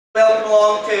Welcome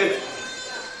along to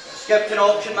Skipton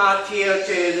Auction Mart here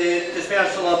to the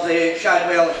dispersal of the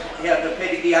Shadwell here, the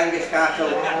Aberdeen Angus cattle.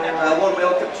 A warm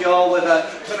welcome to you all with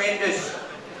a tremendous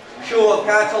show of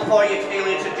cattle for you today,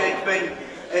 ladies and gentlemen.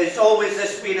 As always,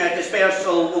 this has been a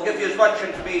dispersal. We'll give you as much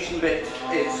information, but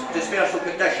it's dispersal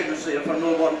conditions, therefore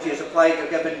no warranties applied or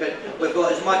given, but we've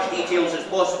got as much details as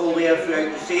possible there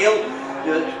throughout the sale.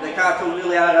 The cattle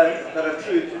really are a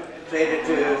true credit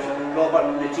to Robert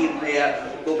and the team there.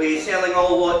 We'll be selling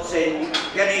all lots in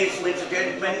guineas, ladies and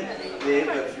gentlemen.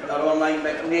 Our online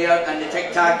bit there, and the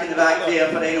tic-tac in the back there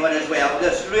for anyone as well.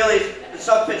 This really is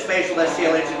something special this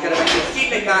year, ladies and gentlemen. You've seen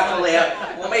the cattle there.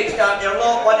 We'll make start there.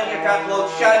 Lot 1 in your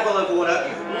catalogue, Shadwell Avora.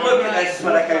 Look at this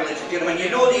for a cow, ladies and gentlemen. You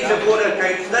know these Avora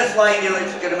cows. This line here,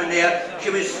 ladies and gentlemen, there.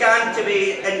 She was scanned to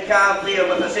be in calf there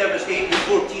with a service date the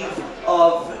 14th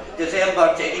of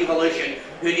December to Evolution,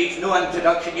 who needs no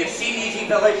introduction. You've seen these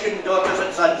Evolution daughters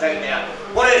and sons out there.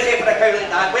 What do I say for a cow like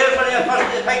that? Where's one of the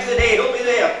first pigs of the day? Who'll be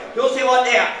there? Who'll say what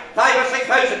there? 5 or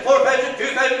 6,000, 4,000,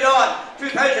 2,000 beyond,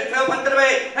 2,000, 1,200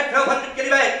 away, at 1,200 get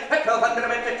away, at 1,200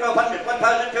 away, at 1,200,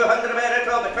 1,200 away, at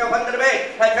 1,200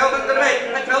 away, at 1,200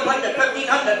 away, at 1,200,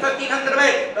 1,500, 1,500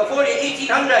 away, before you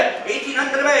 1,800,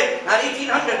 1,800 away, at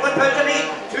 1,800,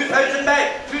 1,008, 2,000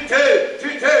 back, 2,2,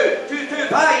 2,2, 2,2,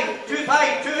 5,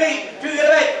 2,5, 2,8, 2 get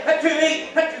away, at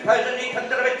 2,8, at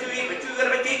 2,800 away, 2,8, 2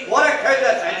 get away, 8. What a cow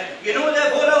this is. You know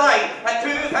the borderline, at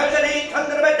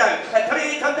 2,800 away down, at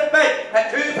 3,800 bed,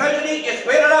 at 2,008, you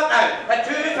square it up now, at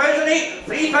 2,008,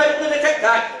 3,000 with the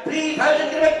tic-tac,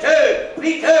 3,000 get away, 2,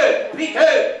 3,2,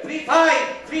 3,2, 3,5,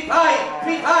 3,5,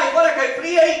 3,5, what a cow,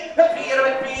 3,8, at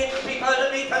 3,800,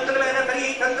 3,800 away, at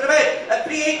 3,800 away, at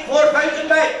 3,800, 4,000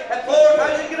 bed, at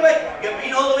 4,000 get away. You've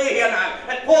been all the way here now,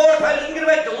 at 4,000 get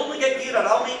away, you'll only get dearer,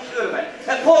 I'll make sure of it.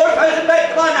 At 4,000 bed,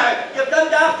 come on now, you've done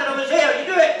it after I was there, you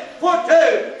do it.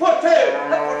 4,2, 4,2,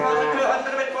 at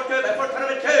 4,200 away, 4,2, at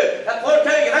 4,200, at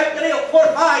 4,200, you're out the nail,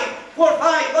 4,5,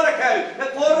 4,500, what a cow,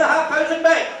 at 4,500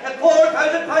 bed, at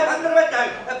 4,500 away now,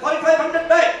 at 4,500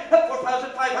 bed, at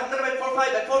 4,500 away,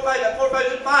 4,500, at 4,500, at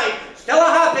 4,500, still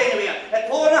a half anyway, at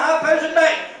 4,500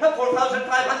 bed, at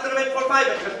 4,500 away,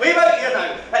 4,500, she's way out here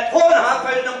now, at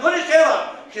 4,500, I'm going to sell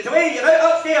her, she's away, you're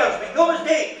out upstairs, make no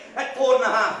mistake, at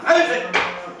 4,500.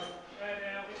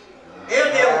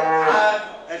 Airedale,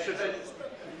 this was in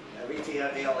a wee to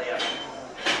Airedale there.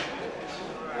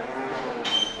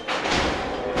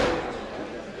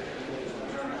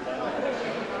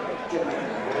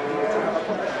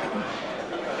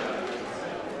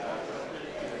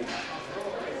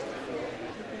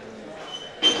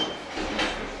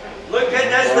 Look at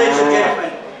this, ladies and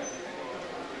gentlemen.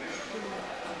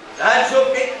 That's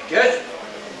okay, just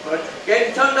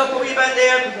getting turned up a wee bit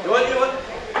there. Don't you want?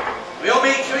 We'll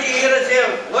make sure you hear us there.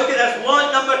 Look at this,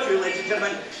 lot number 2, ladies and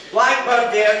gentlemen.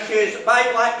 Blackbird there, she's by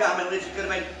Black Gammon, ladies and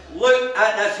gentlemen. Look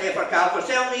at this heifer calf. We're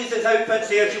selling these as outfits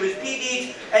there. She was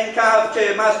PD'd in calf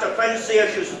to Master Prince there.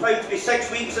 She was found to be 6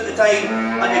 weeks at the time.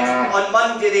 And on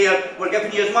Monday there, we're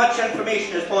giving you as much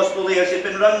information as possible there. She's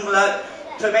been running with that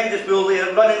tremendous bull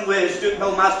there, running with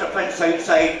Stoophill Master Prince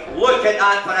outside. Look at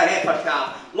that for a heifer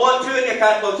calf. Lot 2 in your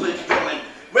catalogues, ladies and gentlemen.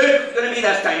 Where's going to be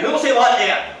this time? Who'll say what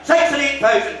there? 6 and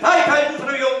 8,000. 5,000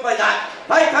 for a yoke like that.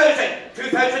 5,000.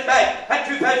 2,000 bed. At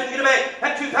 2,000 get a bed.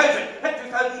 At 2,000. At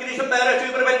 2,000 get some better.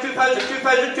 2 for a bed. 2,000.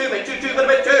 2,000. 2 bed. 2 for a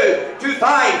bed. 2.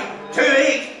 2,5.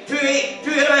 2,8. 2,8.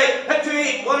 2 get a bed. At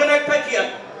 2,8. What an outfit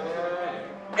here.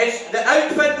 It's the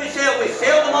outfit we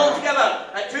sell them all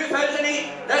together. At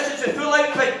 2,008, this is the full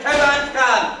outfit, cow and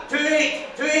calf.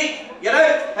 2,8, 2,8, you're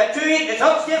out. At 2,8, it's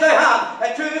upstairs I have.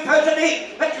 At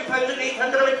 2,008, at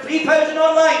 2,800, at 3,000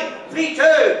 online.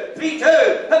 3,2,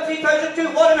 3,2, at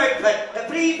 3,002, what an outfit.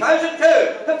 At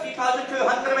 3,002, at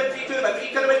 3,200, at 3,2, at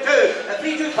 3,202, at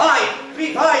 3,205,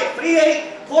 3,5,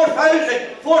 3,8,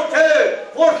 4,000,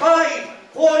 4,2, 4,5,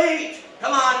 4,8.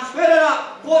 Come on, square it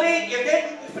up. 4,8, you're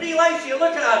getting free lice here,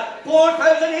 look at that.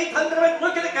 4,800,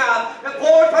 look at the calf. At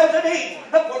 4,008,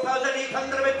 at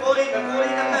 4,800, at 4,800,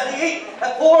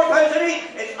 at 4,800, at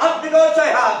 4,008, it's up to God's I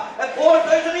have. At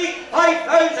 4,008,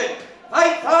 5,000,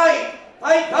 5,500,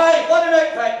 5,500, what an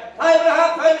outfit.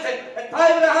 5,500, at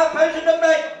 5,500 a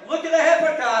bed. Look at the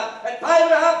heifer calf. At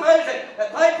 5,500,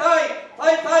 at 5,500,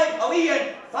 5,500, a wee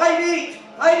in. 5,800.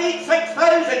 5,800,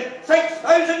 6,000,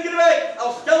 6,000 get away.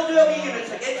 I'll still do a wee in.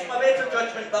 It's against my better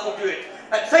judgment, but I'll do it.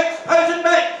 At 6,000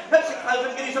 bed, at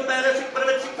 6,000 guineas and better,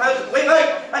 6,000, wave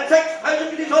out. At 6,000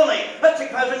 guineas only, at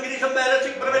 6,000 guineas and better,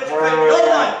 6,000, you're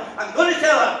one. I'm going to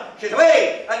tell her. She's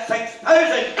away at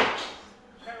 6,000.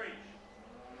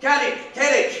 Carriage.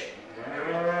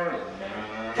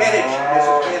 This is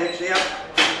carriage there.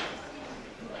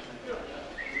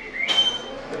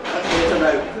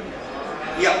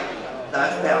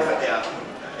 That's perfect there.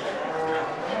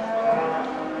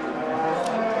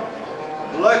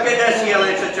 Look at this here,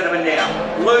 ladies and gentlemen, there.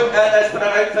 Look at this for an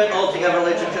outfit altogether,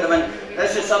 ladies and gentlemen.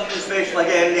 This is something special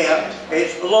again there.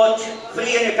 It's lot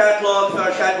 3 in the catalogue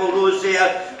for Shadwell Rose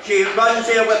there. She runs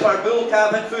there with her bull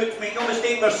calf at foot. Make no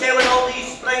mistake, we're selling all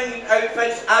these spring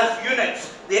outfits as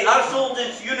units. They are sold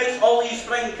as units, all these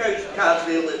spring calves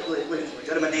there, ladies and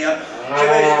gentlemen there. She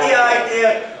was AI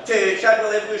there to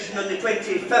Shadwell Evolution on the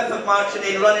 25th of March and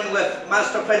then running with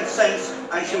Master Prince since,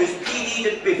 and she was PD'd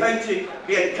and be found to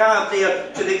be in calf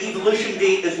there to the evolution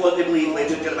date is what they believe,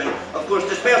 ladies and gentlemen. Of course,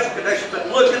 dispersal conditions, but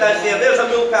look at this there. There's a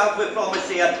bull calf with promise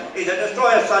there. He's a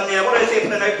destroyer son there. What do I say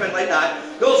for an outfit like that?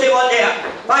 Who'll say what there?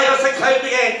 5 or 6,000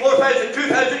 again, 4,000,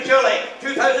 2,000 surely,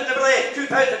 2,000 nevertheless,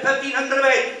 2,000, 1,500 a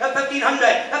bed, at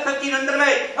 1,500, at 1,500 a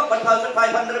bed, at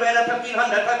 1,500 a bed, at 1,500,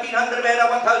 1,500 a bed, at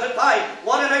 1,005.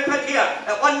 What an outfit here,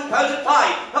 at 1,005,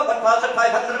 at 1,500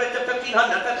 a bed, at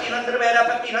 1,500, 1,500 a bed, at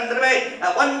 1,500 a bed,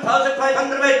 at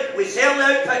 1,500 a bed. We sell the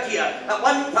outfit here, at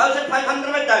 1,500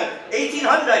 a bed now,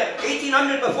 1,800,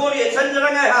 1,800 before you, it's in the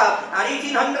ring I have, at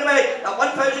 1,800 a bed, at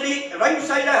 1,008,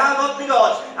 ringside I have up the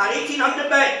gods, at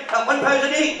 1,800 bed, at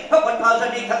 1,008, at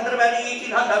 1,800 bed,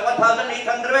 1,800,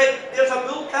 1,800 bed. There's a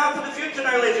bull calf for the future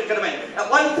now, ladies and gentlemen, at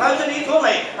 1,008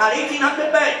 only, at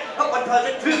 1,800 bed, at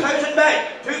 1,000, 2,000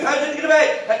 bed, 2,000 get a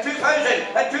bed, at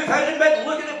 2,000, at 2,000 bed.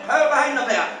 Look at the power behind them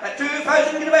there, at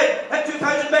 2,000 get a bed, at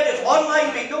 2,000 bed. It's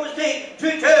online, make no mistake,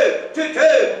 2,2,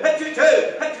 2,2, at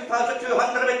 2,2, at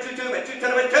 2,200 bed, 2,2, at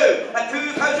 2,2, at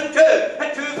 2,002,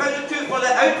 at 2,002 for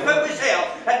the outfit we sell,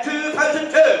 at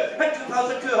 2,002, at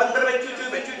 2,200 bed,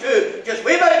 2,2, at 2,2. Just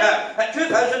wait out now, at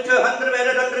 2,200 bed,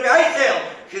 at under I sell.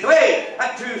 She's away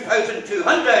at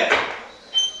 2,200.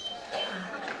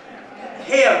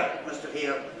 Here, Mr.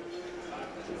 Here,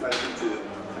 2,002. Thank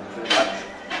you very much.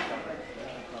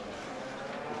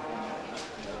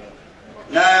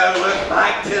 Now look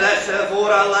back to this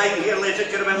Avora line here, ladies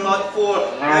and gentlemen, lot 4.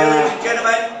 Now, ladies and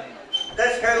gentlemen,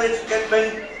 this cow, ladies and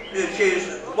gentlemen,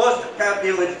 she's lost the calf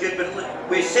there, ladies and gentlemen.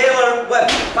 We sell her with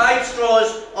 5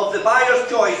 straws of the buyer's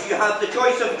choice. You have the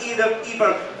choice of either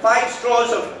 5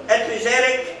 straws of Idris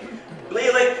Eric,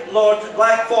 Blailich, Lord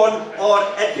Blackthorn, or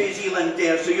Idris Zealand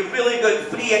there. So you've really got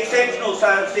 3 exceptional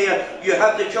sounds there. You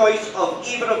have the choice of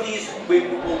either of these. We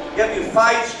will give you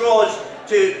 5 straws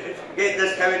to get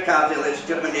this cow and calf there, ladies and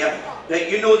gentlemen there.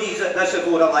 You know this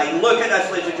Avora line. Look at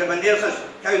this, ladies and gentlemen. There's this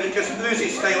cow that just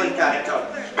oozes style and character.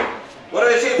 What do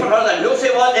I say for her then? Who'll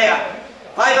say what there?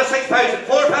 5 or 6,000,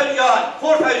 4,000 yarn,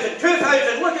 4,000,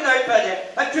 2,000, look at the outfit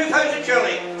there, at 2,000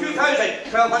 surely,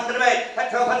 2,000, 1,200 a bed, at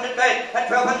 1,200 bed,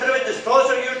 at 1,200 a bed, the straws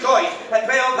are your choice, at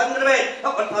 1,200 a bed,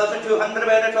 at 1,200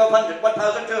 a bed, at 1,200,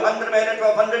 1,200 a bed, at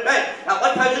 1,200 bed, at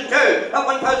 1,002, at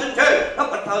 1,002, at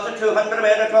 1,200 a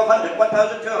bed, at 1,200,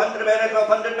 1,200 a bed, at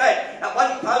 1,200 bed, at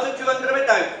 1,200 a bed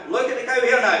now, look at the cow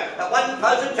here now, at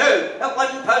 1,002, at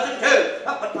 1,002,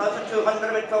 at 1,200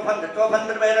 a bed, 1,200,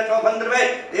 1,200 a bed, at 1,200 a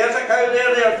bed, there's a cow there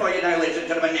for you now, ladies and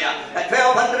gentlemen there, at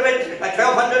 1,200 a bed, at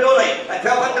 1,200 only, at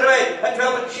 1,200 a bed, at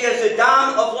 1,200, she is the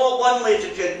dam of lot 1, ladies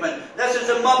and gentlemen, this is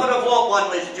the mother of lot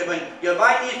 1, ladies and gentlemen, you're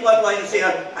buying these bloodlines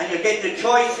here, and you're getting the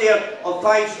choice there of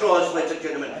 5 straws, ladies and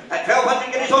gentlemen, at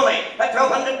 1,200 guineas only, at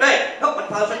 1,200 bed, at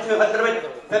 1,200 bed,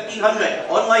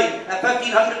 1,500, online, at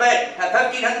 1,500 bed, at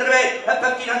 1,500 bed, at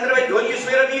 1,500 bed, don't you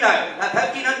swear at me now, at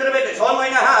 1,500 bed, it's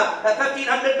online I have, at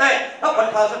 1,500 bed, at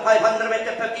 1,500 bed,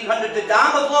 at 1,500, the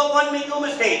dam of lot 1, make no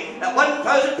mistake, at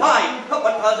 1,005, at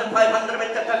 1,500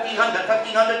 bed, at 1,500,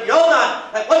 1,500, you're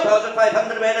done, at 1,500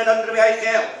 bed, at under I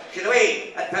sell, she's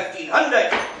away, at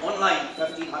 1,500, online,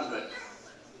 1,500.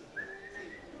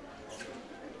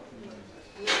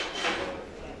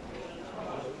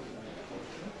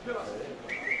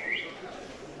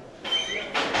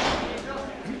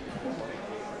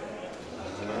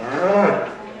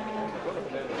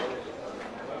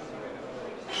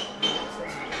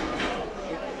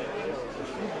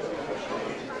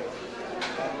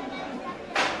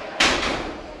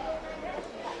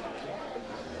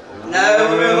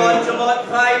 Now we move on to lot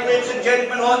 5, ladies and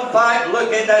gentlemen, lot 5.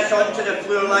 Look at this onto the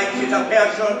floor line. She's a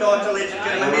Pershore daughter, ladies and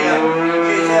gentlemen, there.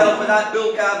 She's held with that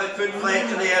bull calf at foot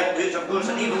Fletcher there, who's of course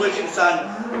an evolution son.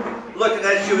 Look at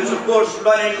this, she was of course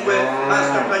running with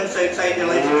Master Prince outside there,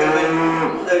 ladies and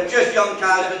gentlemen. They're just young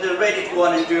calves, but they're ready to go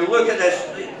on and do. Look at this,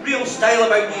 real style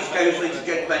about these cows, ladies and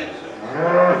gentlemen.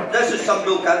 This is some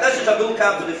bull calf. This is a bull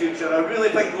calf for the future. I really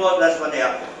think a lot of this one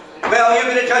there. Well, you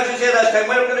get a chance to say this time.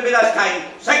 Where are we going to be this time?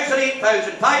 6 or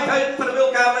 8,000, 5,000 for a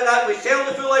bull calf like that. We sell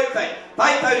the full outfit.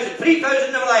 5,000,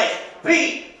 3,000 nevertheless.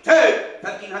 3, 2,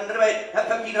 1500 bed, at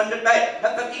 1500 bed,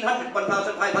 at 1500,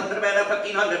 1500 bed, at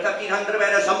 1500, 1500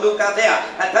 bed, at Sambuca there,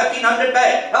 at 1500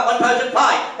 bed, at 1005,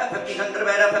 at 1500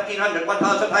 bed, at 1500,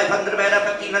 1500 bed, at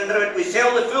 1500, we sell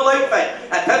the full outfit,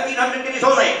 at 1500 guineas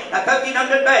only, at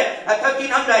 1500 bed, at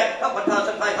 1500, at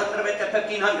 1500 bed, at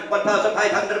 1500,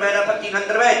 1500 bed, at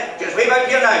 1500 bed, just wave out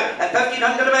here now, at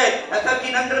 1500 bed, at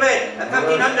 1500 bed, at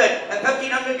 1500, at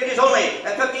 1500 guineas only,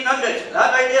 at 1500,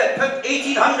 that right there,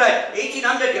 1800,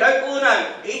 1800, you're out below now,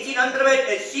 1800 bed,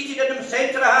 it's seated in the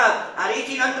centre of half, at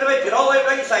 1800 bed, you're all out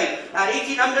right side, at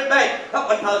 1800 bed, at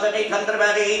 1800 bed,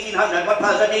 1800,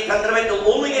 1800 bed,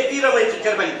 they'll only get dearer, ladies and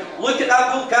gentlemen, look at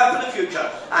that bull calf for the future,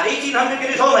 at 1800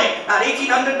 guineas only, at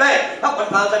 1800 bed, at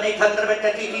 1800 bed,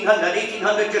 at 1800,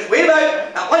 1800, just wave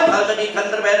out, at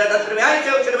 1800 bed, at 100 bed, I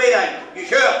tell you the way down, you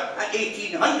sure, at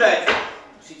 1800,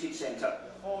 seated centre.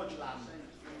 Forge land.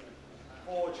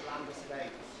 Forge land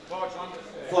estate. Forge land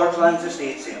estate. Forge Lands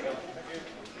Estate sale.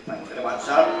 Thank you very much,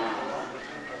 sir.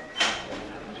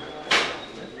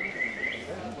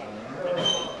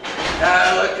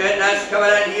 Now look at this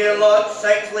coming in here, lot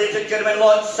 6, ladies and gentlemen,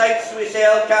 lot 6, we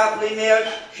sell Kathleen there,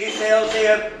 she sells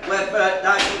here with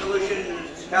Dash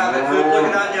Evolution's Cabot foot, look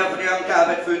at that there for the young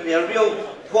Cabot foot there, real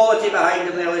quality behind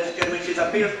them there, ladies and gentlemen, she's a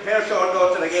pair short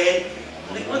daughter again.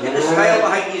 Look at the style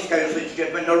behind these cows, ladies and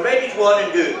gentlemen, they're ready to on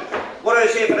and do. What do I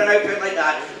say for an outfit like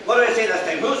that? What do I say this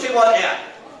time? Who'll say what there?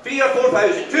 3 or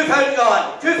 4,000, 2,000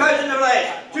 gone, 2,000 or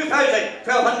less, 2,000,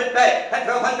 1,200 bed, at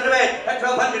 1,200 bed, at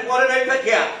 1,200, what an outfit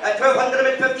here, at 1,200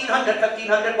 bed, 1,500,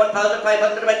 1,500,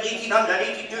 1,500 bed, 1,800,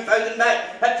 82,000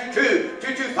 bed, at 2,2,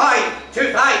 2,2,5,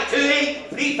 2,5,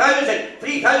 2,8, 3,000,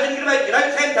 3,000 get bed, you're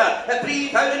out centre, at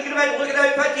 3,000 get bed, look at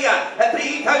the outfit here, at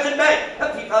 3,000 bed,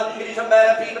 at 3,000 get some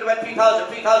bed, at 3,000 bed,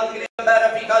 3,000, 3,000 get some bed,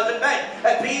 at 3,000 bed,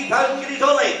 at 3,000 guineas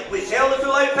only, we sell the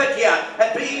full outfit here,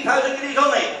 at 3,000 guineas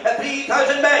only, at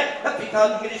 3,000 bed, at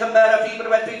 3,000 guineas and better,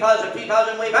 3,000,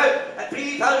 3,000 wave out, at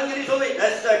 3,000 guineas only,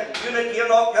 this unit here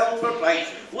not killed for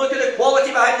price. Look at the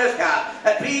quality behind this calf,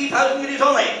 at 3,000 guineas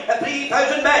only, at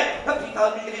 3,000 bed, at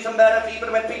 3,000 guineas and better,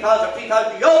 3,000,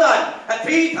 3,000, you're done, at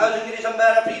 3,000 guineas and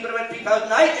better,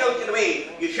 3,000, I tell you the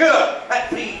way, you sure, at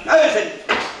 3,000,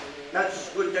 that's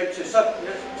good down to something,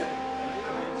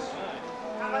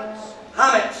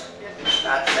 Hammett,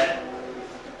 that's it.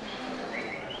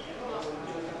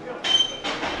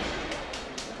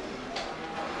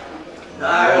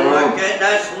 Now look at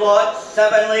this lot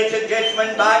 7, ladies and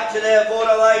gentlemen, back to the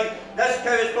Evora line. This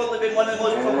cow has probably been one of the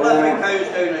most prolific cows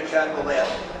down at Shadwell there.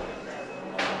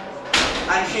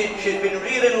 And she's been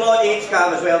rearing lot 8's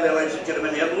calf as well there, ladies and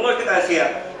gentlemen. Here. Look at this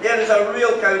here. There is a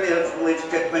real cow there, ladies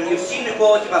and gentlemen. You've seen the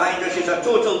quality behind her. She's a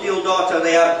total deal daughter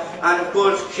there. And of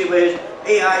course she was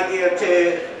AI here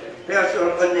to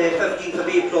Pershore on the 15th of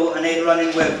April and then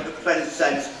running with the Prince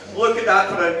since. Look at that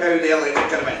for a cow there, ladies and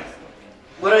gentlemen.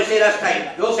 What do I say this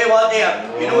time? You'll say what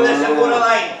there? You know this is a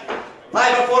line.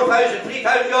 5 or 4,000,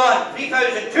 3,000 gone,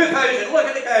 3,000, 2,000, look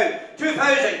at the cow.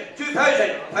 2,000,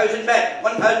 2,000, 1,000 bet,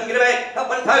 1,000 get a bet, up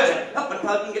 1,000, up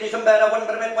 1,000 get some bet, 1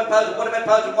 bet, 1,000, 1 bet,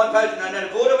 1,000, 1,000, and then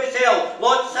go to we sell,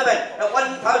 lot 7, at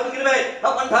 1,000 get a bet,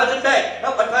 up 1,000 bet,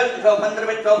 up 1,000, 1,200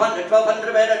 bet, 1,200,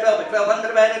 1,200 bet, at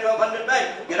 1,200 bet, at 1,200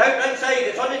 bet, get out inside,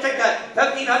 it's on the ticket,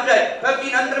 1,500,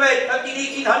 1,500 bet,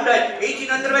 1,800,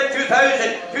 1,800 bet,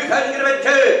 2,000, 2,000 get a bet,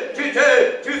 2, 2,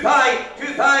 2, 2,5,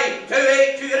 2,5,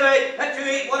 2,8, 2 get a bet, at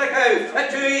 2,8, what a cow, at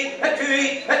 2,8, at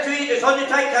 2,8, at 2,8, it's on the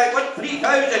ticket,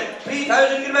 3,000,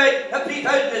 3,000 get a bit,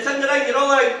 3,000, it's in the ring, you're all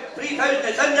out, 3,000,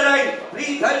 it's in the ring,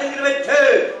 3,000 get a bit,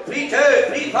 2, 3, 2,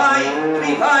 3, 5,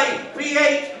 3, 5, 3,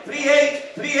 8, 3,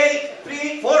 8, 3, 8, 3,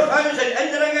 8, 4,000,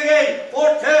 in the ring again,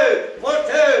 4, 2, 4,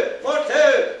 2, 4,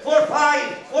 2, 4,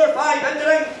 5, 4, 5, in the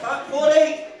ring, 4,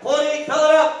 8, 4, 8, fill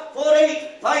her up, 4,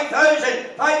 8,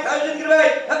 5,000, 5,000 get a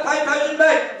bit, 5,000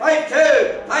 bit, 5,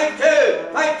 2, 5,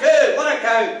 2, 5, 2, what a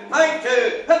cow, 5,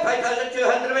 2,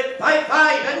 5,200 bit, 5,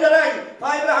 5, in the ring,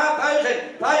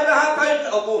 5,500, 5,500,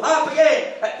 I'll go half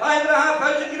again, at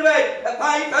 5,500 get a bit, at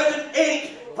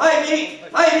 5,008,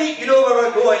 5,8, 5,8, you know where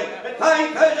we're going, at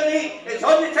 5,008, it's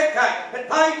on the tic-tac, at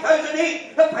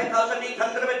 5,008, at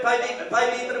 5,800 bit, 5,8, at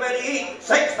 5,800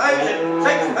 6,000,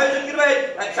 6,000 get a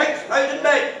bit, at 6,000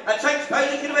 bit, at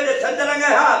 6,000 get a bit, it's in the ring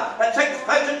I have, at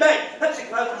 6,000 bit, at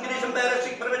 6,000 guineas I'm better,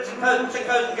 6,000,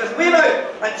 6,000, just wave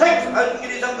out, at 6,000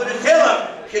 guineas I'm going to sell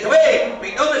her, she's away,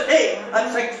 make no mistake,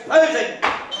 at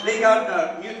 6,000, Lee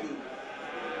Gardner, Newton.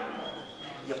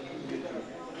 Yep.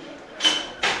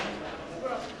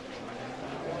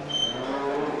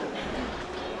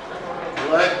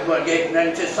 Look, we're getting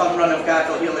into some run of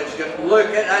cattle here, look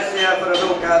at this there for a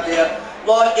real calf there.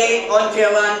 Lot 8 on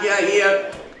Landia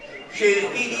here. She's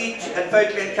BD'd and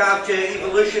Falkland calf to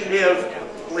Evolution there,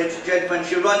 ladies and gentlemen.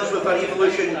 She runs with her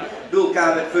Evolution bull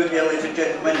calf at foot there, ladies and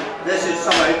gentlemen. This is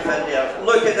some outfit there.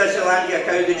 Look at this Elandia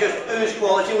cow, they just ooze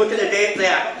quality. Look at the depth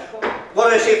there. What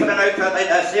do I say for an outfit like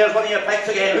this? There's one of your picks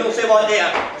again. Who'll say one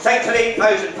there? 6 or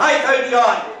 8,000. 5,000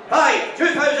 gone. 5.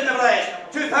 2,000 nevertheless.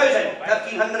 2,000.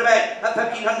 1,500 a bed. At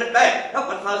 1,500 bed. At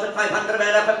 1,500 bed. At 1,500. 1,500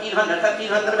 bed. At 1,500. At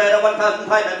 1,500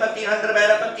 bed.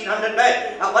 At 1,500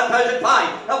 bed. At 1,500.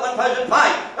 At 1,500.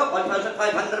 At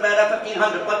 1,500 bed. At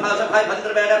 1,500.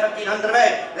 1,500 bed. At 1,500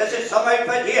 bed. This is some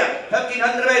outfit here.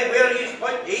 1,500 bed. Where is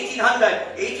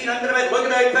 1,800? 1,800 bed. Look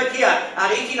at the outfit here.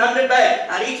 At 1,800 bed.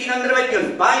 At 1,800 bed.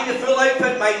 You're buying the full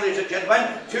outfit, my ladies and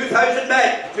gentlemen. 2,000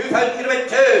 bed. 2,000 bed.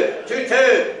 2. 2,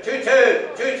 2, 2,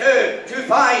 2, 2, 2,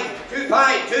 5, 2, 5.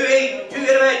 2,800,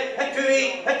 2,800, at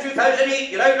 2,800, at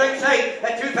 2,008, you're out outside,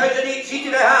 at 2,008,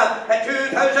 seated I have, at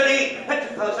 2,008, at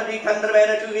 2,800 bed,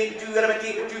 at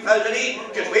 2,800, 2,008,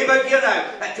 just way back here now,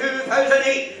 at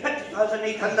 2,008, at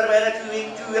 2,800 bed, at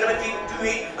 2,800,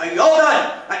 and you're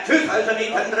done, at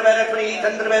 2,800 bed, at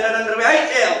 2,800 bed, and under the high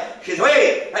sale, she's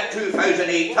away, at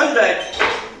 2,800.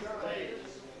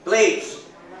 Blades.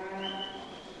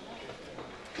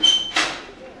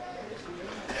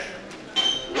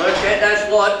 Look at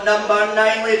this lot number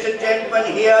 9, ladies and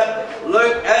gentlemen, here.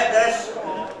 Look at this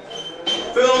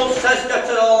full sister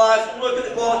to the last. Look at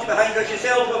the quality behind her. She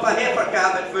sells with a heifer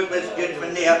calf at foot, ladies and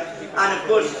gentlemen, there. And of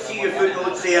course, see your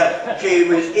footnotes there. She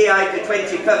was AI the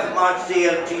 25th March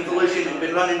there to Evolution and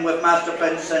been running with Master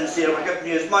Prince since there. We're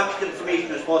giving you as much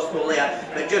information as possible there.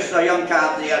 But just a young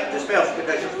calf there, dispersed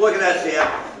conditions. Look at this there.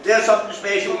 There's something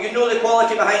special. You know the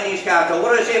quality behind these cattle.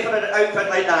 What do I say for an outfit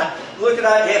like that? Look at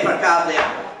that heifer calf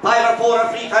there. 5 or 4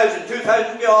 or 3,000,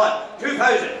 2,000 beyond,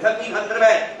 2,000, 1,500 a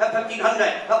bed, at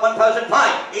 1,500, at 1,005,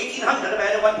 1,800 a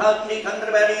bed, at 1,800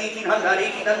 a bed, at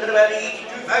 1,800, 1,800 a bed, at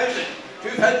 2,000.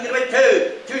 2,000 a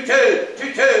bed, 2, 2, 2,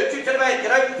 2, 2, 2 to the bed, get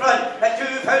out in front, at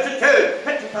 2,002,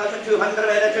 at 2,200 a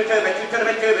bed, at 2, 2, at 2 to the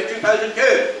bed, 2, at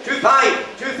 2,002,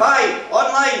 2,5, 2,5,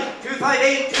 online,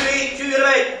 2,5,8, 2,8, 2 to the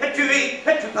bed, at 2,8,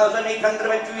 at 2,800 a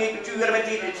bed, 2,8, 2 to the bed,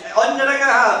 it's on the ring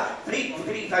I have,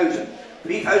 3,000.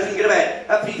 3,000 get a bed,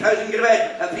 at 3,000 get a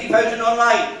bed, at 3,000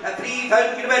 online, at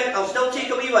 3,000 get a bed, I'll still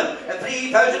take a wee one, at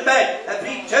 3,000 bed, at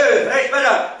 3,2, fresh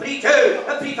bidder, 3,2,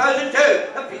 at 3,002,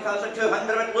 at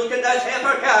 3,200, look at this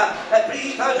heifer calf, at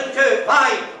 3,002,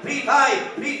 5,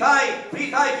 3,5, 3,5,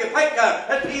 3,5, you picked her,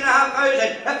 at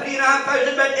 3,500, at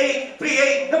 3,500 bed, 8,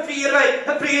 3,8, at 3 bed,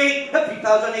 at 3,8, at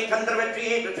 3,800 bed,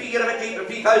 3,8, at 3 bed, at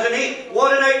 3,008,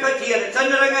 what an outfit here, it's in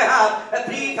the ring I have, at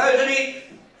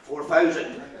 3,008,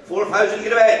 4,000. 4,000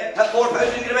 get a bed, at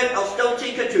 4,000 get a bed, I'll still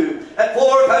take a 2, at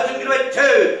 4,000 get a bed,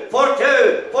 2,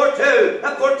 4,2, 4,2,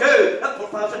 at 4,2, at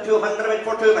 4,200 bed,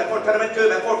 4,2, at 4,200 bed,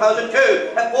 2, at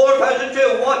 4,002, at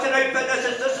 4,002, what an outfit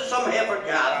this is some heifer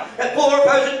calf, at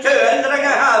 4,002, in the ring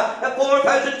I have, at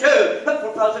 4,002, at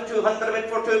 4,200 bed,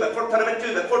 4,2, at 4,200 bed,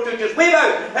 2, at 4,200, just wave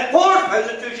out, at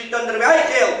 4,002, she's done the high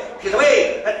sale, she's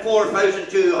away, at 4,200,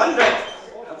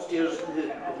 upstairs the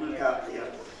blue calf there.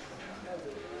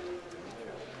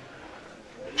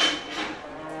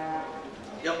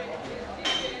 Yep.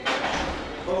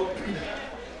 Oh.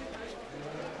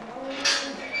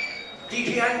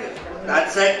 DG Angus.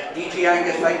 That's it. DG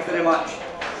Angus, thanks very much.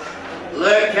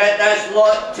 Look at this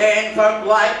lot 10 for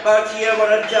Blackbird here.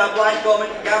 We're into a black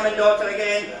gammon daughter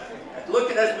again.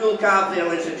 Look at this bull calf there,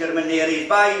 ladies and gentlemen, there. He's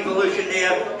by Evolution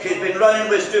there. She's been running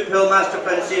with Stoop Hill Master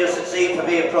Prince here since the 8th of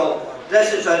April.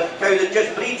 This is a cow that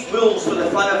just breeds bulls for the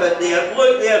fun of it there.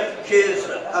 Look there, she's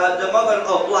the mother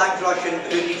of Black Russian,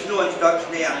 who needs no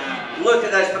introduction there. Look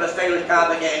at this for a stylish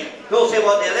calf again. Who'll say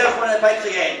what there? There's one of the picks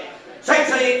again. 6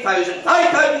 or 8,000,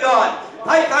 5,000 gone,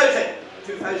 5,000.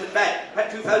 2,000 bed,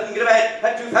 at 2,000 get a bed,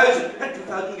 at 2,000, at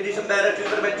 2,000 get some bed, at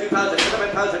 2,000 bed, 2,000,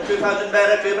 2,000, 2,000 bed,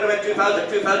 at 2,000 bed,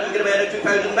 2,000, 2,000 get a bed, at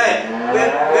 2,000 bed.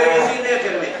 Where are you seeing there,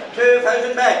 gentlemen?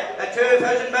 2,000 bed, at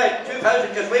 2,000 bed,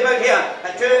 2,000, just way back here,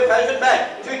 at 2,000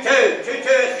 bed, 2,2,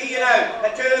 2,2, see you now,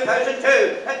 at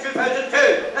 2,002, at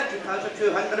 2,002, at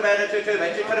 2,200 bed, at 2,2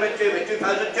 bed, 2,200 bed,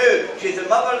 2,002. She's the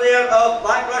mother there of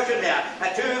Black Russian there,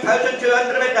 at 2,200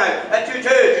 bed now, at 2,2,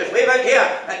 just way back here,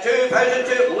 at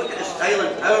 2,002. Look at the style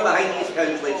and power behind these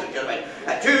cows, ladies and gentlemen.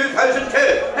 At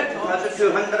 2,002, at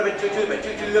 2,200 bed, 2,2 bed,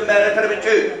 2,2 bed, at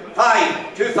 2,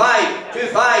 5, 2,5,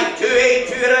 2,5, 2,8,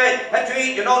 2 bed, at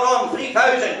 2,8, you're not wrong,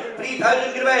 3,000,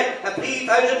 3,000 get a bed, at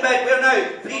 3,000 bed, where now?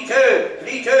 3,2,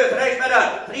 3,2, fresh bidder,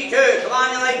 3,2, come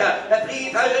on you like her, at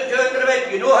 3,200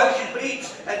 bed, you know how she breeds,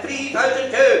 at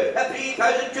 3,002, at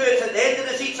 3,002, it's at the end of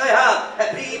the seats I have, at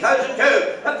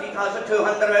 3,002, at 3,200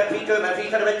 3,200 at 3 to my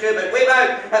feet at 2, but wave out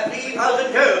at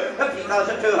 3,002, at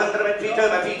 3,200 at 3 to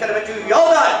my feet at 2, you're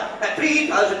done at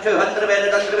 3,200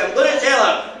 at under, I'm going to sell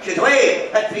her, she's away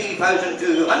at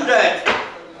 3,200.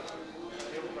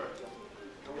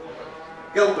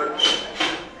 Gilbert.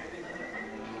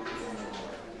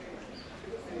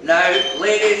 Now,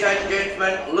 ladies and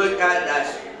gentlemen, look at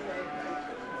this.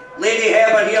 Lady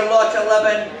Heifer here, lot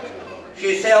 11.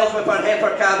 She sells with her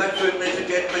heifer calf foot, ladies and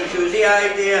gentlemen. She was the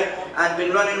idea and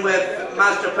been running with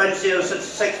Master Prince here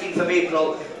since the 16th of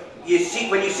April. You see,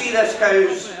 when you see this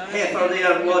cow's heifer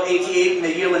there, lot 88 in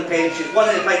the yearling pen, she's one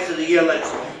of the picks of the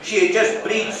yearlings. She just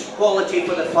breeds quality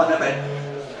for the fun of it.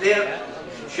 There,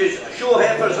 she's show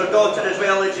heifers, her daughter as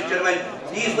well, ladies and gentlemen.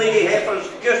 These lady heifers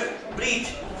just breed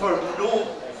for no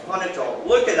fun at all.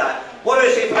 Look at that. What do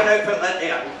I say for an outfit like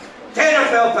there? 10 or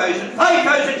 12,000,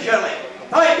 5,000 surely,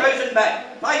 5,000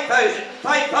 back, 5,000,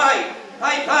 5,500,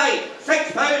 5,500,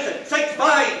 6,000,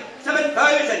 6,500,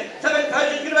 7,000,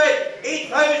 7,000 get away,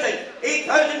 8,000,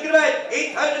 8,000 get away,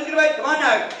 8,000 get away, come on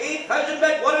now, 8,000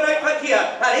 back, what an outfit here,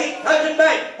 at 8,000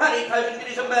 back, at 8,000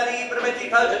 get somebody, but about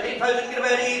 8,000, 8,000 get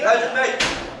away, 8,000 back,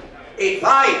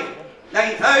 8,500,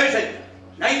 9,000,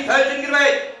 9,000 get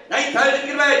away, 9,000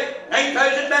 get away,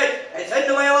 9,000 back, it's in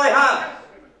the well I have,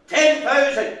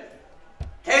 10,000,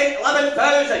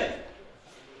 11,000,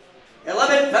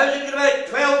 11,000 get away,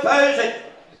 12,000,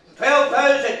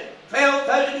 12,000,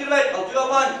 12,000 get away, I'll do a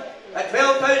one, at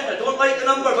 12,000, I don't like the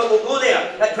number but we'll go there,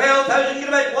 at 12,000 get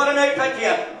away, what an outfit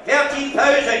here,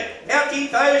 13,000,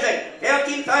 13,000,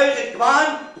 13,000, come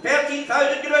on,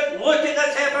 13,000 get away, look at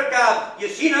this heifer calf, you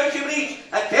see how she reads,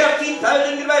 at 13,000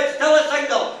 get away, still a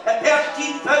single, at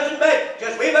 13,000 bid,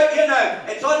 just wave out here now,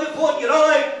 it's on the phone, you're all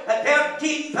out, at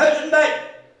 13,000 bid,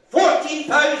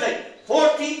 14,000,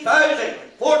 14,000,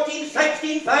 14,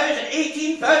 16,000,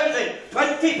 18,000,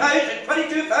 20,000,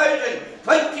 22,000,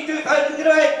 22,000 get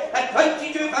away, at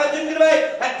 22,000 get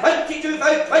away, at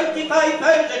 22,000,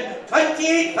 25,000,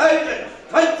 28,000,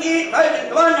 28,000,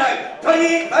 come on now,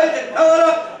 28,000, fill her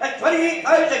up, at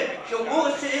 28,000, she'll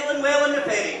go sailing well in the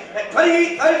ferry, at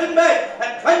 28,000 back,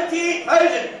 at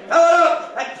 28,000, fill her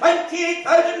up, at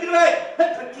 28,000 get away,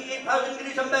 at 28,000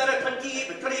 get some better,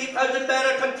 28,000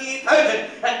 better,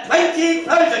 28,000, at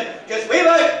 28,000, just wave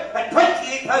out, at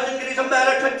 28,000 get some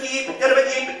better, 28, but get about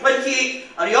 28,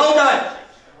 are you all done?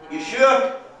 You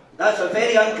sure? That's a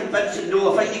very unconvincing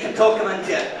no, I think you can talk him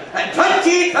into it. At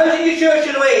 28,000 you sure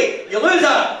she's away. You lose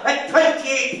her at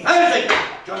 28,000.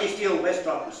 Johnny Steele, West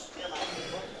Drums.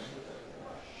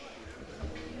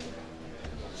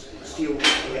 Steele,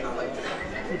 yeah, I like it.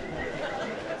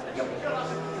 Yep.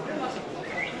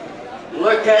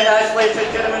 Look at this, ladies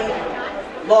and gentlemen.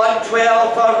 Lot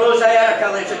 12 for Rosa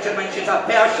Erica, ladies and gentlemen. She's a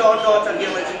Pershore daughter here,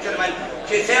 ladies and gentlemen.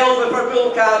 She sells with her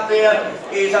bull calf there.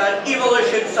 He's an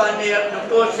Evolution son there. And of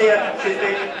course there, she's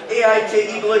been AIT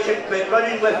Evolution, but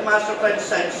running with Master Prince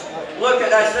since. Look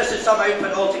at this. This is some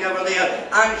outfit altogether there.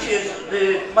 And she's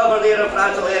the mother there of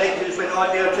Razzle Eric, who's went on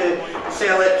there to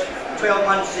sell it 12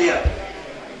 months there.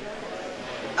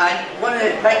 And one of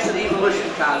the picks of the Evolution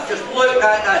calves. Just look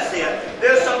at this there.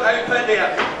 There's some outfit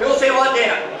there. Who'll say what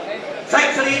there?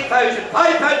 6 or 8,000,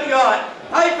 5,000 yard,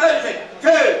 5,000,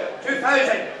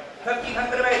 2,000,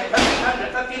 1,500 a bed,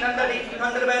 1,500, 1,500, 1,800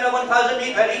 a bed,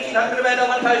 1,008, 1,800 a bed,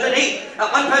 1,008, at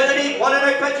 1,008, what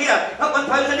an outfit here, at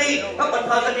 1,008, at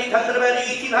 1,800 a bed,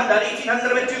 1,800,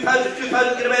 1,800 a bed, 2,000,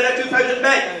 2,000 get a bed, at 2,000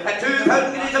 bed, at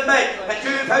 2,000 get a bed, at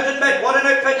 2,000 bed, what an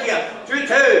outfit here,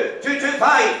 2,2, 2,2,5,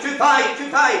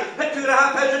 2,5, 2,5, at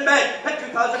 2,500 bed, at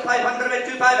 2,500 a bed,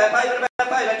 2,5, at 5 a bed,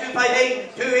 5, at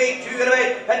 258, 28, 2 get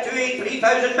away, at 28,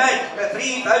 3,000 bed, at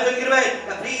 3,000 get away,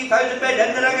 at 3,000 bed,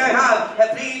 in the ring I have,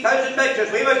 at 3,000 bed,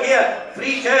 just wave out here,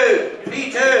 3,2,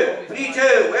 3,2,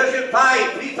 3,2, where's your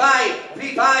 5, 3,5,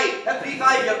 3,5, at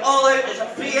 3,5, you're all out, it's a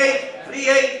 3,8,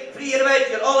 3,8, 3 in a bed,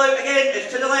 you're all out again,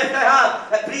 it's to the left I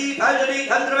have, at 3,800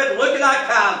 bed, look at that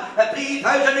calf, at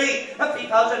 3,008, at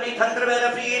 3,800 bed,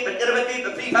 at 3,8, but get a bit,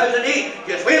 at 3,008,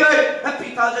 just wave out, at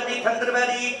 3,800 bed,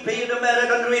 8, paid a bed,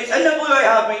 at under, it's in the blue I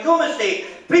have, make no mistake,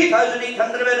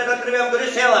 3,800 bed, at under, I'm going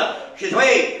to sell her, she's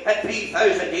away, at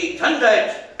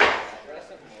 3,800.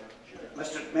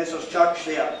 Mr. Messrs. Church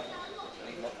there.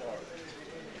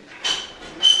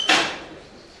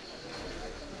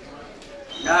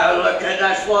 Now look at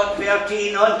this, lot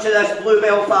 13, onto this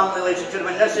Bluebell family, ladies and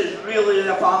gentlemen. This is really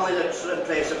the family that's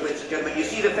impressive, ladies and gentlemen. You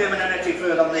see the femininity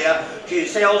through them there. She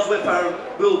sells with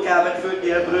her bull calf foot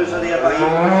there, bruiser there by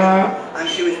Evolution. And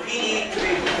she was PD to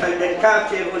be found in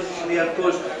calf Evolution there, of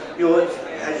course, you know,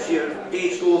 as your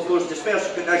days go, of course,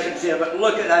 dispersal conditions there, but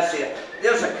look at this here.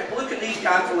 There's a look at these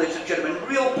cattle, ladies and gentlemen.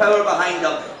 Real power behind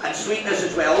them and sweetness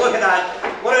as well. Look at that.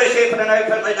 What do I say for an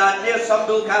outfit like that? And there's some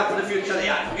bull calf for the future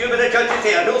there. You be the judges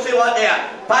here. Who'll say what there?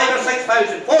 5,000 or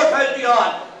 6,000, 4,000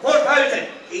 beyond, 4,000,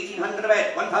 1,800 a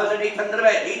bed, 1,800 a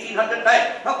bed, 1,800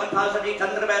 bed,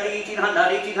 1,800 a bed, 1,800,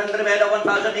 1,800 a bed,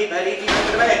 1,008 bed,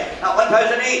 1,800 a bed,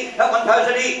 1,008,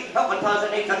 1,008,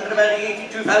 1,800 a bed,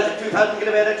 82,000, 2,000 get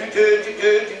a bed, 2,2,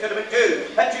 2,2,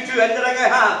 2,2, 2,2, and the ring I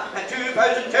have, at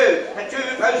 2,002, at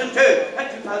 2,002,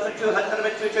 at 2,200 a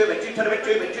bed, 2,2,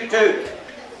 2,2,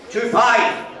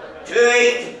 2,5,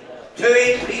 2,8,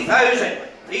 2,8, 3,000.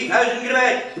 3,000 get a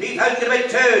bed, 3,000 get a bed,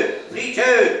 2,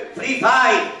 3,2,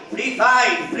 3,5,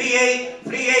 3,5, 3,8,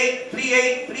 3,8,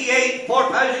 3,8, 3,8,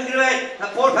 4,000 get a bed,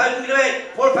 4,000 get a bed,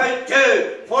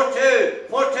 4,2, 4,2,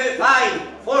 4,2, 5,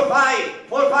 4,5,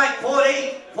 4,5,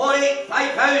 4,8, 4,8,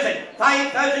 5,000,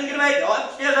 5,000 get a bed,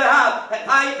 upstairs I have, at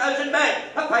 5,000 bed,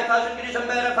 at 5,000 get some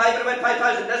bed, at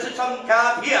 5,000, this is some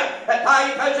calf here, at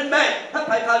 5,000 bed, at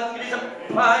 5,000 get some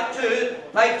 5,2,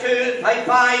 5,2,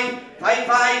 5,5, 5,5,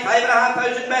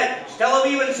 5,500 bed, still a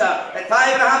wee one, sir, at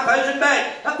 5,500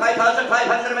 bed, at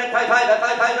 5,500 bed,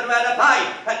 5,500 bed, at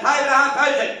 5, at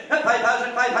 5,500, at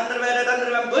 5,500 bed, at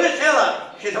 100, I'm going to sell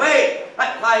her, she's away,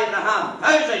 at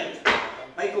 5,500.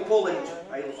 Michael Poland,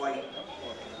 Isle of Wight.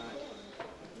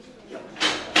 Yep.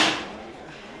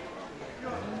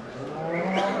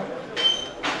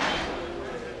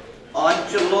 On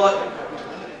to lot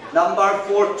number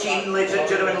 14, ladies and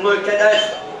gentlemen, look at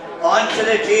this. On to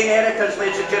the Jane Ericas,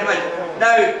 ladies and gentlemen.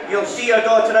 Now, you'll see her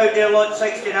daughter out there, lot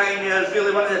 69 years,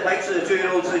 really one of the picks of the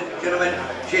 2-year-olds, ladies and gentlemen.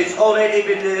 She's already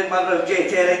been the mother of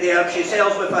Jet Eric there. She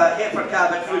sells with a heifer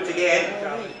calf at fruit again.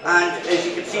 And as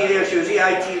you can see there, she was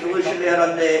EIT Evolution there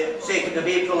on the 2nd of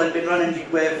April and been running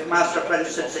with Master Prince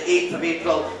since the 8th of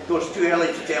April. Of course, too early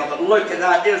to tell, but look at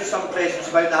that. There's some presence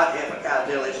about that heifer calf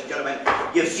there, ladies and gentlemen.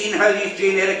 You've seen how these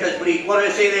Jane Ericas breed. What do I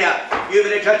say there? You be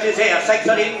the judges here. 6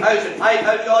 or 8,000,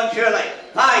 5,000 on surely.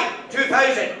 5,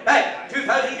 2,000, back,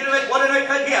 2,000 get away, what an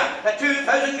outfit here, at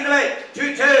 2,000 get away,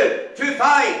 2,2,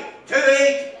 2,5,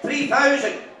 2,8,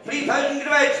 3,000, 3,000 get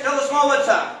away, still a small one,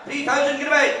 sir, 3,000 get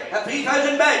away, at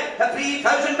 3,000 bed, at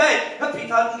 3,000 bed, at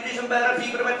 3,000 get some better,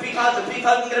 3,000,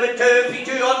 3,000 get away, 2,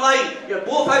 3,2 online, you're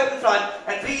both out in front,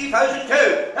 at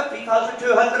 3,002, at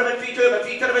 3,200, at 3,2, at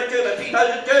 3,2, at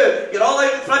 3,002, you're all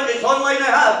out in front, it's online I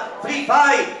have,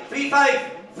 3,5, 3,5,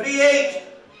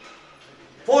 3,8,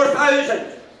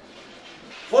 4,000.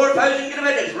 4,000 get a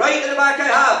bed, it's right at the back I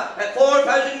have. At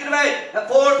 4,000 get a bed, at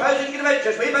 4,000 get a bed,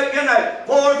 just way back here now.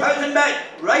 4,000 bed,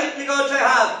 right in the gods I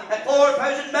have. At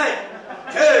 4,000 bed,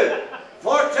 2,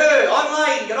 4,2,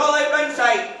 online, you're all out round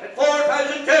side. At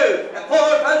 4,002, at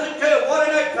 4,002, what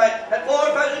an outfit. At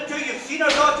 4,002, you've seen her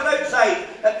daughter outside.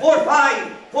 At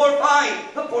 4,5,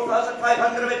 4,5, at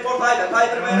 4,500 a bed, 4,5, at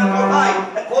 5 a bed, at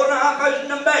 4,5, at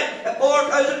 4,500 in bed, at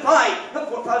 4,005, at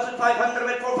 4,500 a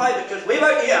bed, 4,5, it's just way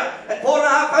out here. At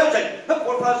 4,500, at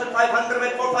 4,500 a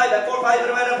bed, 4,5, at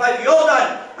 4,500 a bed, at 5, you're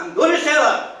done. I'm going to sell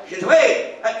her. She's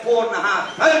away at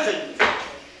 4,500.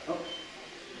 Oh.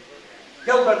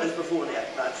 Gilbert is before there.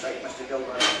 That's right, Mr.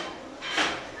 Gilbert.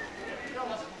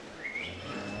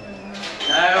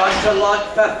 Now on to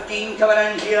lot 15 coming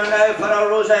in here now for our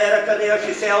Rosa Erica there.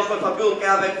 She sells with a bull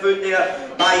calf in food there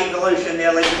by Evolution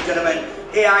there, ladies and gentlemen.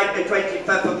 AI the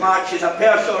 25th of March. She's a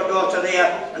Pershore daughter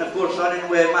there, and of course running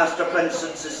with Master Prince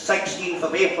since the 16th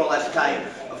of April this time.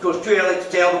 Of course, too early to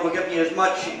tell, but we're giving you as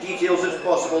much details as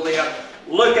possible there.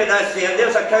 Look at this there.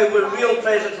 There's a cow with real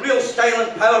presence, real style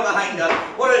and power behind her.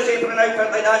 What do I say for an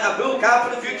outfit like that? A bull calf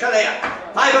for the future there.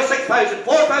 5 or 6,000,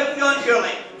 4,000 beyond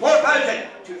surely. 4,000.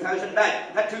 2,000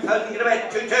 back, at 2,000 get a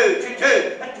bed, 2,2,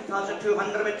 2,2, at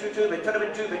 2,200 bed, 2,2, bed,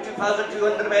 2,2, bed,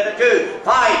 2,200 bed, at 2,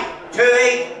 5,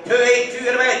 2,8, 2,8, 2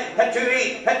 get a bed, at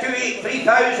 2,8, at 2,8,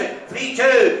 3,000,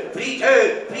 3,2,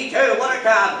 3,2, 3,2, what a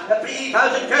calf, at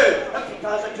 3,002, at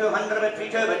 3,200 bed,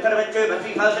 3,2, bed, 2,2, bed,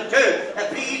 3,002, at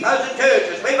 3,002,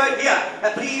 just way back here,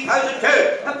 at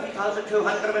 3,002, at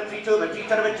 3,200 bed, 3,2, bed,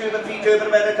 3,2, bed,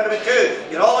 3,2, bed,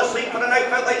 2,2, you're all asleep for an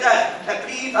outfit like that, at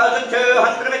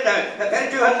 3,200 bed now, at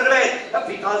 200 bed, at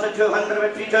 3,200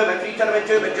 bed, 3,2, bed,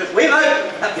 3,2, bed, just wave out,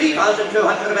 at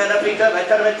 3,200 bed, at 3,2, bed,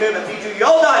 2,2, bed, 3,2,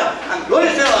 you're done, I'm going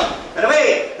to sell them, and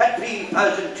away, at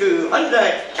 3,200,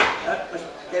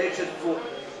 Mr. Derek says before,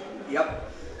 yep.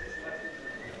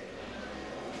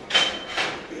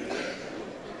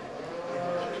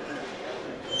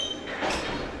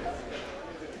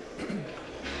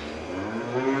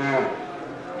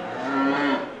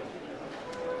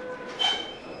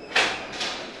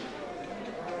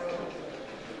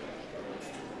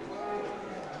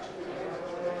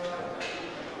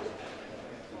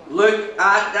 Look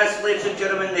at this, ladies and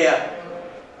gentlemen, there.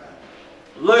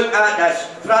 Look at this.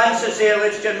 Frances there,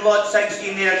 ladies and gentlemen, lot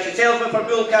 16 there. She sells with her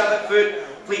bull calf at foot,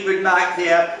 Fleetwood Mac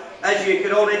there. As you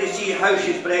can already see how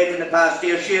she's bred in the past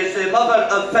there. She is the mother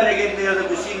of Finnegan there that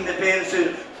we've seen in the parents who,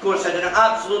 of course, had an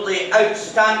absolutely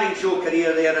outstanding show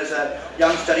career there as a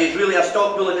youngster. He's really a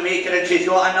stock bull in the making, and she's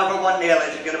got another one there,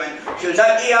 ladies and gentlemen. She was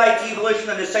at AIT Evolution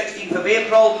on the 16th of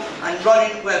April and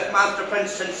running with Master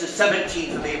Prince since the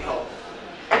 17th of April.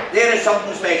 There is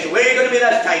something special. Where are you going to be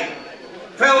this time?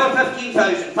 12 or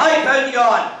 15,000. 5,000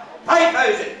 gone.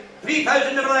 5,000.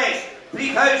 3,000 nevertheless.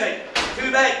 3,000.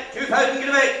 2 bid, 2,000 get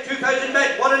a bid, 2,000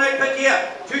 bid, what an output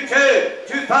here, 2,2,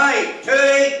 2,5,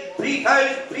 2,8,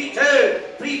 3,000,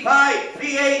 3,2, 3,5,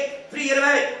 3,8, 3 get a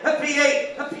bid,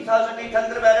 3,8,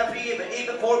 3,800 a bid, 3,8,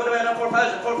 8, 4 get a bid,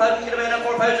 4,000, 4,000 get a bid,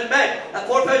 4,000 bid,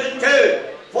 4,002,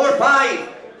 4,5,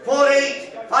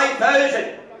 4,8,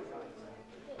 5,000.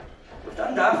 We've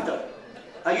done after.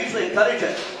 I usually encourage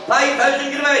it.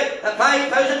 5,000 get a bid,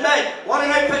 5,000 bid, what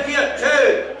an output here,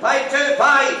 2, 5, 2,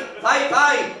 5, 5,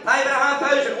 5,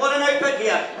 5,500, what an output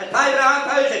here, at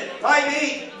 5,500, 5,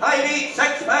 8, 5, 8,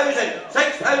 6,000,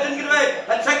 6,000 get a bid,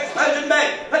 at 6,000 bid,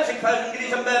 at 6,000 get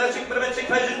some better, 6 bid,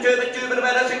 6,002, but 2 bid a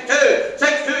better, 6,2,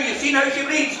 6,2, you've seen how she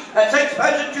reads, at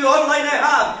 6,002 online I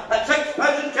have, at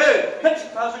 6,002, at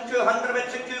 6,200 bid,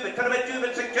 6,2, but 2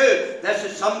 bid, 6,2, this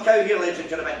is some cow here, ladies and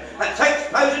gentlemen, at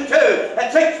 6,002,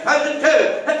 at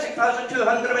 6,002, at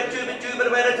 6,200 bid, 2 bid a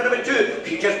better, 2,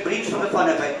 she just breeds for the fun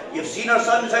of it. You've seen her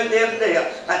sons out there and there.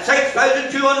 At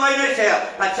 6,002 online I sell.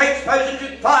 At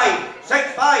 6,005,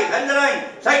 6,500 in the ring.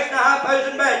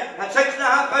 6,500 bid. At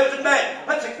 6,500 bid.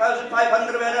 At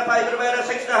 6,500 bid. At 500 bid. At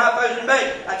 6,500 bid.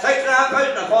 At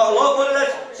 6,500. I thought a lot more of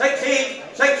this. 6,800.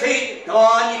 6,800. Come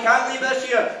on, you can't leave this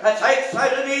here. At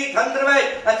 6,800 bid.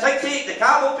 At 6,800. The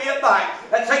cat will pay it back.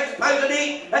 At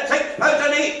 6,008. At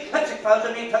 6,008. At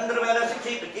 6,800 bid. At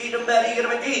 6,800. But Eden Berry, you're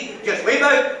a just wave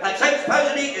out. At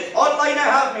 6,008 is online I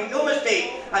have, make no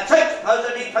mistake. At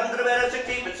 6,800 bid. At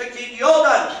 6,800. But 6,800, you all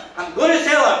done. I'm going to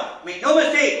sell her. Make no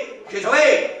mistake. She's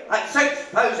away at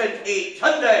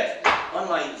 6,800.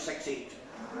 Online 6,800.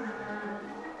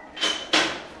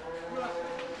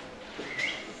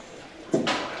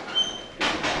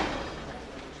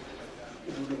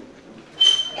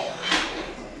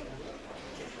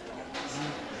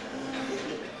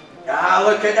 Ah,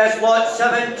 look at this, lot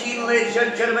 17, ladies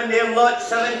and gentlemen, there, lot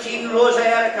 17, Rosa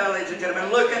Erica, ladies and gentlemen,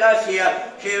 look at this here.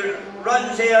 She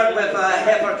runs here with a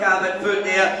heifer calf at foot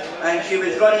there, and she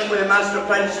was running with Master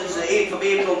Prince since the 8th of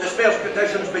April, dispersed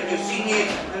conditions, but you've seen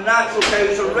the natural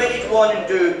cows are ready to go on and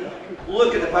do.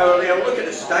 Look at the power there, look at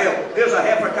the style. There's a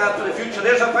heifer calf for the future,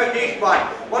 there's a foundation one.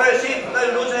 What I say for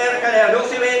the Rosa Erica there, you'll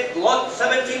see wait, lot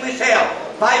 17 we sell.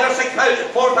 5 or 6,000,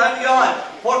 4,000 on,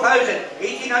 4,000,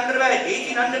 1,800 bid,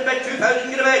 1,800 bid, 2,000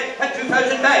 get a bid, and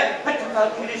 2,000 bid, and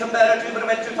 2,000 get some better, 2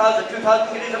 bid, 2,000,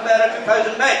 2,000 get some better,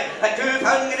 2,000 bid, and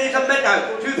 2,000 get some bid now,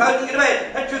 2,000 get a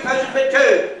bid, and 2,000 bid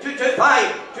 2, 2, 2,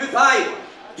 5, 2, 5,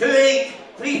 2, 8,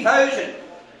 3,000,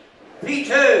 3,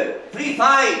 2, 3,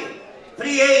 5,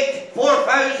 3, 8,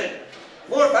 4,000,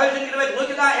 4,000 get a bid,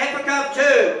 look at that heifer calf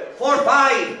 2, 4,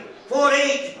 5, 4,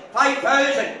 8,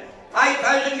 5,000.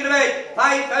 5,000 get a bid,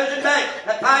 5,000 bid,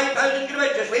 at 5,000 get a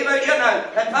bid, just wave out here now,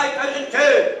 at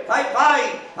 5,002,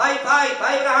 5,500,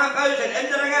 5,500,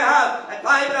 in the ring I have, at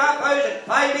 5,500,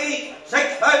 5,800,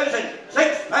 6,000,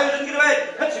 6,000 get a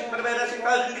bid, at 6 bid, at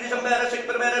 6,000 get some better, 6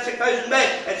 bid, at 6,000 bid,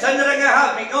 it's in the ring I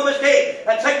have, make no mistake,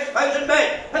 at 6,000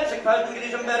 bid, at 6,000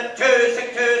 get some better, 2,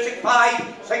 6, 2, 6,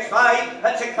 5, 6, 5,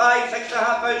 at 6, 5,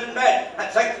 6,500 bid,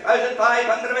 at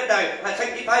 6,500 bid now, at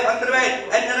 6,500 bid,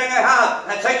 in the ring I have,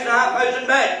 at 6,500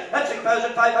 bid, at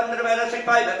 6,500 bid, at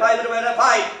 6,500, at 500 bid, at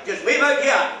 5, just wave out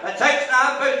here, at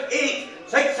 6,500, 8,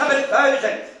 6,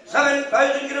 7,000,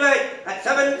 7,000 get a bid, at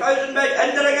 7,000 bid,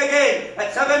 in the ring again,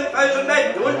 at 7,000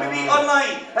 bid, don't be beat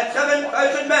online, at 7,000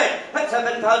 bid, at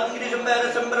 7,000 get some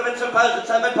better, some better,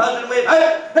 7,000 wave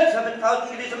out, at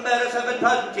 7,000 get some better,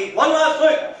 7,000, take one last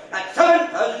look, at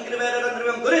 7,000 get a better,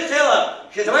 under I'm going to sell her,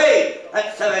 she's away,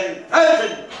 at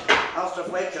 7,000, Alistair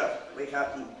Fletcher, we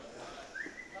captain.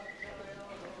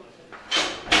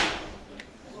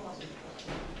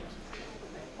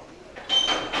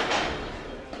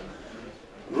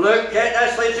 Look at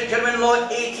this, ladies and gentlemen, lot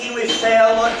 18 we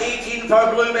sell, lot 18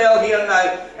 for Bluebell here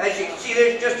now. As you can see,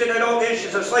 there's just in an knock there,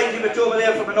 she's a slightly bit over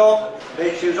there from a knock,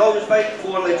 but she was always fighting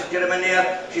for, ladies and gentlemen,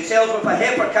 there. She sells with a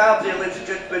heifer calf there, ladies and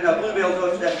gentlemen, a Bluebell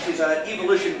daughter, she's an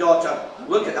evolution daughter.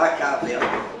 Look at that calf there.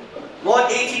 Lot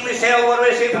 18 we sell, what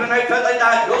do I say for an outfit like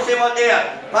that? You'll say what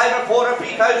there? 5 or 4 or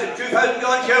 3,000, 2,000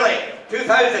 gone surely.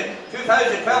 2,000,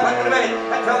 2,000, 1,200 a minute,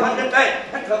 and 1,200 a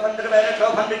minute, and 1,200 a minute,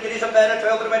 1,200 guineas a minute,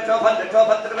 1,200 a minute, 1,200,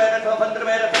 1,200 a minute, 1,200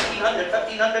 a minute, 1,500,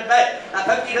 1,500 a minute, and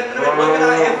 1,500 a minute, look at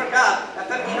that heifer calf,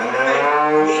 and 1,500 a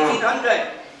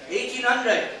minute, 1,800.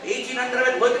 1,800, 1,800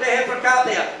 a bit, look at the heifer calf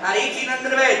there, and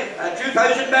 1,800 a bit, and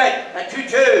 2,000 a bit, and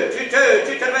 2,2, 2,2,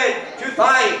 2,2 a bit,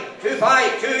 2,5,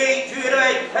 2,5, 2,8, 2,8 a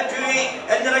bit, and 2,8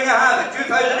 in the ring I have, and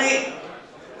 2,008,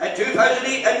 and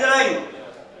 2,008 in the ring,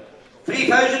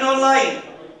 3,000 online,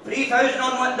 3,000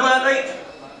 online, no, that's right,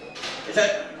 is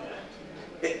it?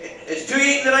 It's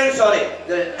 2,8 in the ring, sorry,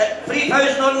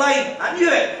 3,000 online, I knew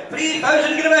it,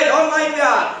 3,000 get a bit, online we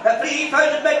are, at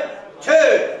 3,000 bit,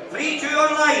 2, 3, 2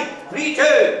 online, 3,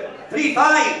 2, 3,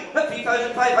 5,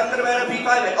 3,500 a minute, 3,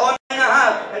 5, online I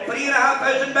have, at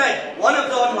 3,500 bid, one of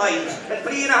the onlines, at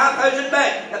 3,500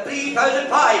 bid, at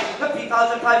 3,005, at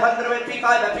 3,500 a minute, 3,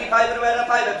 5, at 3, 5 a minute,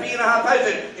 5, at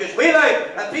 3,500, just wave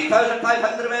out, at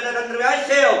 3,500 a minute, under the I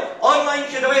sale, online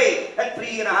should away, at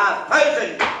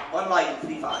 3,500, online,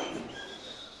 3, 5.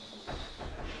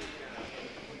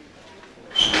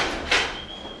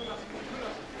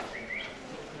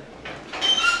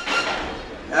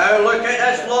 Now look at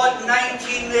this lot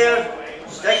 19 there,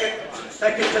 stick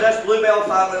it to this Bluebell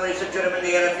family, ladies and gentlemen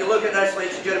there. If you look at this,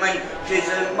 ladies and gentlemen, she's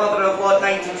the mother of lot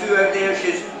 92 out there,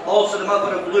 she's also the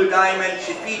mother of Blue Diamond,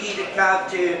 she's PD the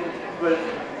calf to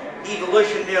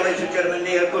Evolution there, ladies and gentlemen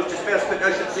there, of course dispersed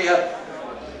conditions there.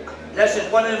 This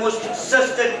is one of the most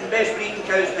consistent and best breeding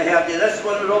cows in the herd there. This is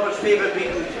one of Robert's favourite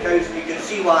breeding cows, and you can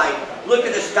see why. Look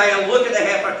at the style, look at the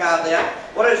heifer calf there.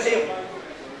 What did I say?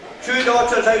 2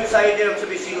 daughters outside there to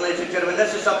be seen, ladies and gentlemen.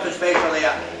 This is something special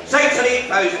there. 6 and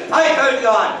 8,000, 5,000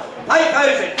 gone,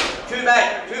 5,000, 2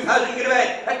 back, 2,000 get a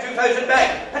bit, and 2,000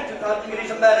 back, and 2,000 guineas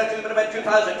a better, 2 bit about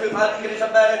 2,000, 2,000 guineas a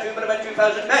better, 2 bit about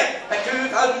 2,000 back, and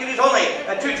 2,000 guineas only,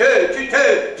 and 2, 2, 2,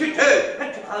 2, 2, 2,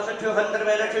 and 2,200 a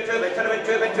better, 2, 2, bit, 2 bit,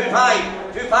 2 bit, 2,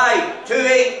 5, 2, 5, 2,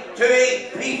 8, 2,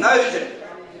 8, 3,000,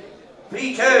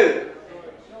 3, 2,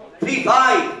 3,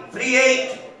 5, 3,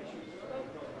 8.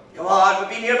 Come on, we've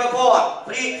been here before.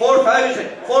 4,000,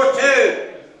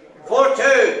 4,2,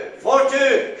 4,2,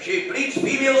 4,2. She breeds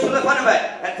females for the fun of it.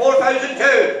 And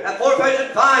 4,002, and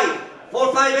 4,005,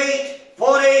 4,508,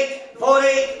 4,8,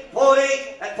 4,8,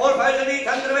 4,8, and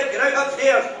 4,800 of it. Get out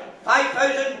upstairs.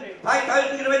 5,000,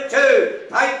 5,000 get a bit 2,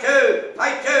 5,2,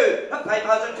 5,2,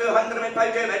 5,200 of it,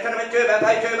 5,2,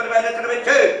 5,2, 5,2,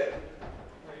 2,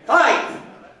 5.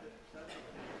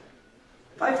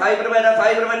 5, 5 and a winner,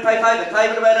 5 and a win, 5, 5, 5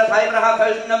 and a winner,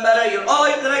 5,500 number. You're all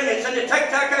out in the ring, it's in the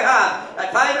tic-tac I have.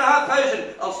 At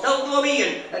 5,500, I'll still go a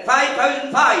million. At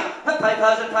 5,005, at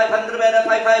 5,500 a winner,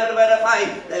 5, 5 and a winner,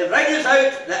 5. The ring is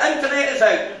out, the internet is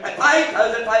out. At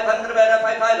 5,500 a winner,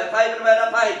 5, 5, at 5 and a winner,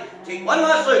 5. Take one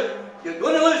last look. You're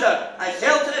going to lose her. I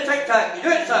sell to the tic-tac. You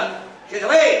do it, sir. She's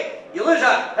away. You lose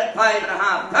her at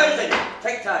 5,500.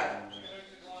 Tic-tac.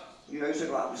 New House of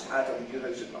Glass. Adam, New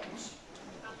House of Glass.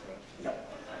 Yep.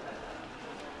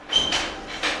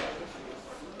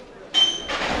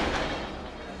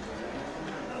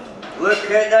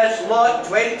 Look at this lot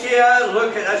 20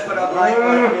 look at this for a black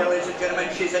one here, ladies and gentlemen.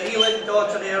 She's an Eland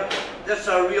daughter there. This is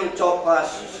a real top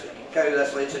class cow,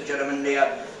 this, ladies and gentlemen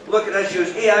there. Look at this, she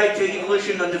was AI to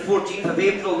Evolution on the 14th of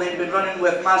April and then been running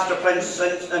with Master Prince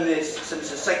since the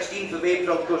 16th of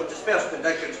April, of course dispersed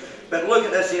conditions. But look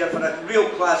at this here for a real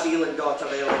class Eland daughter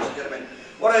there, ladies and gentlemen.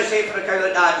 What do I say for a cow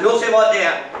like that? You'll say what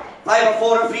there? 5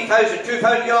 or 4 or 3,000,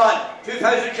 2,000 gone,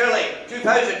 2,000 surely,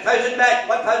 2,000, 1,000 back,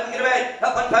 1,000 get a bed,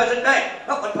 up 1,000 back,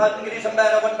 up 1,000 get some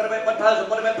better, 1,000, 1,000,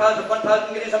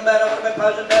 1,000 get some better,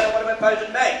 1,000 better,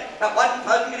 1,000 back, up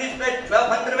 1,000 get his bed,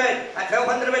 1,200 a bed, at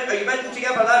 1,200 a bed, are you bidding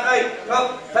together that right?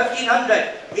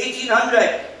 1,500,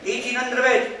 1,800, 1,800 a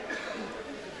bed.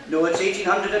 No, it's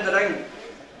 1,800 in the ring.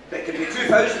 It can be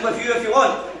 2,000 with you if you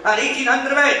want, at 1,800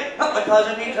 a bed, up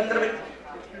 1,800 a bed.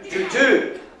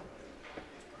 2,2,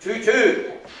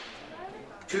 2,2,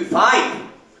 2,5.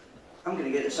 I'm going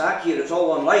to get the sack here, it's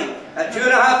all online. At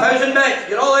 2,500 bets,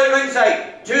 you're all out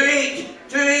ringside. 2,8,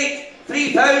 2,8,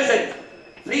 3,000,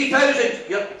 3,000,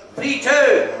 you're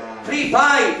 3,2,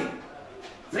 3,5,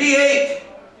 3,8,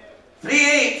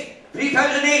 3,8,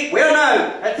 3,008. Where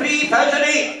now? At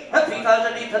 3,008, at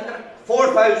 3,800,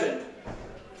 4,000,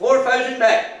 4,000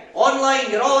 bet. Online,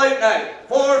 you're all out now.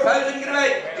 4,000 get a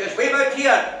bet. Just wave out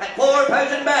here at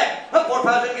 4,000 bet. At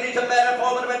 4,000 get some better.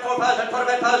 4,000,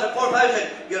 4,000, 4,000.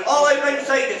 You're all out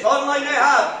ringside. It's online I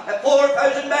have. At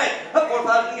 4,000 bet. At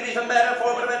 4,000 get some better.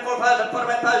 4,000,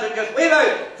 4,000. Just wave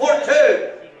out.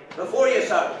 4,2. Before you,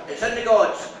 sir. It's in the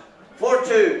gods.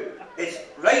 4,2. It's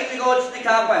right in the gods in the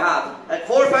camp I have. At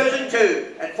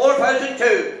 4,002. At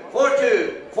 4,002.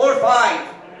 4,2. 4,5.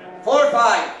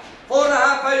 4-5.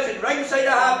 4,500. Ringside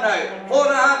I have now.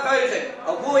 4,500.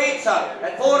 I'll go 8, sir.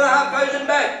 At 4,500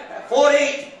 back. At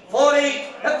 4-8.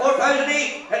 4-8. At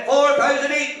 4,008. At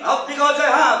 4,008. Up the gods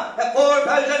I have. At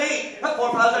 4,008. At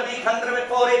 4,800. At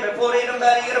 4-8. At 4-8 and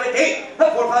very here at 8.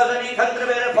 At 4,800.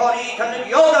 At 4,800.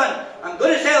 You're done. I'm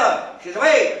going to sell her. She's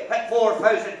away. At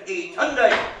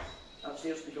 4,800.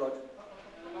 Upstairs to God.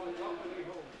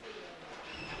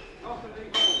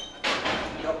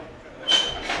 Yep.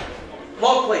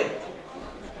 Lockley.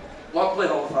 Lockley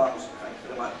Hall Farms. Thank you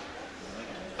very much.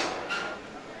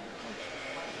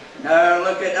 Now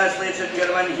look at this, ladies and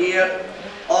gentlemen, here.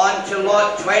 On to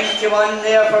lot 21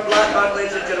 there for Blackheart,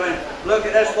 ladies and gentlemen. Look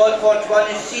at this, lot 41.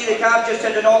 You see the cab just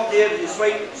had a knock there. The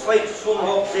slight slow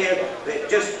hops there. But it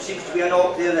just seems to be a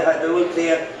knock there. They had the look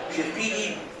there. She's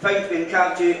PD found to be in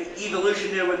cab to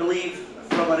Evolution there, we believe,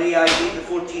 from her AID the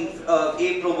 14th of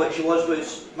April, which she was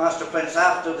with Master Prince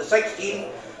after the 16th.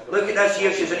 Look at this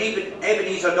here, she's an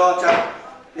Ebenezer daughter.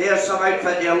 There's some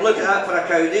outfit there, look at that for a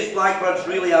cow. These blackbirds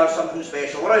really are something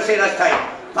special. What do I say this time?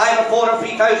 5 or 4 or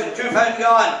 3,000, £2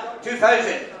 gone.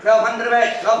 2,000, 1,200 a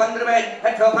bed, 1,200 a bed,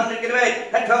 hit 1,200 get a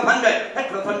bed, hit 1,200, hit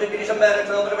 1,200 get some bed,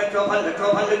 1,200 a bed, 1,200,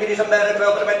 1,200 get some bed,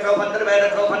 1,200 a bed, 1,200 a bed,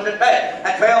 1,200 bed,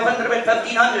 at 1,200 a bed,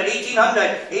 1,500,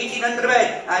 1,800, 1,800 a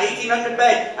bed, at 1,800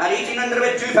 bed, at 1,800 a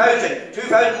bed, 2,000,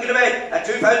 2,000 get a bed, at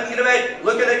 2,000 get a bed,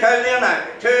 look at the cow there now,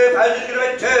 2,000 get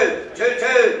a bed, 2, 2,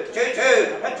 2, 2,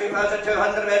 2, at 2,200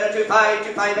 a bed, at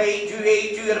 2,500, 2,580,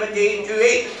 2,800, 2 get a bed,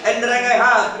 2,800, in the ring I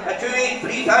have, at 2,800,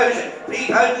 3,000,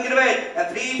 3,000 get a bed,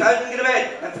 at 3,000 get a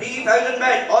bed, at 3,000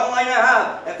 bed, online I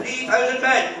have, at 3,000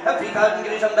 bed, at 3,000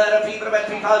 get some bed, at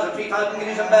 3,000, 3,000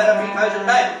 get some bed, at 3,000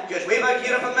 bed, just way back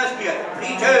here if I missed you,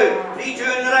 3,2, 3,2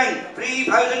 in the ring,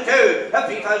 3,002, at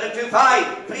 3,002,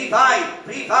 5, 3,5,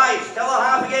 3,5, still a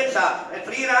half against that, at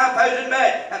 3,500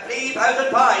 bed, at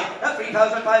 3,005, at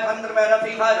 3,500 bed, at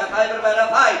 3,500 bed,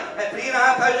 at 5, at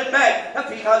 3,500 bed, at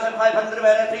 3,500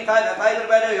 bed, at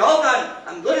 3,500 bed, are you all done?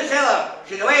 I'm going to sell her,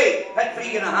 she's away, at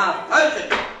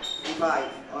 3,500. 5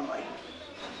 online.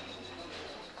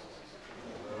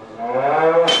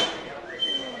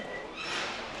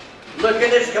 Look at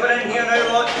this coming in here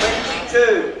now, lot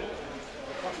 22.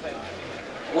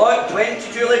 Lot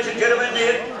 22, ladies and gentlemen,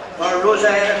 there for Rosa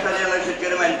Erica there, ladies and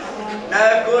gentlemen.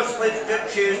 Now, of course, ladies and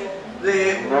gentlemen, she's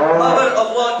the mother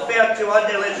of lot 31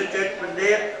 there, ladies and gentlemen,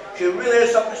 there. She really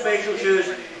is something special. She was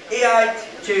AI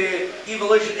to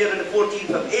Evolution there on the 14th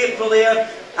of April there,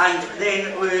 and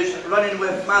then was running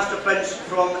with Master Prince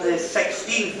from the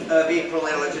 16th of April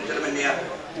there, ladies and gentlemen, there.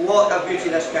 What a beauty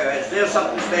this cow is. There's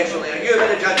something special there. You be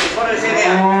the judges. What do I say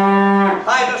there?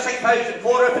 5 or 6,000,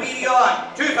 4 or 3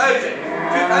 on. 2,000,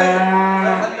 2,000,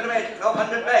 1,200 a bed,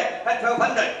 1,200 bed, at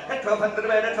 1,200, at 1,200 a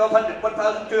bed, at 1,200,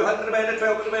 1,200 a bed, at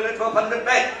 1,200 a bed, at 1,200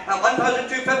 bed, at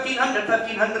 1,200, 1,500,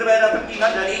 1,500 a bed, at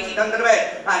 1,500, 1,800 a bed,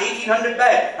 at 1,800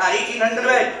 bed, at 1,800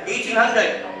 a bed,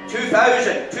 1,800,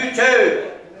 2,000,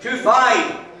 2,2,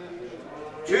 2,5,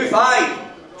 2,5,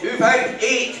 2,5,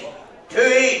 8,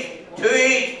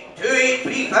 2,8,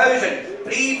 3,000,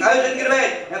 3,000 get a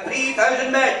bed, at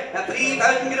 3,000 bed, at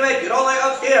 3,000 get a bed, you're all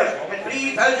out upstairs, at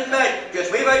 3,000 bed,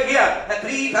 just way back here, at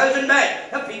 3,000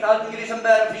 bed, at 3,000 get some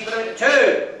bed, at 3,000,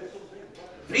 3,2,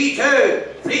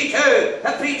 3,2,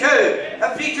 at 3,2,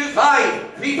 at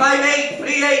 3,2,5, 3,5,8,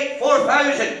 3,8,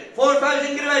 4,000,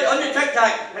 4,000 get a bed, on the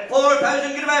tic-tac, at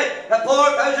 4,000 get a bed, at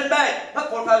 4,000 bed, at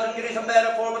 4,000 get some bed,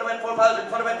 at 4,000,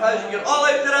 4,000, 4,000, you're all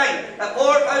out in the ring, at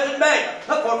 4,000 bed,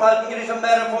 at 4,000 get some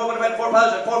bed, at 4,000,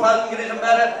 4,000, 4,000 get some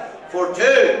bed,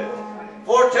 4,2,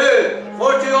 4-2,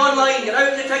 4-2 online, you're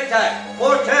out in the tic-tac,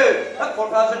 4-2, at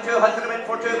 4,200 a bit,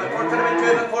 4-2, at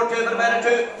 4,200 at 4-2, at a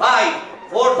bit, 2, 5,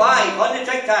 4-5 on the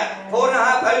tic-tac,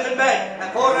 4,500 bed,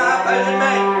 at 4,500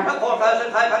 bed, at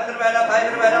 4,500 bed, at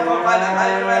 500 bed, at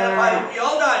 4,500 bed, at 5, you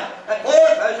all done, at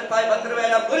 4,500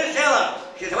 bed, I'm going to sell her,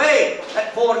 she's away,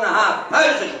 at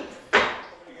 4,500.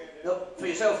 Look, for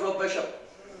yourself, Rob Bishop.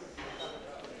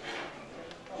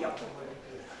 Yep.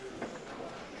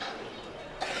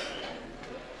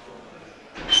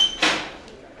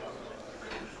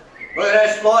 Look at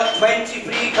this, lot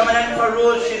 23 coming in for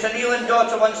Rose. She's a Neelan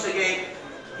daughter once again.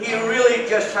 He really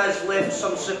just has left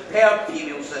some superb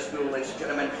females, this bull, ladies and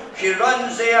gentlemen. She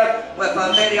runs there with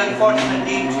a very unfortunate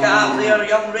name scab there,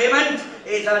 young Raymond.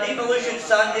 He's an Evolution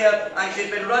son there, and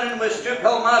she's been running with Stoop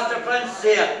Hill Master Prince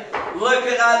there. Look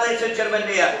at that, ladies and gentlemen,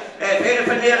 there. If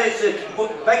anything there is the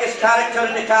biggest character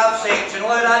in the calf section,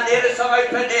 look at that, there is some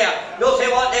outfit there. You'll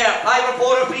say what there, 5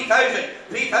 or 4 or 3,000.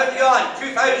 3,000 go on,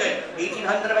 2,000,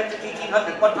 1,800 bed to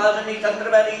 1,800,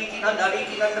 1,800 bed, 1,800,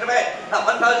 1,800 bed, at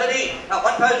 1,008, at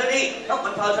 1,008, at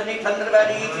 1,800 bed,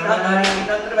 1,800,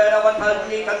 1,800 bed, at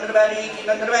 1,800 bed,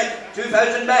 1,800 bed,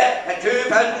 2,000 bed, at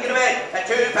 2,000 get a bed, at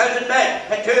 2,000 bed,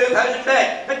 at 2,000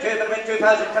 bed, at 2,000 bed,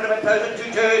 2,000, 1,000,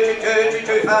 2,2,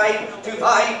 2,5,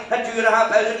 2,5, at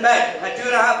 2,500 bed, at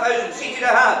 2,500, seated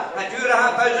a half, at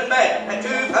 2,500 bed, at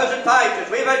 2,005, just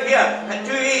wave out here, at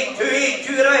 2,8, 2,8,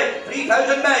 2 get a bed,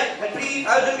 3,000 bed, at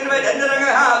 3,000 get a bed, in the ring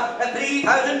a half, at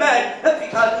 3,000 bed, at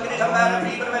 3,000 get a bed, at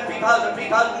 3,000, 3,000 get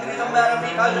a bed, at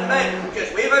 3,000 bed,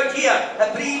 just wave out here,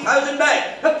 at 3,000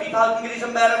 bed, at 3,000 get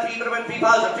a bed, at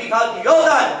 3,000, 3,000, you're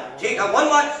done. Take a one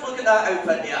last look at that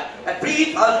outfit there. At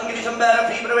 3,000 get a bed,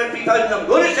 at 3,000, I'm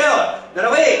going to sell it. They're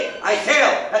away. I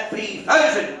sell at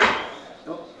 3,000.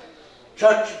 No.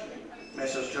 Church.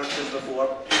 Mrs. Church as before.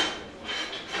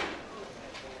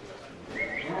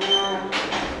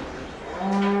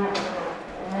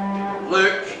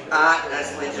 Look at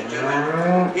this, ladies and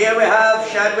gentlemen. Here we have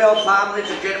Shadwell farm,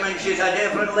 ladies and gentlemen. She's a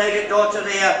different-legged daughter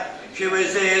there. She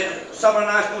was Summer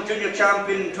National Junior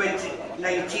Champion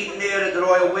 2019 there at the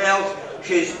Royal Wells.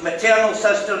 She's maternal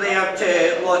sister there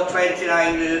to Lot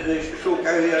 29, the show cow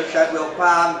there, Shadwell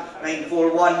Farm,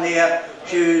 941 there.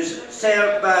 She was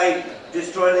served by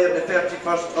Destroy there the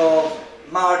 31st of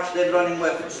March, then running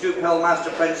with Stoop Hill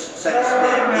Master Prince since the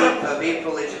 8th of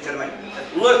April, ladies and gentlemen.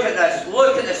 Look at this,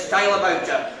 look at the style about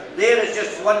her. There is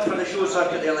just one for the show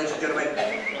circuit there, ladies and gentlemen.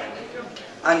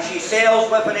 And she sells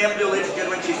with an embryo, ladies and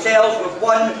gentlemen. She sells with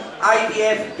one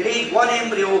IVF grade 1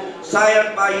 embryo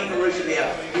sired by evolution there.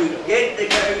 You get the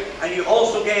cow and you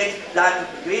also get that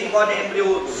grade 1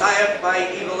 embryo sired by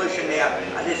evolution there.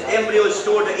 And this embryo is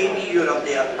stored at AB Europe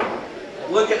there.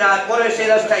 Look at that. What do I say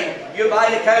this time? You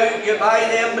buy the cow, you buy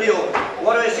the embryo.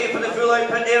 What do I say for the full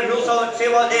output there? Who'll say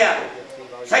what there?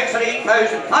 6 or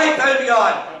 8,000. 5,000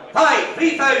 gone. 5,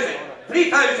 3,000,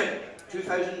 3,000.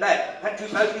 2,000 bed, and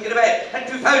 2,000 get a bed, and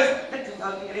 2,000, and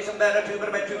 2,000 get some bed, and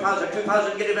 2,000 bed, 2,000,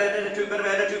 2,000 get a bed, and 2,000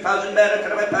 bed, and 2,000 bed,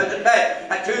 and 1,000 bed,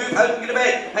 and 2,000 get a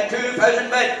bed, and 2,000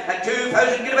 bed, and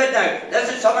 2,000 get a bed now. This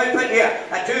is some output here,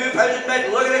 and 2,000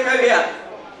 bed, look at the cow here.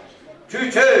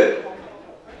 2,2,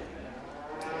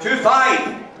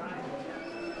 2,5,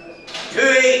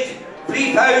 2,8,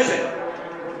 3,000,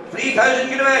 3,000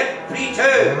 get a bed,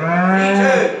 3,2,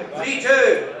 3,2,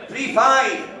 3,2,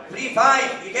 3,5,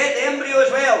 3,5, you get the embryo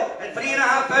as well, and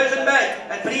 3,500 bed,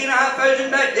 and 3,500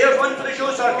 bed, there's one for the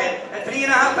show circuit, and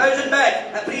 3,500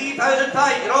 bed, and 3,005,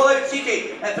 you're all out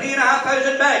seated, and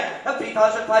 3,500 bed, and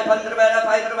 3,500 bed, and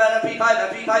 500 bed, and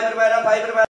 3,500 bed, and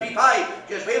 500 bed,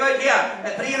 3,500, just wave out here,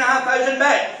 and 3,500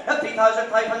 bed, and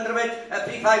 3,500 bed, and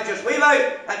 3,500, just wave out,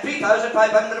 and 3,500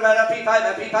 bed, and 3,500,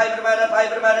 and 3,500 bed, and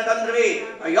 500 bed, and underway.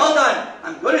 Are you all done?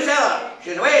 I'm going to sell her.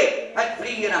 She's away at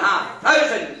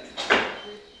 3,500.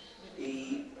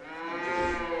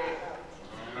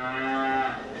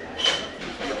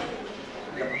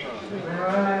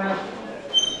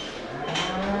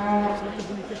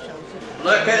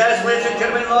 Look at this, ladies and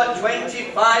gentlemen, lot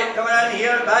 25 coming in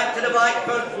here, back to the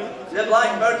Blackbird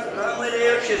family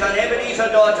there. She's an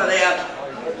Ebenezer daughter there.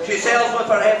 She sells with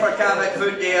her heifer calf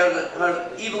food there, her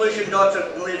evolution daughter,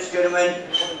 ladies and gentlemen.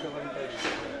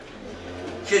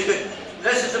 She's good.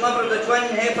 This is the mother of the twin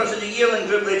heifers in the yearling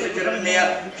group, ladies and gentlemen,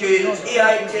 there. She's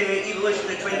AI to evolution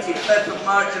the 25th of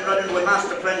March and running with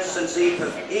Master Prince since the 8th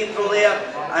of April there.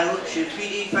 And look, she's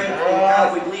BD found in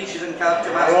calf, we believe she's in calf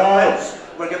to Master Prince.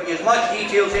 We're giving you as much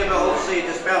details here, but also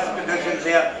dispersal conditions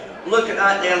there. Look at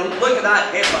that there, look at that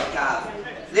heifer calf.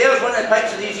 There's one of the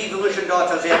pics of these evolution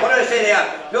daughters there. What do I say there?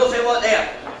 Who'll say what there?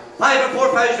 5 or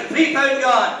 4,000, 3,000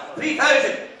 gone,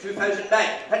 3,000. 2,000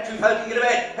 back, and 2,000 get a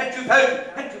bed, and 2,000,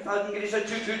 and 2,000 get a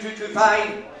 2,2,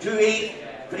 2,5, 2,8,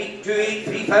 3,2,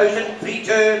 3,000,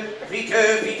 3,2,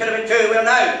 3,2, 3,2, we're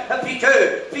now at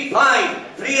 3,2,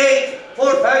 3,5, 3,8,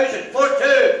 4,000,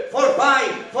 4,2,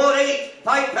 4,5, 4,8,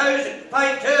 5,000,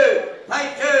 5,2,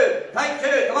 5,2,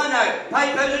 5,2, come on now,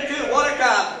 5,002, water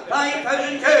calf,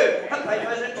 5,002,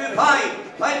 5,002, 5,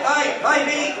 5,5,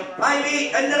 5,8,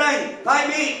 5,8, in the ring,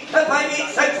 5,8, 5,8,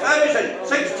 6,000,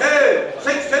 6,2,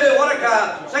 6,2, water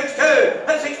calf, 6,2,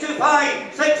 6,2,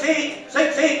 6,8,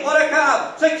 6,8, water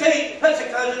calf, 6,8,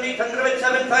 6,800,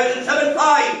 7,000, 7,5,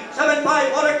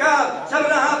 7,5, water calf,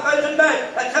 7,500 bed,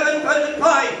 at 7,005,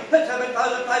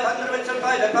 7,500,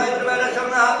 7,500,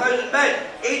 7,500 bed,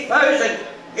 8,000,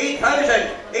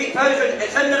 8,000, 8,000,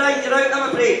 it's in the ring, you're out, I'm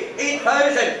afraid.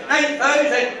 8,000,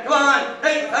 9,000, come on,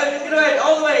 9,000, get away,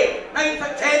 all the way. 10,000,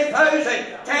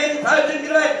 10,000,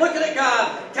 get away, look at the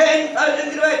calf.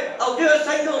 10,000, get away, I'll do a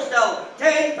single still.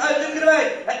 10,000, get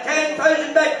away, at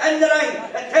 10,000 bed, in the ring,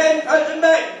 at 10,000. 10,000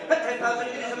 bed, at 10,000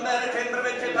 guineas and better, 10,000,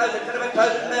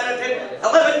 11,000 better,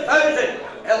 11,000,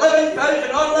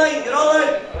 11,000 online, you're all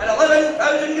out, and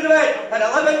 11,000 guinea bed, and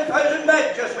 11,000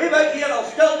 bed, just way back here, I'll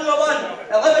still do a one,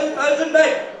 11,000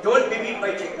 bed, don't be beat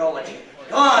by technology.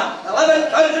 Go on,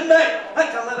 11,000 bed,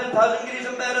 that's 11,000 guineas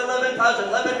and better, 11,000,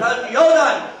 11,000, you're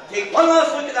done. Take one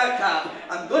last look at that calf,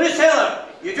 I'm going to sell her,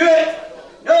 you do it?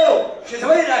 No, she's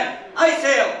away then, I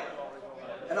sell,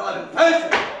 and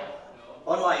 11,000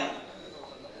 online.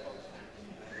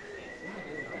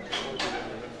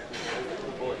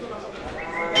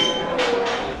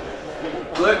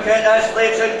 Look at this,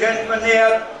 ladies and gentlemen,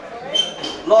 there.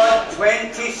 Lot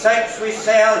 26 we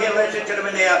sell here, ladies and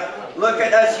gentlemen, there. Look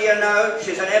at this here now.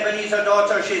 She's an Ebenezer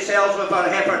daughter. She sells with her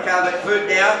heifer calf food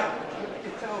there.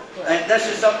 And this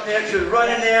is up there. She's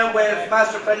running there with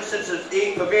Master Princess. It's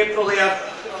 8th of April there.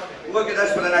 Look at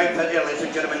this for an outfit there, ladies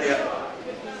and gentlemen, there.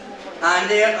 And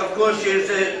there, of course, she's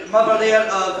the mother there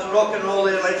of rock and roll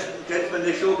there, ladies and gentlemen,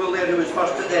 the Shadwell there, who was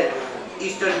first at the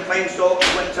Eastern Livestock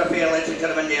Winter Fair, ladies and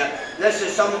gentlemen, there. This is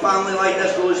some family like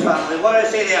this Rose family. What do I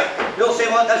say there? You'll say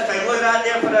what this time? Look at that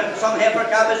there for some heifer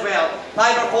calf as well.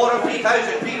 5 or 4 or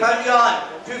 3,000, £3 yarn,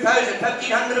 2,000,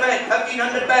 1,500 bed,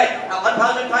 1,500 bed, at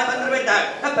 1,500 bed now,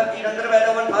 at 1,500 bed, at 1,500 bed,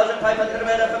 at 1,500,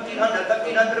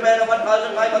 1,500 bed, at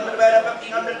 1,500 bed, at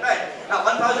 1,500 bed, at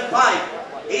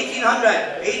 1,500.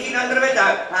 1,800, 1,800 bed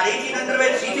now, at 1,800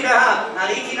 bed, seated a half, at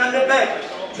 1,800 bed,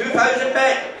 2,000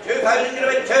 bed, 2,000 to the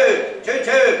bed, 2 to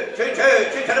the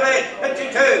bed, at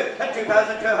 2,200 bed, at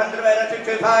 2,500 bed,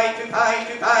 5,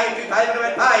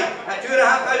 at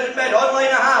 2,500 bed,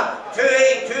 online a half,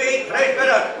 2,800, fresh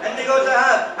bidder, and there goes a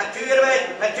half, at 2 to the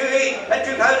bed, at 2,800, at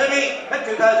 2,008, at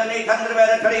 2,800 bed,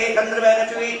 at 2,800 bed,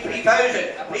 at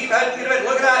 2,800, 3,000 to the bed,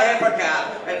 look at that heifer calf,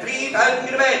 at 3,000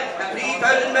 to the bed, at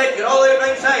 3,000 bed, you're all out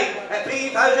right side, at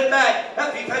 3,000 bed,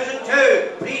 at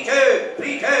 3,002,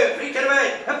 3,200 to the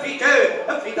bed, at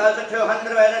 3,200, at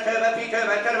 3,200 bed, at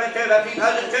 3,200, at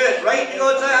 3,200, it's right to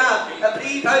go to half, at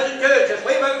 3,002, just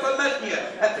way back from missing you,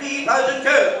 at 3,002,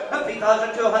 at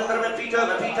 3,200, at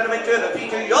 3,200, at 3,200, at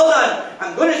 3,200, you're done,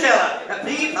 I'm going to sell her, at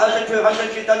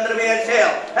 3,200, she's done the way I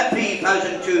sell, at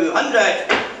 3,200.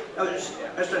 Now,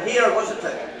 Mr. Hare, wasn't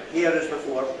it? Here as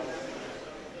before.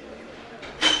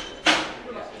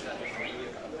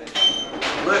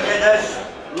 Look at this.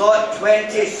 Lot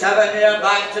 27 there,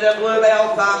 back to the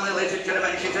Bluebell family, ladies and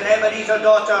gentlemen. She's an Ebenezer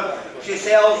daughter. She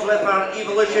sells with her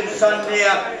Evolution son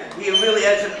there. He really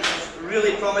isn't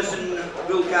really promising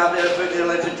bull calf there,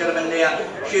 ladies and gentlemen, there.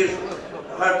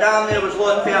 Her dam there was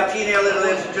lot 13 earlier,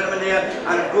 ladies and gentlemen, there.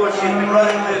 And of course she's been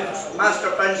running with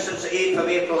Master Prince since the 8th of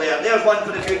April there. There's one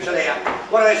for the future there.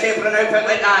 What do I say for an outfit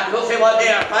like that? We'll say what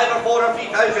there? 5 or 4 or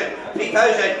 3,000.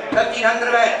 3,000,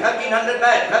 1,500 bed, 1,500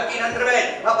 bed, 1,500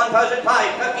 bed, at 1,500,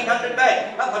 1,500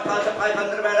 bed, at 1,500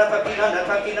 bed, at 1,500,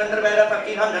 1,500 bed, at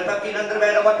 1,500, 1,500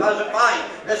 bed, at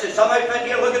 1,500. This is some outfit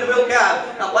here, look at the bull calf,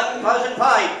 at 1,500,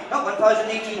 at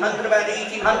 1,800 bed,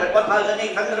 1,800,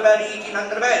 1,800 bed,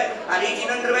 1,800 bed, at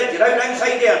 1,800 bed, you're out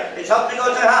inside there, it's up to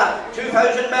go to half,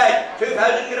 2,000 bed,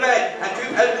 2,000 get a bed, and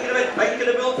 2,000 get a bed, think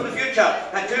of the bull for the future,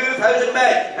 and 2,000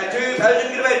 bed, and 2,000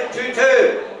 get a bed,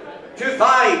 2,200,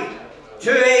 2,500,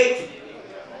 2,800,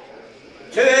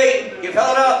 2,800, you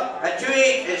fill it up, at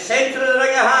 2,800, it's centre of the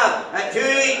ring a half, at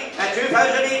 2,800, at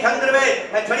 2,800 bed,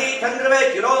 at 2,800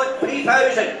 bed, you're all at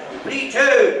 3,000,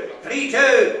 3,200,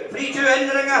 3,200, 3,200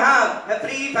 in the ring a half, at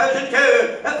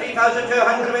 3,200, at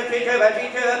 3,200 bed, 3,200, at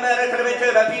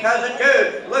 3,200, at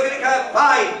 3,200, look at the cap,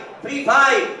 5,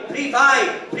 3,500,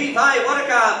 3,500, 3,500, what a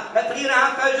calf, at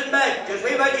 3,500 bed, just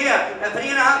way back here, at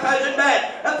 3,500 bed,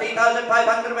 at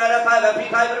 3,500 bed, at 5, at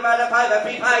 3,500 bed, at 5, at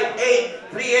 3,500, 8,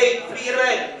 3 get a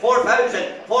bed,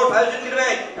 4,000, 4,000 get a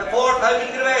bed, at 4,000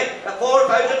 get a bed, at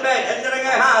 4,000 bed, in the ring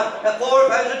I have, at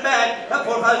 4,000 bed, at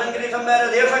 4,000 get some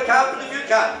better, there's a calf for the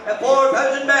future, at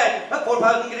 4,000 bed, at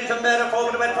 4,000 get some better,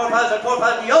 4,000 bed, 4,000,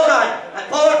 4,000, you're done, at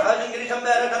 4,000 get some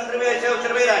better, under the way, sales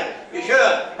to the way then, you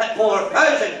sure, at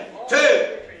 4,000, 2,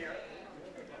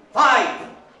 5,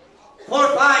 4,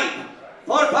 5,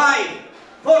 4, 5,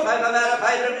 4, 5, a matter of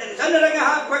 500, it's in the ring a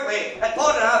half quickly, at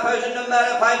 4,500, a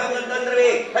matter of 500, under the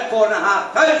way, at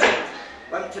 4,500,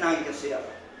 Wellington Angus here.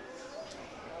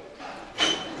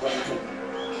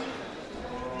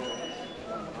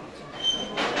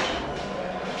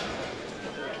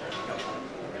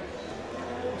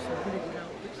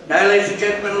 Now, ladies and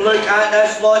gentlemen, look at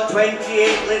this lot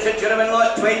 28, ladies and gentlemen,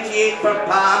 lot 28 for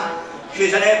Pam.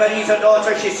 She's an Ebenezer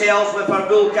daughter herself with her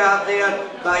bull calf there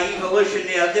by Evolution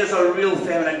there. There's a real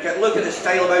feminine kit. Look at the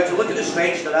style about her. Look at the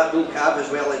strength of that bull calf as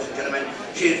well, ladies and gentlemen.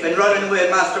 She's been running with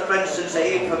Master Prince since the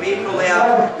 8th of April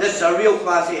there. This is a real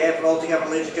classy heifer altogether,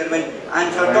 ladies and gentlemen.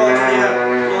 And her daughter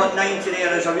there, lot 90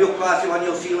 there, is a real classy one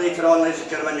you'll see later on, ladies and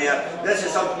gentlemen there. This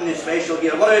is something special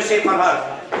here. What do I say for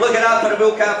her? Look at that for a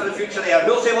bull calf for the future there.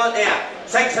 Who'll say what there?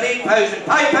 6 or 8,000.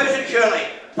 5,000 surely.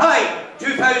 5,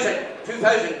 2,000,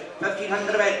 2,000.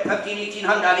 1,500 bed, 1,500, 1,800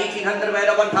 bed, 1,800 bed,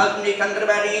 1,800,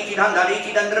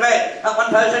 1,800 bed, at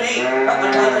 1,008, at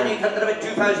 1,800 bed,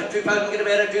 2,000, 2,000 get a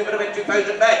bed, at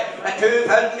 2,000 bed, at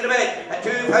 2,000 get a bed, at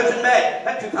 2,000 bed,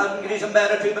 at 2,000 get some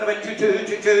bed, at 2,000 bed,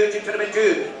 2,2,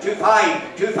 2,5,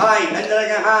 2,5, and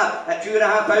a half, at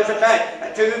 2,500 bed,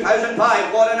 at 2,005,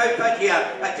 what an outfit here,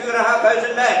 at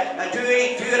 2,500 bed, at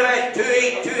 2,8, 2 get a bed,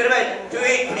 2,8, 2 get a bed,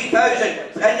 2,8,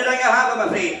 3,000, and a half, I'm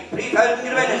afraid, 3,000 get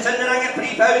a bed, and send the ring at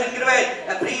 3,000. Get away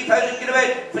at 3,000, get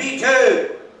away,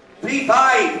 3,2,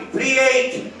 3,5,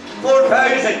 3,8,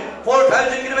 4,000,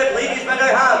 4,000 get away, ladies men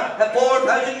I have, at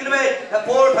 4,000 get away, at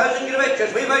 4,000 get away,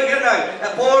 just wave out here now,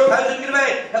 at 4,000 get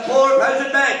away, at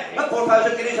 4,000 men, at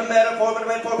 4,000 get some men, at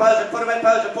 4,000,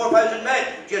 4,000 men,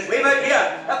 just wave out here,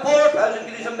 at 4,000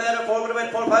 get some men, at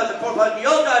 4,000,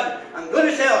 you're done, I'm going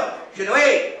to sell her, she's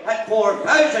away at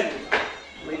 4,000,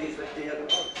 ladies with the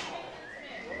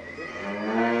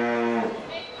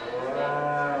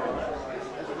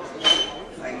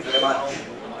Thank you very much.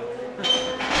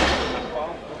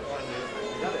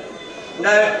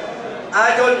 Now,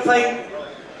 I don't think,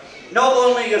 not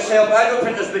only yourself, I don't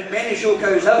think there's been many show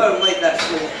cows ever like this.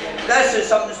 This is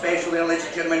something special there, ladies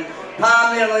and gentlemen.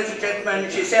 Pam there, ladies and gentlemen,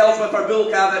 she sells with her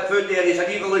bull calf food there. He's an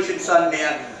Evolution son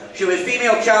there. She was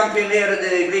female champion there at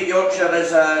the Great Yorkshire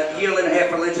as a yearling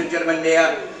heifer, ladies and gentlemen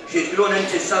there. She's grown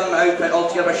into some outfit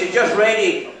altogether. She's just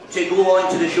ready to go on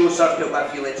to the show circuit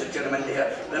with you, ladies and gentlemen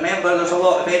there. Remember, there's a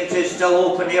lot of entries still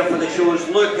open there for the shows.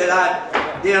 Look at that.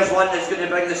 There's one that's going to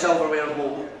bring the silverware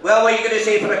home. Well, what are you going to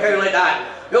say for a cow like that?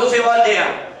 You'll say what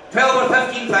there? 12 or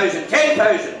 15,000,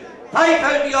 10,000,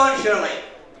 5,000 beyond surely.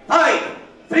 5,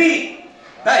 3,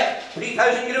 bid.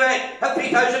 3,000 get away. Have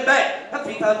 3,000 bid. Have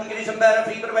 3,000 get some better.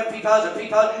 3,000,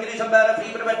 3,000 get some better.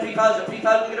 3,000,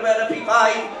 3,000 get better.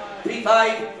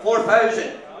 3,5,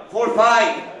 4,000,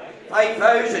 4,5.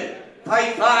 5,000,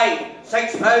 5,5,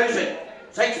 6,000,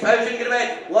 6,000 get a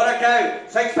bed, what a cow,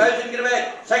 6,000 get a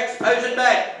bed, 6,000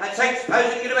 bed, and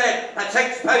 6,000 get a bed, and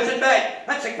 6,000 bed,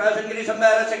 and 6,000 get some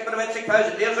bed, and 6,000,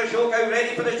 6,000, there's a show cow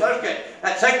ready for the circuit,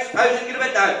 and 6,000 get a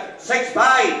bed now,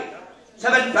 6,5,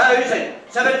 7,000,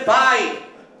 7,5,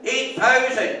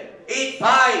 8,000,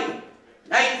 8,5,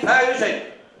 9,000,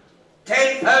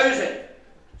 10,000,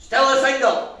 still a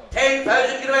single,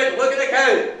 10,000 get a bed, look at the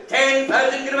cow,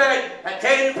 10,000 get a bed, at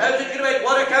 10,000 get a bed,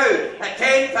 what a cow, at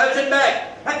 10,000 bed,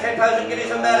 at 10,000 get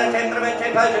some bed, at 10,000,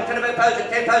 10,000 bed, at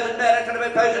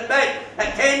 10,000 bed,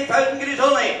 at 10,000 get his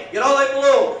only, you're all out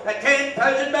below, at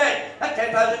 10,000 bed, at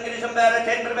 10,000 get some bed, at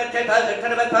 10,000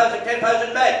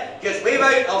 bed, just wave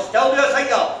out, I'll still do a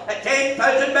single, at 10,000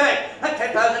 bed, at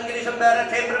 10,000 get some bed, at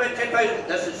 10,000,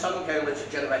 this is some cow, ladies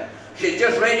and gentlemen. She's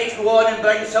just ready to go on and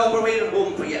bring silverware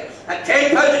home for you. At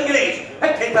 10,000 guineas,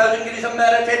 at 10,000 guineas, I'm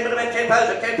there at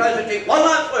 10,000, take one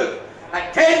last look.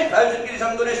 At 10,000 guineas,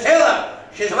 I'm going to sell her.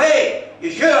 She's away. You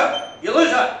sure? You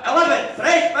lose her. 11,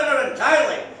 fresh winner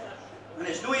entirely. And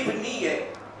it's not even me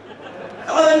yet.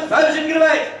 11,000 get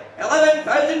away.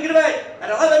 11,000 get away.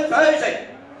 At 11,000.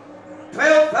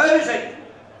 12,000.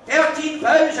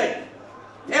 13,000.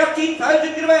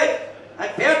 13,000 get away.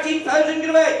 At 13,000 get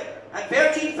away. At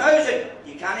 13,000,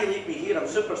 you can't leave me here, I'm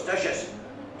superstitious.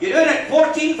 You're doing it,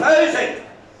 14,000.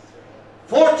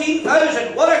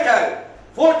 14,000, what a cow.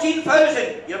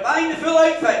 14,000, you're buying the full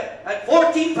outfit. At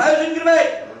 14,000, get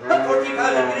away. At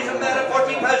 14,000 guineas, I'm there at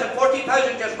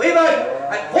 14,000, just wave out.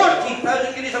 At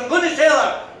 14,000 guineas, I'm going to sell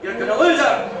her. You're going to lose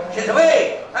her. She's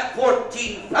away at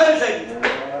 14,000.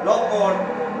 Not more.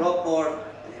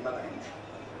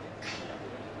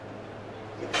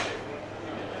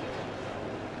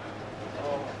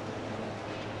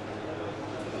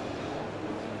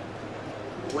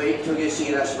 Wait till you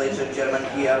see this, ladies and gentlemen,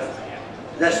 here.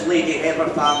 This lady heifer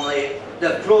family,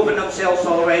 they've proven themselves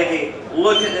already.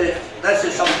 Look at this. This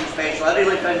is something special. I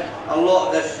really think a lot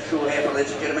of this show heifer,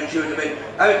 ladies and gentlemen, should have been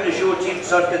out in the show team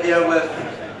circuit there with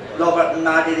Robert and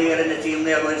Maddie there in the team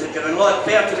there, ladies and gentlemen. Lot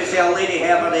fair to be sell lady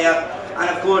heifer there. And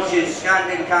of course she's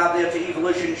Scandinavian cab there to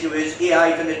Evolution. She was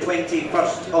AI'd on the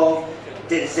 21st of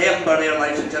December there,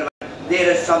 ladies and gentlemen. There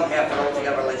is some heifer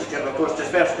altogether, ladies and gentlemen. Of course,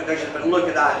 dispersed conditions, but look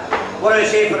at that. What do I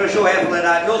say for a show heifer like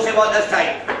that? You'll say what this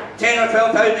time? 10 or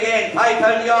 12,000 again,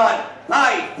 5,000 on,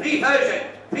 5, 3,000,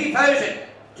 3,000,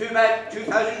 2 bed,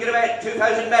 2,000 get a bed,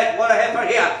 2,000 bed, what a heifer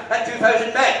here, at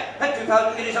 2,000 bed, at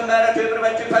 2,000 get some bed, 2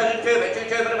 bed, 2,000 2 bed, 2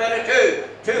 bed,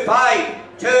 2, 2, 5,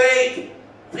 2, 8,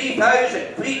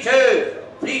 3,000, 3, 2,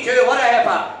 3, 2, what a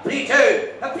heifer, 3, 2,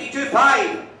 3, 2,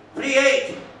 5, 3,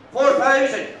 8,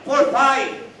 4,000, 4,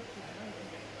 5,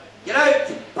 you're out,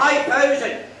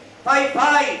 5,000, 5,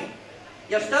 5,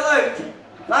 you're still out,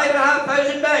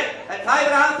 5,500 bed, at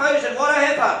 5,500, what a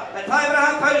heifer, at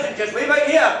 5,500, just way back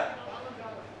here,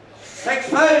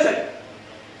 6,000,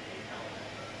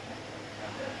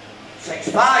 6,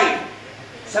 5,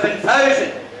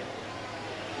 7,000,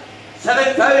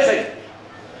 7,000,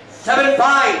 7,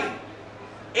 5,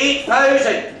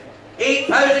 8,000,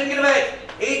 8,000 get a bit,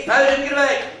 8,000 get a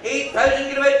bit, 8,000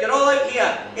 get a bit, you're all out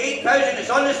here, 8,000, it's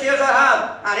on the stairs I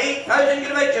have, and 8,000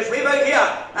 get a bit, just way back here,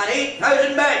 and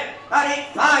 8,000 bit, and 8,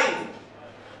 5,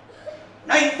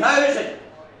 9,000,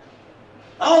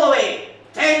 all the way,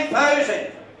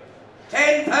 10,000,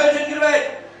 10,000 get a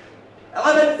bit,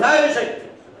 11,000,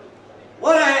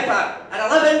 what a heifer, and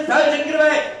 11,000 get a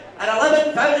bit, and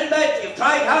 11,000 bits, you've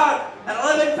tried hard, and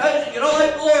 11,000, you're all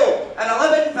out below, and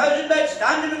 11,000 bits,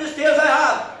 standing on the stairs I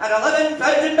have, and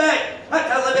 11,000 bits,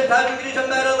 at 11,000 get some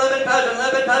better, 11,000,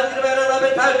 11,000 get better,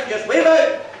 11,000, just wave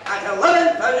out, at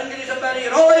 11,000 get some better,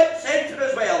 you're all out centre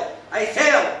as well, I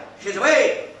sell, she's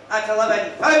away, at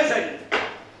 11,000,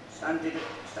 standing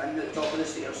at the top of the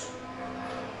stairs.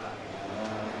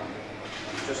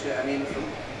 Just get a name from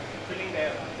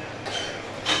Tillingdale.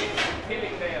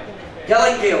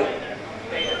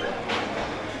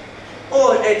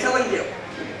 Oh, Tillingdale.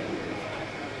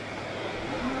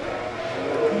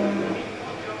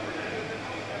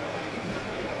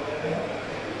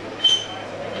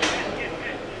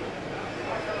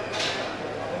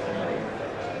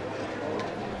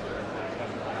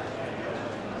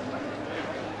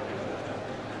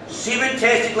 Semen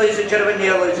tested, ladies and gentlemen,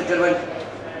 here, ladies and gentlemen.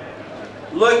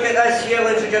 Look at this here,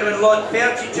 ladies and gentlemen, lot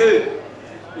 32.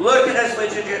 Look at this,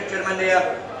 ladies and gentlemen,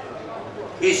 there.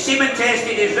 He's semen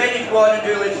tested, he's ready to go on and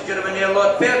do, ladies and gentlemen, there.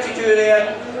 Lot 32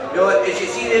 there. You know, as you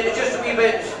see there, just a wee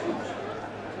bit,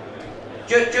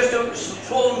 just a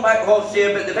swollen back horse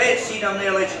there, but the vet's seen him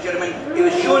there, ladies and gentlemen. He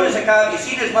was shown as a calf, he's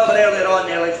seen his mother earlier on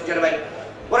there, ladies and gentlemen.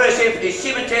 What do I say, he's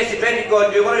semen tested, ready to go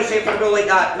and do, what do I say for a bull like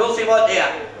that? We'll say what there?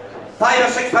 5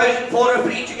 or 6,000, 4 or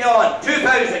 3 to get on.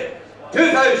 2,000,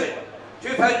 2,000.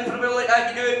 2,000 for a bull like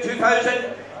that, you do it,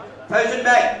 2,000, 1,000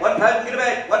 back, 1,000 get a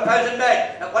bed, 1,000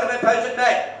 back, what about 1,000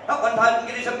 back, not 1,000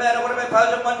 get some better, what about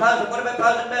 1,000, 1,000, what about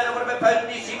 1,000 better, what about 1,000,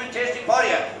 he's semen tested for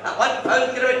you, at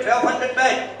 1,000 get a bed, 1,200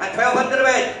 back, at 1,200 a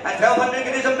bed, at 1,200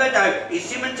 get some bed now, he's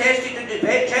semen tested and the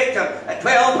vet checked him, at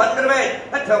 1,200 a bed,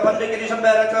 at 1,200 get some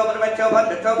better, 1,200 bed,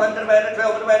 1,200, 1,200 bed, at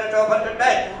 1,200 bed, at 1,200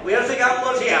 bed, where's the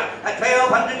gamblers here, at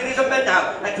 1,200 get some bed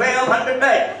now, at 1,200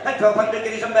 bed, at 1,200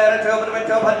 get some better, 1,200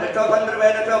 bed, 1,200, 1,200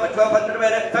 bed, at 1,200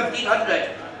 bed, at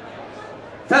 1,500.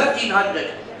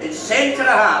 1,500, it's centre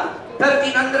a half,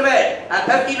 1,500 bed, a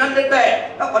 1,500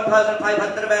 bed, not 1,500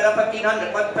 bed, a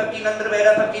 1,500, 1,500 bed,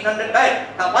 a 1,500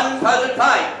 bed, a 1,005,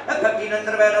 a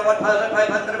 1,500 bed, a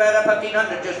 1,500 bed, a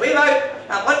 1,500, just wave out,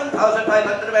 a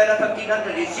 1,500 bed, a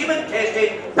 1,500, is semen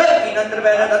tested, 1,500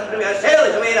 bed, a 100 bed, sale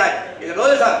is away now, you can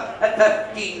lose her at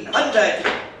 1,500,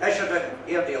 that's your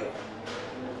ear deal.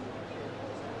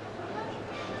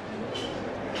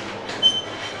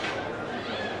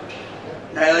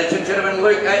 Now, ladies and gentlemen,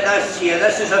 look at this here.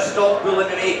 This is a stock bull in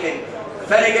the making.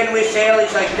 Finnegan we sell,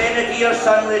 he's a Grenadier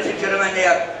son, ladies and gentlemen,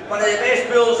 there. One of the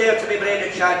best bulls there to be bred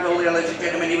at Shadwell there, ladies and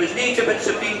gentlemen. He was native and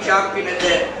supreme champion at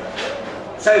the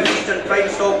South Eastern Prime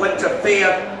Stock Winter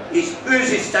Fair. He's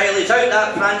oozes style, he's out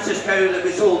that Francis cow that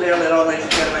we sold earlier on, ladies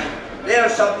and gentlemen.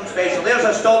 There's something special. There's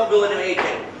a stock bull in the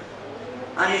making.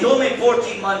 And he's only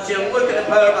 14 months here. Look at the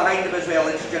power behind him as well,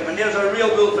 ladies and gentlemen. There's a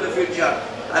real bull for the future.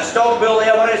 A stock bull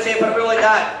there, what do I say for a bull like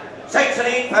that? 6 and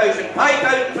 8,000,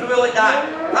 5,000 for a bull like that,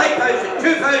 5,000,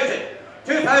 2,000,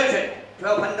 2,000,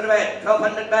 1,200 bed,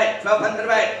 1,200 bed, 1,200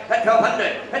 bed, at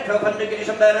 1,200, at 1,200 get you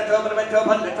some bed, at 1,200 bed,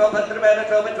 1,200, 1,200 bed, at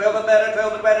 1,200 bed, at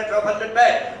 1,200 bed, at 1,200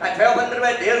 bed, at 1,200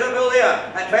 bed, there's a bull there,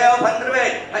 at 1,200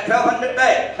 bed, at 1,200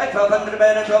 bed, at 1,200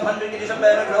 bed, at 1,200 get you some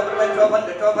bed, at 1,200 bed,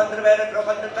 1,200, 1,200 bed, at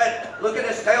 1,200 bed, look at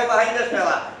the style behind this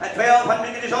fella, at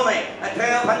 1,200 get his only, at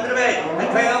 1,200 bed,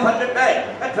 at 1,200 bed,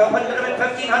 at 1,200 bed,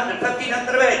 1,500,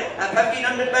 1,500 bed, at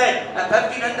 1,500 bed, at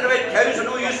 1,500 bed, cows are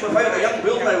no use without a young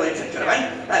bull now, ladies and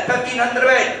gentlemen, at 1,500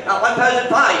 bed, at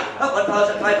 1,500, at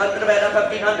 1,500 bed, at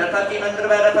 1,500, 1,500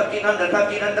 bed, at 1,500,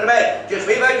 1,500 bed, just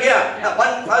way back here, at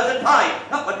 1,500,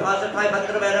 at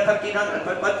 1,500 bed, at 1,500,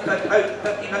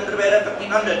 1,500 bed, at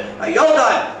 1,500, you're all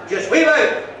done, just wave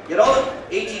out, you're all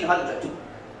 1,800,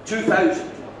 2,000.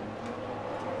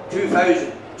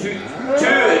 2,000. 2,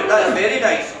 that's very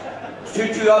nice.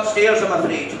 2 upstairs, I'm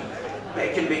afraid.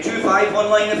 It can be 2,500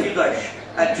 online if you wish.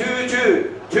 At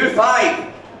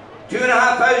 2,500.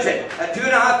 2,500. At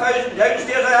 2,500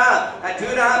 downstairs I have. At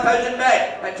 2,500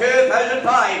 back. At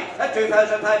 2,500. At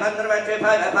 2,500 at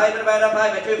 2,500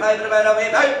 at 2,500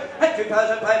 away out. At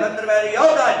 2,500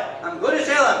 all done. I'm going to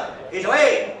sell him. He's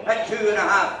away at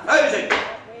 2,500.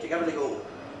 To give it a go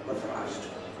with the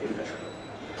last.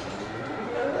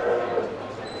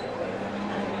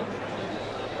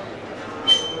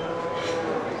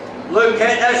 Look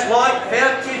at this lot,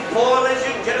 34, ladies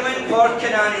and gentlemen, for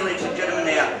Kanani, ladies and gentlemen,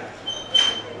 there.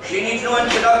 She needs no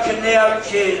introduction there.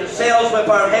 She sells with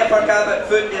her heifer cab at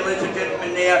foot there, ladies and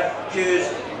gentlemen, there. She's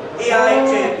AI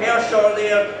to Pershore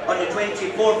there on the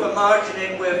 24th of March, and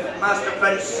then with Master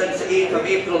Prince since the 8th of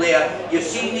April there. You've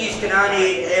seen these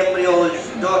Kanani embryos,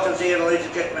 daughters there, ladies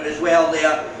and gentlemen, as well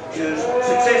there. She's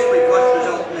successfully flushed,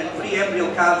 resulting in 3 embryo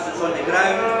calves that's on the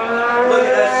ground. Look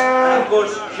at this, and of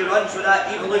course she runs with that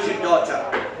evolution daughter.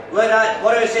 Look at that,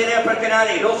 what do we say there for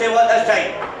Kanani? Don't say what this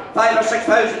time. 5 or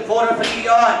 6,000, 4 or 3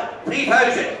 on.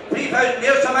 3,000, 3,000,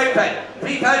 there's some outfit.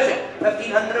 3,000,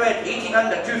 1,500 bed,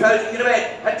 1,800, 2,000 get a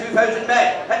bed, at 2,000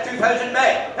 bed, at 2,000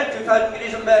 bed, at 2,000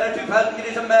 get some bed, at 2,000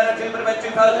 get some bed, at 2,000 bed,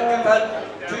 2,000,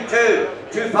 2,2,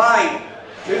 2,5,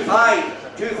 2,5,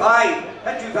 2,5,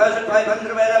 at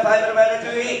 2,500 bed, at 500 bed, at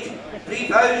 2,8,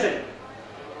 3,000,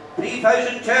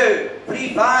 3,002,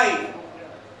 3,5.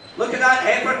 Look at that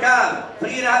heifer cab,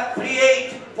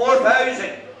 3,8, 4,000.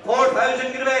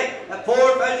 4,000 get a bed, at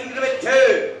 4,000 get a bed,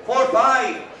 2,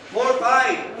 4,5,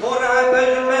 4,5,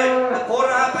 4,500 bed, at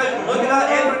 4,500, look at that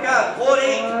heifer cab,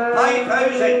 4,8,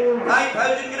 5,000,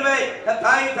 5,000 get a bed, at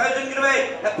 5,000 get a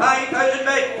bed, at 5,000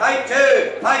 bed,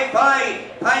 5,2, 5,5,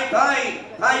 5,5,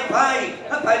 5,5,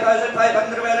 at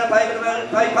 5,500 bed, at 5,000 bed,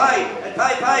 5,5, at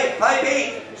 5,5,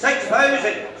 5,8,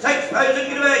 6,000, 6,000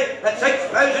 get a bed, at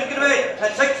 6,000 get a bed,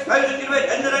 at 6,000 get a bed,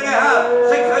 in the ring I have,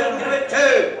 6,000 get a bed,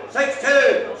 2,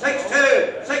 6,2,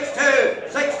 6,2, 6,2,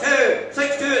 6,2,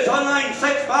 6,2, it's online,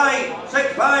 6,5,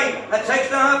 6,5, at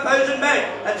 6,500 bed,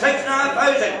 at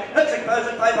 6,500, at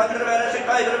 6,500 bed, at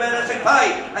 6,500 bed, at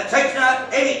 6,500, at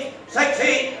 6,8,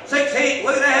 6,8, 6,8,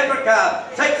 look at the heifer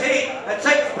cab, 6,8, at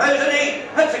 6,008,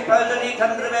 at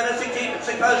 6,800 bed, at 6,800,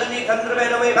 6,800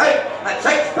 bed away back, at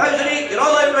 6,008, you're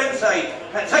all out ringside,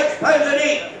 at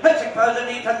 6,008, at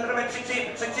 6,800 bed,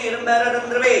 6,800, 6,800 bed, at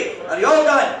away, are you all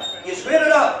done? You square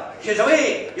it up, she's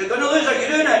away, you're going to lose her, you're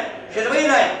doing it, she's away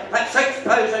then, at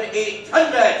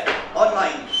 6,800,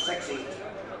 online, 6,800.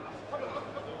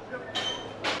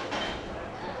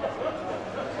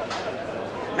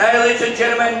 Now, ladies and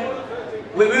gentlemen,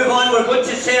 we move on. We're going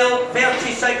to sell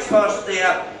 36 first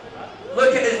there.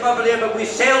 Look at his mother there, but we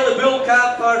sell the bull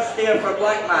calf first there for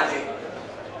Black Magic.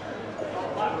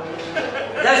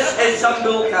 This is some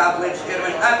bull calf, ladies and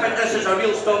gentlemen. I think this is a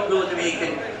real stock bull in the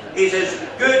making. He's as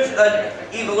good an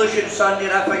evolution son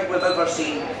there I think we've ever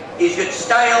seen. He's got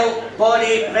style,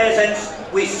 body, presence.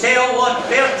 We sell lot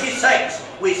 36.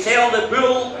 We sell the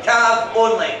bull calf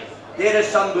only. There is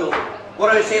some bull.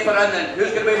 What do I say for London?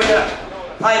 Who's going to be with her?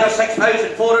 5 or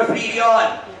 6,000, 4 or 3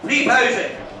 on,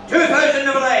 3,000, 2,000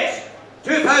 no less,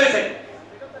 2,000,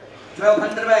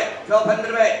 1,200 bed,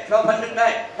 1,200 bed, 1,200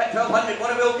 bed, at 1,200,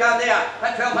 what a will come there,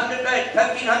 at 1,200 bed,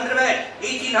 1,500 bed,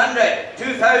 1,800,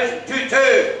 2,000,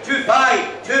 2,2,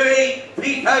 2,5, 2,8,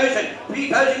 3,000,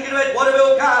 3,000 get a bed, what a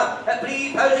will come, at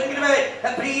 3,000 get a bed,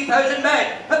 at 3,000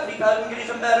 bed, at 3,000 get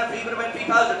some bed, at 3,000,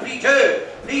 3,000, 3,2,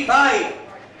 3,5,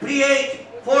 3,8,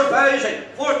 4,000,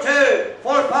 4,2,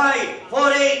 4,5,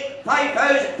 4,8,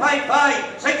 5,000,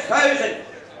 5,5, 6,000,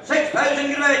 6,000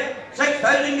 get a bed,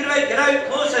 6,000 get a bed, get out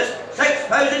closest,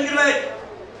 6,000 get a bed,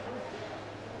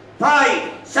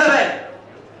 5, 7,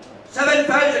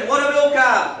 7,000, what a will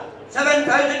cab,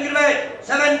 7,000 get a bed,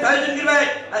 7,000 get a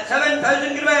bed, at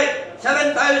 7,000 get a bed,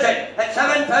 7,000, at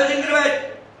 7,000 get a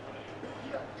bed,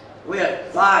 where,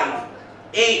 5,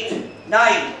 8,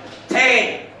 9,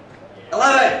 10,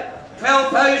 11,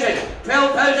 12,000,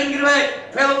 12,000 get a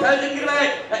bed, 12,000 get a bed,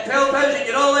 at 12,000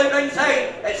 you're all out inside,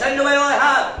 it's in the well I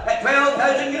have, at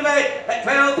 12,000 get a bed, at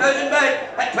 12,000 bed,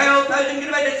 at 12,000 get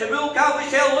a bed, it's a bull cow we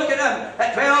sell, look at them,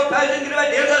 at 12,000 get a bed,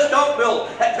 there's a stock bull,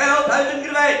 at 12,000 get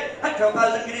a bed, at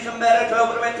 12,000 get some bed, at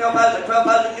 12,000 get a bed,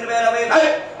 12,000 get a bed away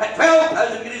out, at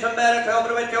 12,000 get some bed, at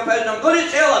 12,000 get 12,000, I'm going to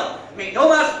sell them, make no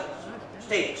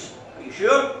mistakes, are you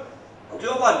sure? I'll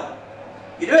do it one,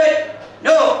 you do it?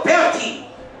 No, 13.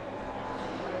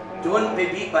 Don't be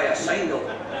beat by a single.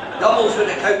 Doubles would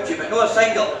have counted you, but no a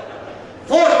single.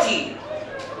 14.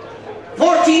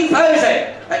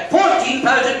 14,000. At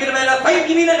 14,000, get away at 5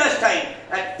 minutes this time.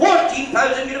 At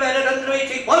 14,000, get away at underway.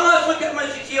 Take one last look at him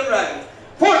as you see him round.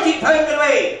 40 pound get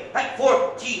away at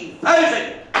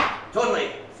 14,000.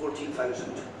 Tonley, 14,000.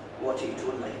 What a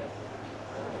Tonley.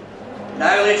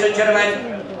 Now, ladies and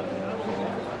gentlemen,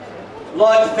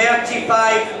 Lot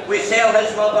 35, we sell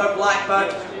his mother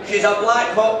Blackbird. She's a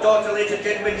Black Hawk daughter, ladies and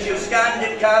gentlemen. She was scanned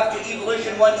and calved to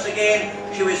evolution once again.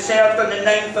 She was served on the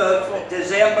 9th of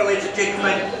December, ladies and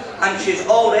gentlemen, and she's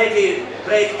already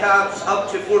bred calves up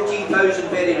to 14,000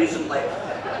 very recently.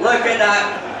 Look at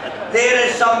that. There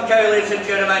is some cow, ladies and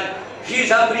gentlemen.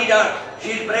 She's a breeder.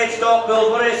 She's bred stock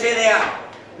bulls. What do I say there?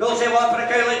 You'll say what for a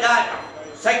cow like that?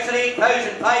 6 or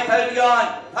 8,000, 5 pound beyond,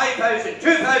 5,000,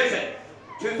 2,000,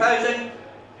 2,000,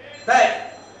 bid,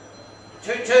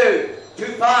 2,2,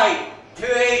 2,5,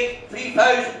 2,8,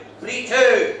 3,000,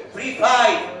 3,2,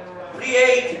 3,5,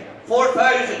 3,8,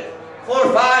 4,000,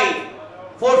 4,5,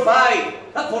 4,5,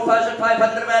 at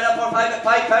 4,500 men, at 4,500 at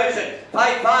 5,000,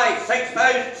 5,500,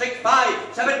 6,000,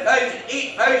 6,500, 7,000,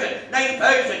 8,000,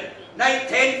 9,000,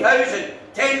 10,000,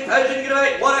 10,000 get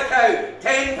away, what a cow,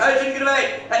 10,000 get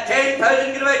away, at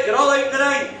 10,000 get away, you're all out in the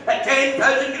ring, at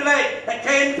 10,000 get away, at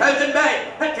 10,000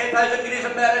 bed, at 10,000 guineas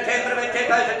and bed, at 10,000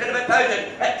 get away,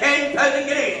 1,000, at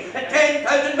 10,000 guineas, at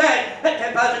 10,000 bed, at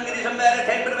 10,000 guineas and bed, at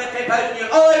 10,000,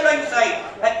 you're all out ringside,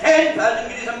 at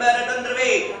 10,000 guineas and bed, at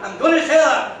underway, I'm going to sell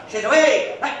her, she's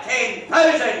away, at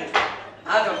 10,000,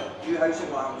 Adam, you house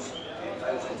of arms,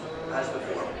 10,000, as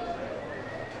before.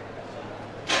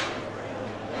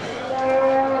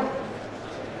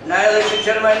 Now, ladies and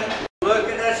gentlemen, look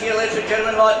at this here, ladies and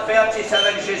gentlemen, lot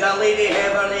 37. She's a lady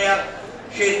heaver there.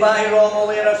 She's by Rommel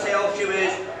there herself. She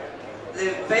was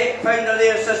the vet founder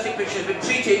there, cystic, but she's been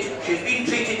treated. She's been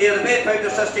treated there, the vet founder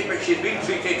cystic, but she's been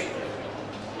treated.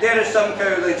 There is some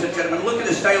cow, ladies and gentlemen. Look at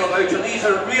the style of outer. These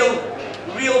are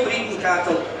real breeding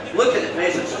cattle. Look at the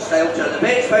presence and style to her. The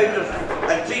vet's founder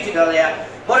and treated her there.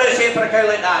 What do I say for a cow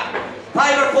like that?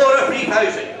 5 or 4 or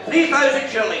 3,000. 3,000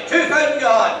 surely. 2,000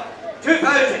 gone.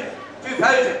 2,000,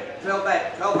 2,000, 12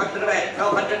 bed, 1,200 bed,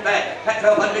 1,200 bed, at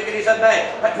 1,200 guineas a bed,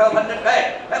 at 1,200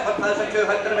 bed, at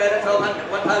 1,200 bed, at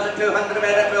 1,200, 1,200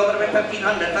 bed, at 1,200,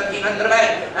 1,500, 1,500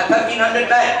 bed, at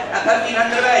 1,500 bed, at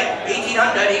 1,500 bed,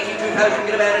 1,800, 82,000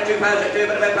 get a bed, at 2,000,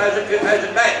 200 bed, 1,000,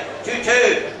 2,000 bed,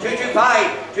 2,2,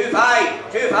 2,2,5,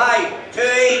 2,5, 2,5,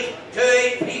 2,8,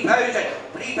 2,8, 3,000.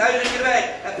 3,000 get a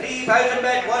bed, at 3,000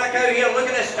 bed, what a cow here, look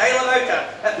at the style about her,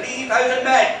 at 3,000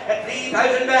 bed, at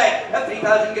 3,000 bed, at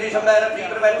 3,000 guineas a bed, at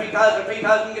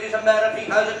 3,000 guineas a bed, at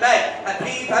 3,000 bed, at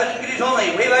 3,000 guineas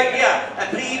only, way out here, at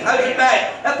 3,000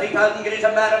 bed, at 3,000 guineas a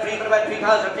bed, at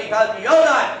 3,000, you're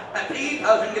done, at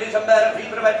 3,000 guineas a bed, at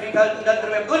 3,000 under,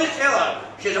 I'm going to sell her,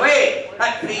 she's away,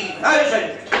 at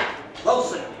 3,000,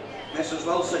 Wilson, Mrs.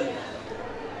 Wilson,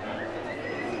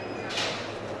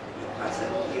 that's it,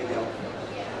 here you go.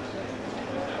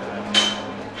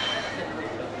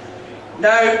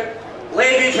 Now,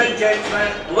 ladies and gentlemen,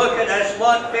 look at this,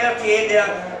 lot 38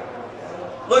 there.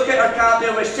 Look at her calf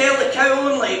there. We sell the cow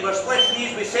only. We're splitting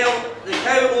these. We sell the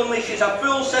cow only. She's a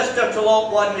full sister to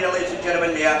lot 1 there, ladies and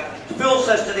gentlemen, there. Full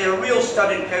sister there, real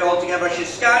stunning cow altogether. She's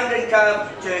scanned and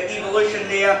calved to evolution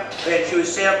there. She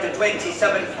was served the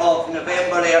 27th of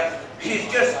November there. She's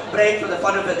just bred for the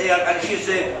fun of it there, and she's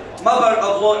the mother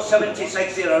of lot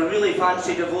 76 there, a really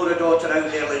fancy devourer daughter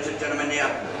out there, ladies and gentlemen, there.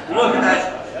 Look at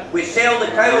this. We sell the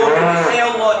cow only, we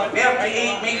sell lot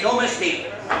 38, make no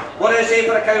mistake. What do I say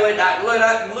for a cow like that? Look at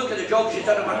that, and look at the job she's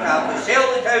done of her calf. We sell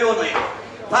the cow only.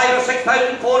 5 or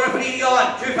 6,000, 4 or 3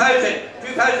 on, 2,000,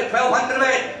 2,000, 1,200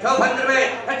 bed, 1,200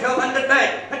 bed, at 1,200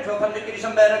 bed, at 1,200 guineas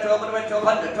some bed, at 1,200,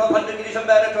 1,200, 1,200 guineas some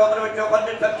bed, at 1,200,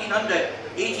 1,200, 1,500,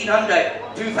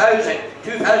 1,800, 2,000,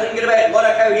 2,000 get a bed, what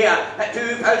a cow here, at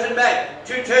 2,000 bed,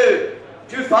 2,2,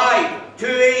 2,5,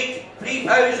 2,8,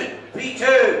 3,000,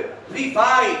 3,2,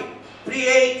 3,5,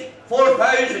 3,8,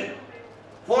 4,000,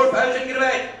 4,000 get a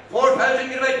bed, 4,000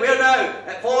 get a bed, where now?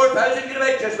 At 4,000 get a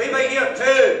bed, just way by here,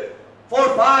 2,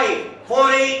 4,5,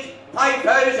 4,8,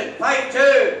 5,000,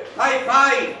 5,2,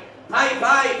 5,5,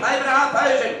 5,5,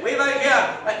 5,500, way back here,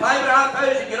 at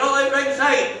 5,500, you're all out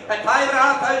ringside, at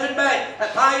 5,500 bed,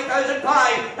 at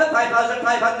 5,005, at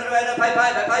 5,500 bed, at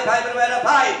 5,500 bed, at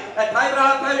 5, at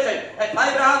 5,500, at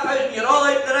 5,500, you're all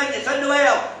out the ring, it's in the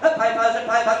well, at 5,500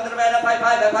 bed, at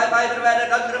 5,500 bed,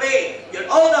 at under way,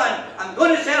 you're all done, I'm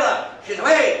going to sell her, she's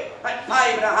away, at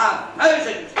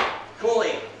 5,500,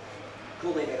 Coley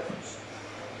Heifers.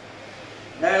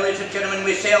 Now, ladies and gentlemen,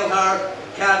 we sell her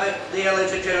calf there,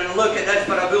 ladies and gentlemen. Look at this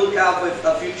for a bull calf with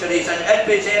a future. He's an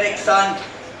Idby's Eric's son.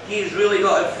 He's really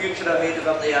got a future ahead of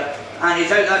him there. And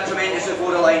he's out that tremendous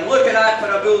before the line. Look at that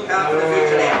for a bull calf with a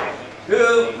future there.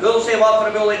 Who'll say what for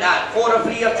a bull like that? 4 or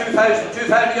 3 or 2,000,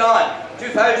 2,000 yard,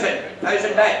 2,000,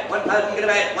 1,000 bet, 1,000 get a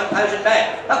bet, 1,000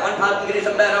 bet, 1,000 get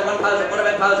some better, 1,000,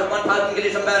 1,000 get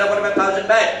some better, 1,000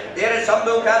 bet. There is some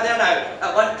bull card there now.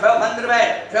 At 1,200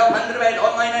 bet, 1,200 bet,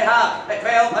 online I have. At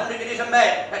 1,200 get some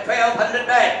bet, at 1,200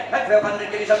 bet, at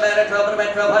 1,200 get some better, 1,200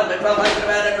 bet, 1,200, 1,200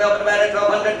 bet, at 1,200 bet, at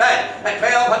 1,200 bet, at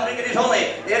 1,200 get his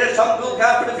only. There is some bull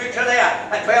card for the future there.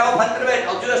 At 1,200 bet,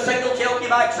 I'll do a single tail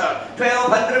back, sir.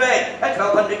 1,200 bet, at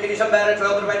 1,200 get some better,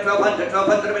 1,200 bet, 1,200,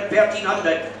 1,200 bet,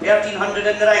 1,300, 1,300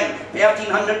 in the ring,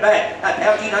 1,300 bet, at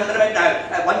 1,300 bet now,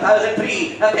 at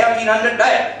 1,003, at 1,300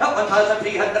 bet, at 1,300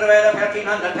 bet, at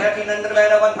 1,300, 1,300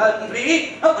 bet, at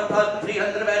 1,003, at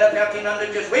 1,300 bet, at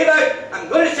 1,300, just wave out,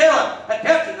 I'm going to sell him, at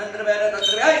 1,300 bet,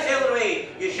 that's the way I sail away,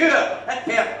 you sure, at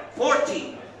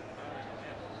 14,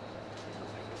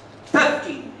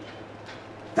 15,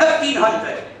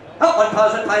 1,500, at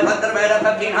 1,500 bet, at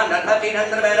 1,500,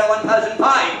 1,500 bet, at 1,005,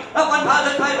 at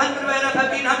 1,500 bet, at 1,500,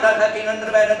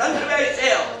 1,500 bet, that's the way I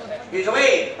sail. He's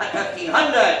away at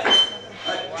 1,500.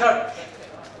 At church.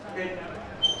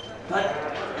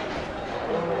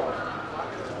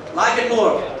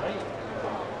 Laganmore.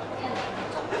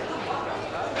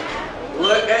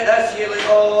 Look at this here.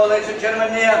 Oh, ladies and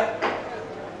gentlemen there.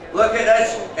 Look at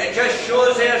this. It just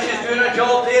shows there she's doing her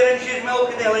job there and she's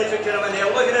milking there, ladies and gentlemen there.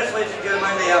 Look at this, ladies and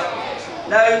gentlemen there.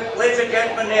 Now, ladies and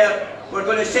gentlemen there, we're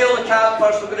going to sell the cab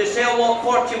first. We're going to sell lot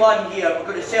 41 here. We're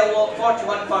going to sell lot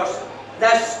 41 first.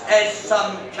 This is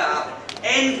some cab.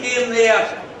 End game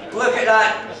there. Look at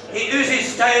that. He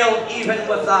oozes style even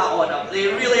with that on him.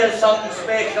 There really is something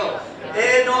special.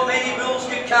 Not many bulls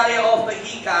could carry it off, but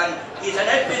he can. He's an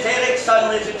Eric son,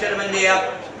 ladies and gentlemen there.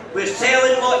 We're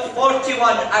selling lot 41.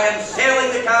 I am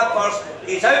selling the cab first.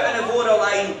 He's out in the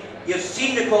borderline. You've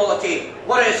seen the quality.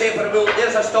 What do I say for a bull?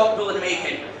 There's a stock bull in the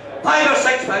making. 5,000 or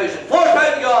 6,000.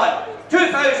 4,000 yard.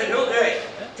 2,000. Who'll do it?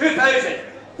 2,000.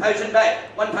 1,000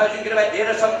 bet, 1,000 get a bet, there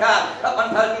is some cab, at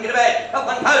 1,000 get a bet, at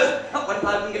 1,000, at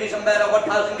 1,000 get some better,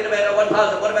 1,000 get a bet, at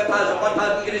 1,000, what about 1,000,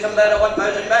 1,000 get some better,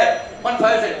 1,000 bet,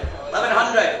 1,000,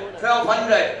 1,100,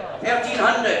 1,200,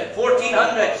 1,300,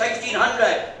 1,400,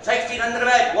 1,600, 1,600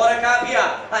 bet, what a cab here,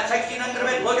 at 1,600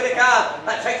 bet, look at the cab,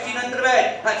 at 1,600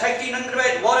 bet, at 1,600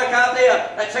 bet, what a cab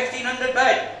there, at 1,600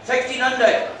 bet,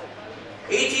 1,600,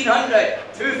 1,800,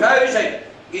 2,000,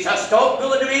 he's a stock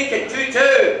bull in the making,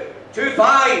 2,2,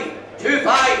 2,500,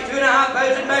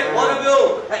 2,500 bid, what a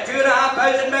bull, at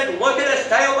 2,500 bid, look at the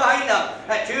style behind them,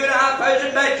 at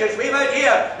 2,500 bid, just wave out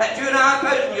here, at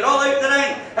 2,500, you're all out in the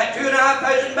ring, at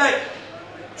 2,500 bid,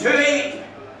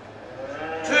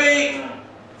 2,800,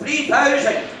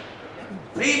 3,000,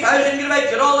 3,000 get a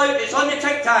bid, you're all out, it's on the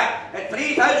tic-tac, at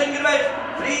 3,000 get a bid,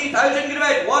 3,000 get a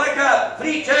bid, what a cab,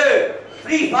 3,200,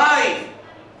 3,500,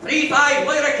 3,500,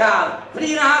 look at the cab,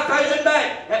 3,500 bid,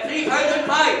 at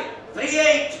 3,500,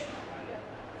 3,800,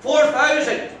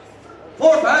 4,000,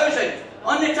 4,000,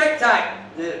 on the tic-tac,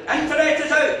 the internet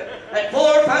is out, at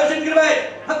 4,000 get a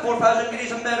bid, at 4,000 get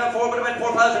some better, 4,000,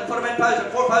 4,000,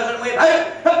 4,000, 4,000 wave out,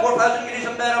 at 4,000 get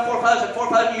some better, 4,000,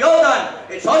 4,000, you're done,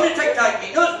 it's on the tic-tac,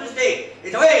 make no mistake,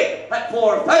 it's away, at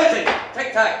 4,000,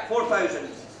 tic-tac, 4,000.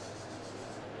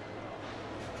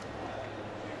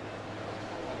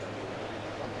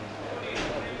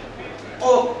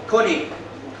 Oh, Coney.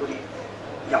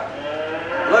 Yeah.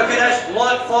 Look at this,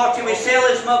 lot 40, we sell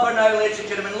his mother now, ladies and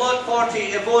gentlemen. Lot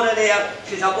 40, Ivora there,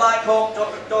 she's a Black Hawk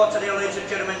daughter there, ladies and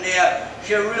gentlemen there.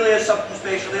 She really is something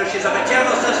special there. She's a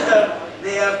maternal sister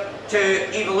there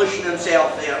to Evolution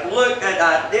himself there. Look at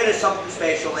that, there is something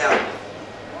special there.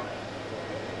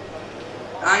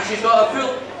 And she's got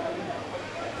a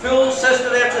full sister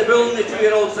there to the bull and the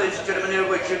 2-year-olds, ladies and gentlemen there,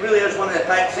 which really is one of the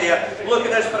picks there. Look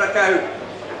at this for a cow.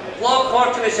 Lot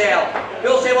 40 we sell.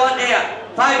 You'll say what there?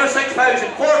 5,000 or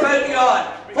 6,000, 4,000 yard,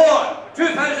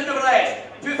 2,000 over less,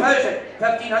 2,000,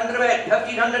 1,500 bet,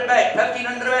 1,500 bet,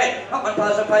 1,500 bet,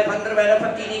 1,500 bet, 1,500,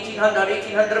 1,800,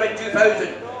 1,800 bet,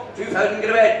 2,000, 2,000 get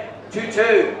a bet,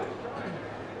 2,200,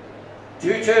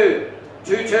 2,200,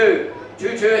 2,200,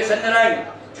 2,200, it's in the ring,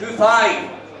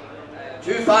 2,500,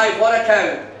 2,500, what a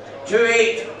cow.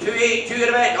 2,800, 2,800, 2 get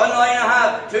a bet, on the line I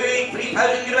have, 2,800,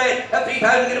 3,000 get a bet,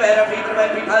 3,000 get a bet,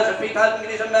 3,000, 3,000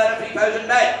 get some bet, 3,000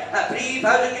 bet,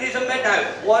 3,000 get some bet now,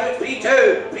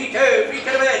 3,200, 3,200, 3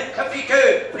 get a bet,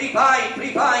 3,200,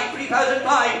 3,500,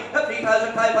 3,500,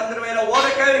 3,500 bet, what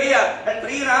a cow here, at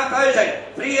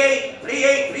 3,500, 3,800,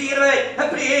 3,800, 3 get a bet,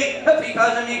 3,800,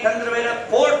 3,800 bet,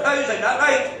 4,000, that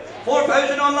right,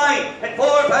 4,000 online, at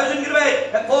 4,000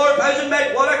 Gravett, at 4,000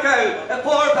 bed, what a cow, at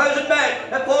 4,000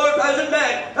 bed, at 4,000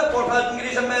 bed, at 4,000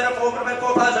 Gries and Mera, 4,000,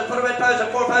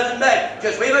 4,000 bed,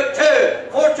 just wave it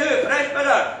 2, 4,2, fresh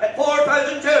bidder, at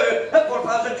 4,002, at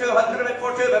 4,200, at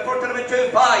 4,2, at 4,2,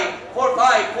 5,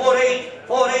 4,5, 4,8,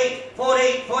 4,8,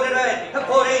 4,8, 4,8, at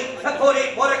 4,8, at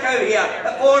 4,8, what a cow here,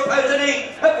 at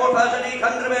 4,008, at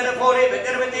 4,800 bed, at 4,8,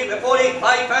 at 4,8,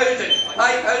 5,000,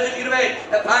 5,000 Gravett,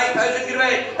 at 5,000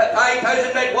 Gravett, at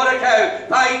 5,000 bed, what a cow,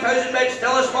 5,000 bed,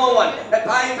 still a small one, at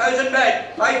 5,000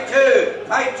 bed, 5,2,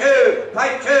 5,2,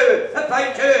 5,2, at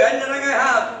 5,2, in the ring I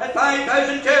have, at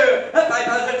 5,002, at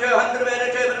 5,200 bed,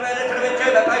 at 2,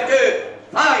 at 5,2,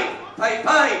 5, 5,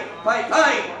 5, 5,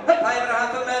 5, at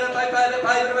 5.5 a minute, 5, 5, at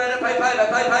 5 a minute, 5, 5, at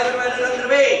 5, 5 a minute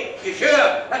underway. You sure?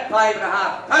 At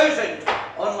 5,500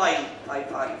 online, 5,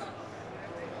 5.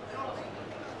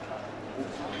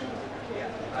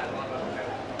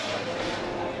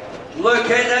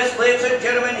 Look at this, ladies and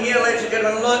gentlemen, here, ladies and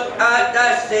gentlemen, look at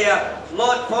this there.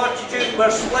 Lot 42, we're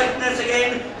splitting this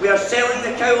again. We are selling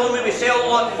the cow only. We sell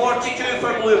lot 42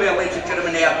 for Bluebell, ladies and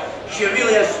gentlemen, there. She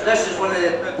really is, this is one of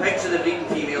the pigs of the breeding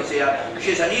females there.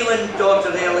 She's an Eland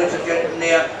daughter there, ladies and gentlemen,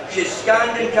 there. She's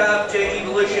scanned and calved to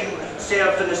evolution,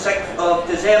 served on the 6th of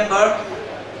December.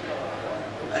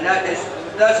 And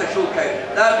that's a show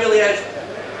cow. That really is.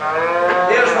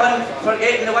 There's one for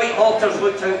getting the white halters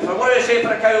looked out for. What do I say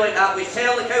for a cow like that? We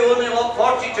sell the cow only lot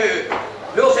 42.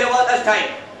 We'll sell what this time?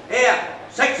 Here,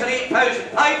 6 or 8,000.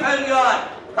 5,000 go on.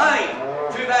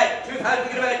 5. 2 bed. 2,000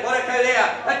 get a bed. What a cow there.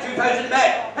 At 2,000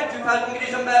 bed. At 2,000 get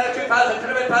some better. 2,000.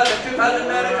 2,000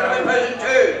 better. 2,000.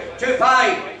 2,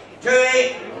 5. 2,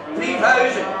 8.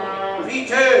 3,000. 3,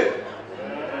 2.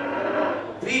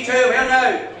 3, 2. Where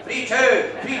now? 3, 2.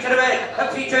 3 to the bed. At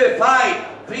 3, 2. 5.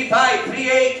 3, 5, 3,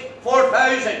 8,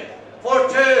 4,000, 4,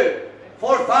 2,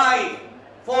 4, 5,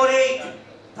 4, 8,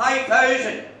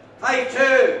 5,000, 5,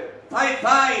 2, 5,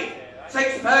 5,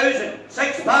 6,000,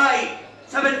 6, 5,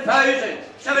 7,000,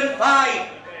 7, 5,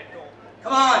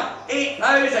 come on,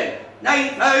 8,000,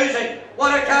 9,000,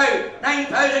 what a cow,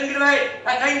 9,000 get away,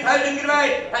 at 9,000 get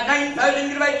away, at 9,000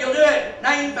 get away, you'll do it,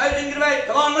 9,000 get away,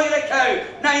 come on, look at the cow,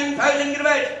 9,000 get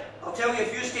away. I'll tell you,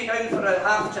 if you stay down for a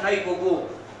half tonight, we'll go.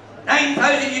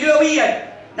 9,000, you do a wee in.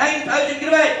 9,000 get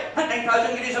a bed.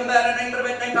 9,000 get some better.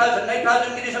 9,000,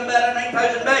 9,000 get some better.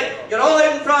 9,000 bed. You're all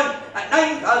out in front. At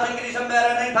 9,000 get some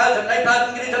better. 9,000,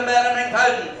 9,000 get some better.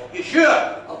 9,000. You sure?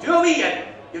 I'll do a wee in.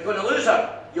 You're going to lose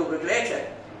her. You'll regret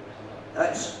it.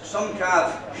 That's some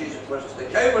calf. The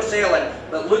cow we're selling,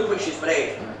 but look what she's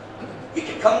bred. You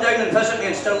can come down and visit me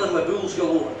in Stirling with bulls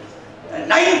galore. At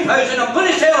 9,000, I'm going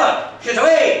to sell her. She's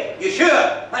away. You sure?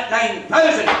 At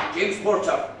 9,000, James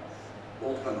Porter.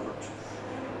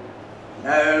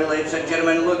 Now, ladies and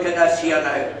gentlemen, look at this here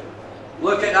now.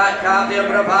 Look at that calf there,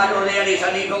 Bravado there, he's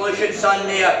an evolution son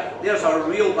there. There's a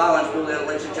real balanced bull there,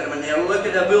 ladies and gentlemen, there. Look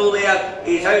at the bull there,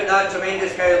 he's out that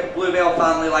tremendous cow, Bluebell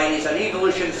family line, he's an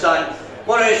evolution son.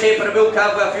 What do I say for a bull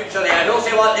calf with a future there? He'll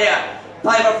say what there?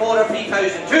 5 or 4 or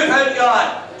 3,000. 2,000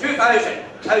 gone. 2,000.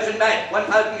 1,000 bed,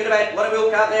 1,000 get a bed, what a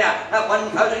wheel cap there, at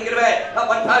 1,000 get a bed, at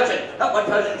 1,000, at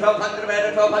 1,000, 1,200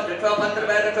 bed, at 1,200, 1,200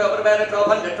 bed, at 1,200 bed, at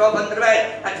 1,200, 1,200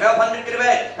 bed, at 1,200 get a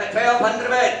bed, at 1,200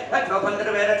 bed, at 1,200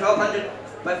 bed, at 1,200,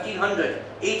 1,500,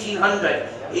 1,800,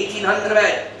 1,800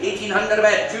 bed, 1,800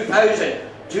 bed, 2,000,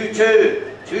 2,2,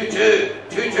 2,2,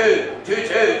 2,2,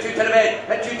 2,2, 2 to the bed,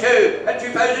 at 2,2, at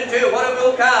 2,002, what a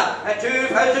wheel cap, at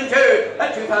 2,002,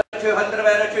 at 2,200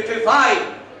 bed, at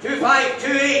 2,205, 2,5,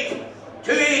 2,8,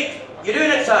 2,8, you're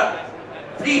doing it, sir.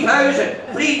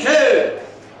 3,000, 3,2,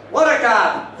 what a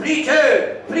calf.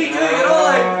 3,2, 3,2, you're all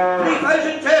out.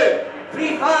 3,002,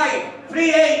 3,5,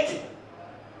 3,8,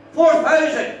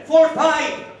 4,000,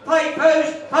 4,5,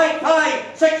 5,000,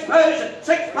 5,5, 6,000,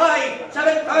 6,5,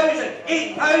 7,000,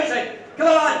 8,000. Come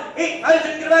on,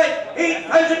 8,000 get a bed,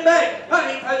 8,000 bed.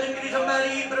 8,000 get some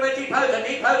money, 8,000,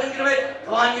 8,000 get a bed.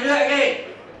 Come on, you do that again.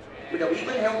 Would a wee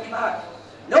one help you back?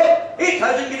 No,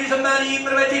 8,000 get some money,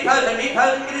 8,000,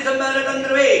 8,000 get some money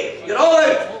underway. You're all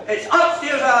out. It's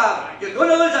upstairs, you're going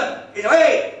to lose him. He's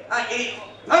away at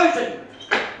 8,000.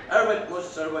 Irwin,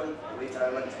 Moses Irwin, away to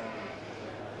Ireland.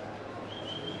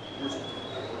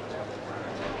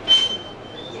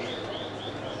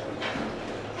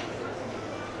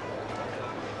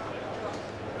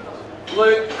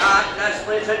 Look at this,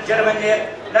 ladies and gentlemen,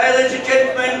 here. Now, ladies and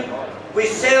gentlemen, we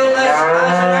sell this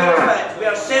as an outfit. We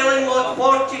are selling lot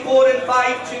 44 and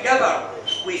 5 together.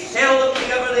 We sell them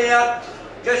together there.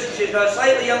 She's got a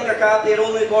slightly younger calf there,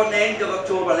 only born the end of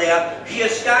October there. She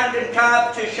is scanned and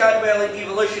calved to Shadwell in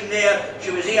evolution there.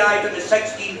 She was AI'd on the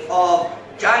 16th of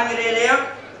January there.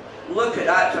 Look at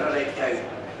that for a red cow.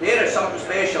 There is something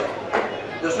special.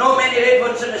 There's not many red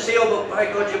ones in the sale, but by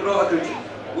God, you brought a goodie.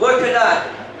 Look at that.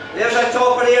 There's a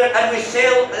topper there, and we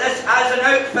sell this as an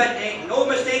outfit, eh? No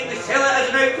mistake, we sell it as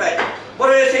an outfit. What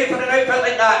do I say for an outfit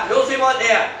like that? You'll see what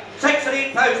there. 6 or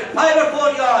 8,000, 5 or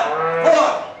 4 yard,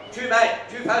 4, 2 bid,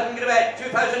 2,000 get a bid,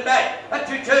 2,000 bid, at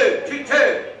 2,2,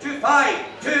 2,2, 2,5,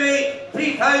 2,8,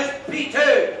 3,000,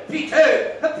 3,2,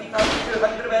 3,2, at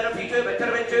 3,200 a bid, at 3,2, but 2,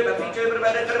 but 3,2, but a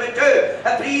bid, at 2,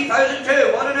 at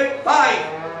 3,002, 1 and out, 5,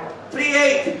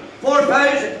 3,8,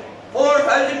 4,000,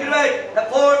 4,000 get a bid, at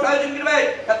 4,000 get a bid,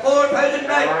 at 4,000 bid,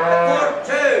 at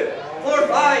 4,2,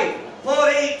 4,5,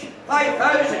 4,8,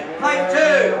 5,000,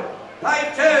 5,2,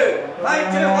 5,2,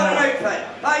 5,2, what an outfit.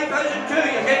 5,002,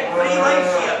 you're getting 3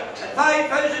 lives here. At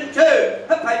 5,002,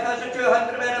 at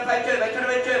 5,200 men, at 5,2,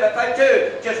 at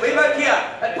 5,2, just way back here.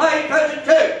 At 5,002,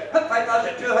 at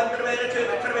 5,200 men, at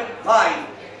 5,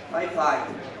 5,5,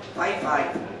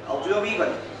 5,5. I'll do a wee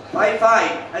one. 5,5,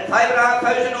 at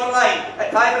 5,500 online, at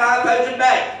 5,500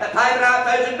 bed, at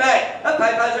 5,500 bed, at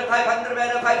 5,500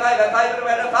 bed, at 5,500, at 5,000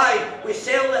 at 5. We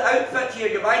sell the outfit here,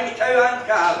 you're buying the cow and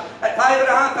calf, at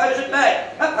 5,500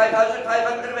 bed, at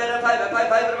 5,500 bed, at 5, at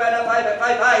 5,500 bed, at 5, at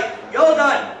 5,5. You're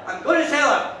done. I'm going to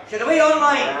sell her. She's away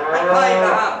online, at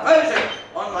 5,500,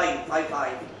 online,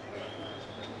 5,5.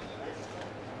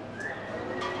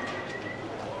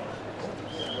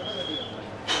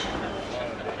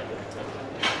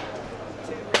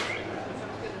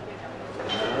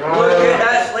 Look at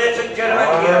this, ladies and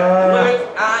gentlemen, here.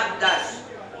 Look at this.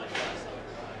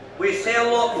 We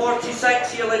sell lot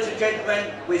 46 here, ladies and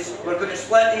gentlemen. We're going to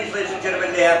split these, ladies and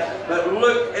gentlemen, there. But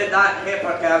look at that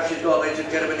heifer calf she's got, ladies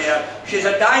and gentlemen, there. She's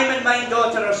a diamond mine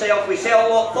daughter herself. We sell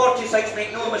lot 46,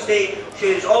 make no mistake.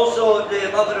 She's also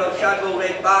the mother of Shadwell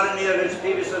Red Baron there, who's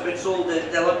previously been sold the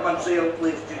 11-month sale,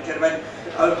 ladies and gentlemen.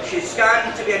 She's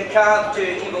scanned to be in calf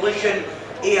to evolution.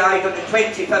 AI on the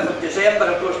 25th of December,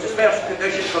 of course, dispersed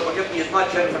conditions, but we're giving you as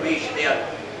much information there.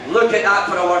 Look at that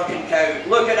for a working cow.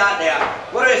 Look at that there.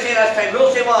 What do I say this time? We'll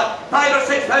say what? 5 or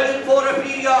 6,000 for a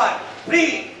free yard.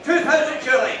 Free. 2,000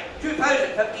 surely.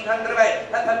 2,000. 1,500 a bed.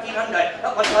 At 1,500.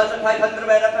 At 1,500 a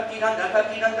bed. At 1,500. At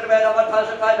 1,500 a bed. At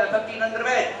 1,500. At 1,500 a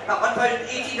bed. At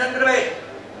 1,800 a bed.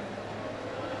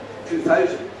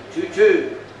 2,000.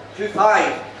 2,2.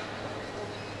 2,5.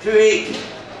 2,8.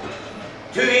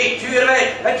 2,8, 2 a bed,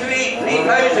 at 2,8,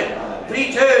 3,000,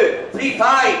 3,2,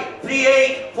 3,5,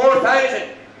 3,8, 4,000,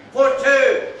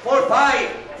 4,2,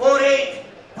 4,5, 4,8,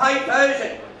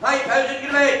 5,000, 5,000 get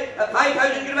a bed, at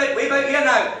 5,000 get a bed, way back here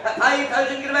now, at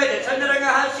 5,000 get a bed, it's in the ring of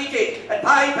half seated, at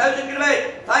 5,000 get a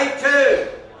bed, 5,2,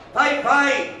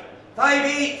 5,5,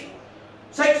 5,8,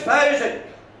 6,000,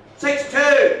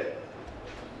 6,2,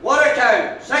 water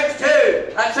cow,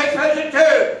 6,2, at 6,002,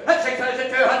 at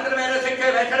 6,200 men, at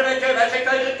 6,200, at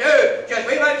 6,002, just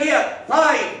way back here,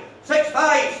 5,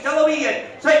 6,5, still a wee in,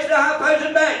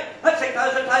 6,500 men, at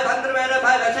 6,500 men, at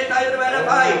 5, at 6,500 men, at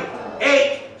 5,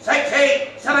 8,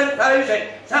 6,8, 7,000,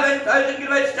 7,000 get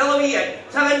away, still a wee in,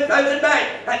 7,000 men,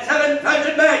 at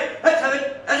 7,000 men, at 7,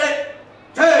 is it,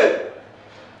 2,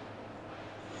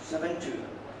 7,2,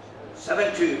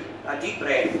 7,2, a deep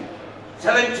breath.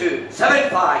 7,2,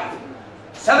 7,5,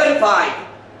 7,5,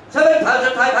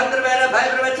 7,500 men,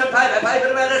 500 men,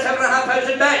 500 men,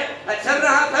 7,500 men, at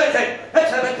 7,500, at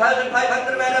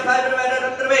 7,500 men, 500 men, at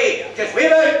 100 away. Just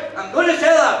wave out, I'm going to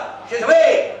sell her. She's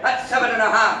away at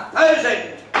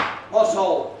 7,500. Moss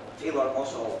Hall, Taylor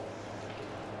Moss Hall.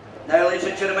 Now, ladies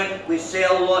and gentlemen, we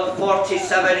sell lot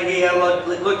 47 here.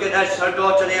 Look at this, her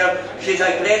daughter there. She's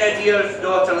a Grenadier's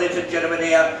daughter, ladies and gentlemen,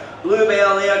 there.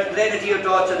 Bluebell there, Grenadier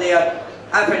daughter there.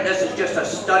 I think this is just a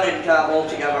stunning calf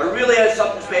altogether. It really is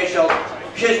something special.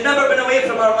 She's never been away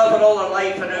from her mother all her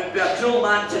life, and it would be a cruel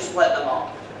man to split them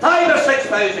up. 5 or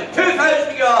 6,000,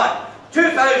 2,000 yard,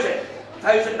 2,000,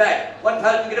 1,000 bed,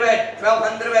 1,000 get a bed,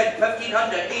 1,200 a bed,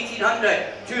 1,500, 1,800,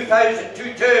 2,000,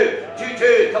 2,2,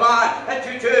 2,2, come on, at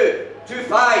 2,2,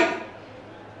 2,5.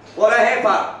 What a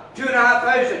heifer,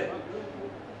 2,500,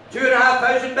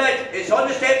 2,500 bed. It's on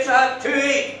the steps at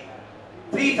 2,8,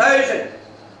 3,000.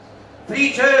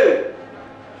 3,2,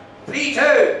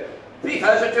 3,2,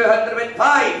 3,200 with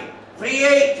 5,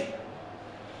 3,8,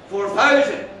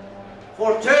 4,000,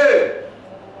 4,2,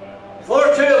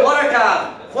 4,2, water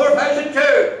calf, 4,002,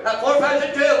 at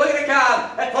 4,002, look at the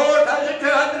calf, at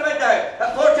 4,200 with now,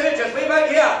 at 4,2, just way back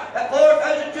here, at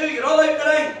 4,002, you're all out the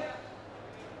ring.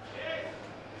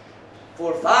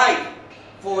 4,5,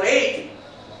 4,8.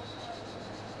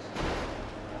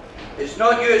 It's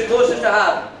not you, it's closest to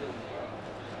have.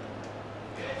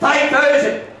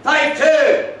 5,000,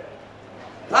 5,2,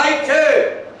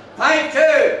 5,2,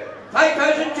 5,2,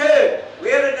 5,002,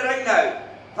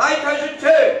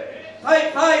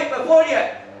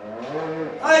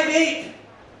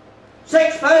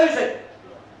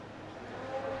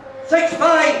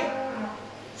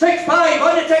 6,500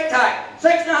 on the tic-tac.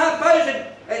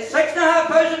 6,500. It's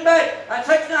 6,500 bid. At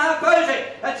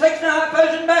 6,500. At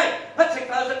 6,500 bid. At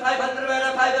 6,500 bid.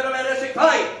 At 500 bid.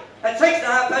 6,500. At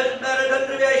 6,500 bid. At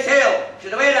 100 bid. Sale.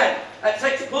 Should away then. At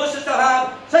 6 closest to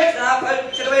half. 6,500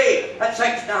 should away. At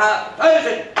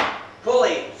 6,500.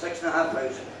 Coley. 6,500.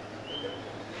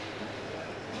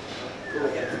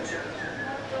 Coley hit from sale.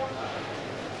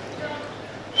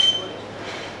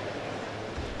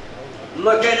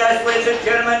 Look at this, ladies and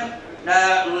gentlemen.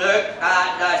 Now look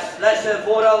at this. This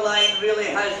Evora line really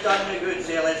has done the goods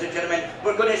here, ladies and gentlemen.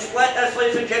 We're going to split this,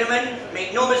 ladies and gentlemen.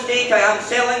 Make no mistake, I am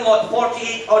selling lot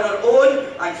 48 on her own.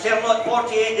 I'm selling lot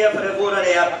 48 there for Evora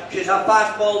there. She's a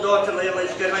fastball daughter there,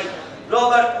 ladies and gentlemen.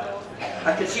 Robert,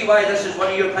 I can see why this is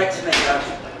one of your picks in the here.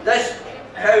 This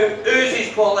cow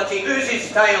oozes quality, oozes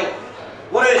style.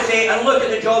 What do I say? And look at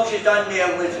the job she's done there,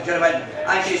 ladies and gentlemen.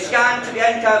 And she's scanned to the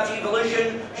in-calf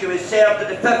evolution. She was served on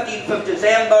the 15th of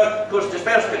December. Of course,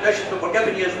 dispersed conditions, but we're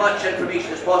giving you as much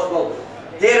information as possible.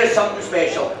 There is something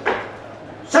special.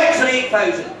 6 or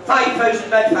 8,000. 5,000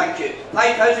 bid, thank you.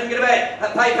 5,000 get a bid.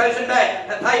 At 5,000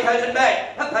 bid. At 5,000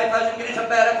 bid. At 5,000 get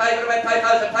some bid. At 5,000 bid.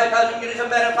 5,000. 5,000 get some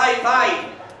bid. At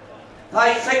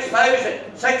 5,500.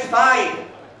 6,000. 6,500.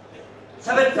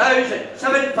 7,000.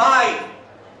 7,500.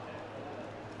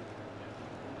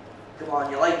 Come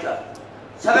on, you like her.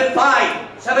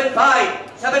 7,500,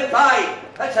 7,500, 7,500.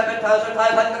 That's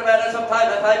 7,500 minutes of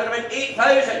 5,500,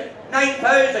 8,000,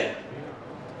 9,000,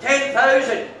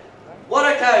 10,000. What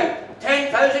a cow.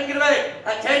 10,000 get away.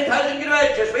 At 10,000 get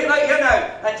away. Just wait right here now.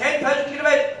 At 10,000 get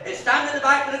away. It's standing in the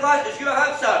back of the glass. It's you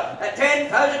have, sir. At 10,000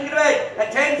 get away.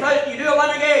 At 10,000 you do a one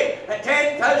again. At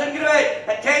 10,000 get away.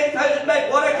 At 10,000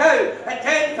 bid. What a cow. At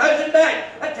 10,000 bid.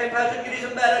 At 10,000 get his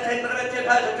bid. At 10,000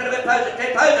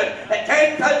 10,000. At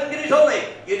 10,000 get his only.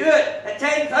 You do it. At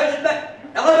 10,000 bid.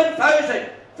 11,000.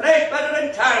 Fresh bidder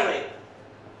entirely.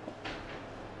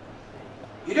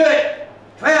 You do it.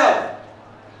 12.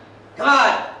 Come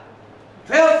on.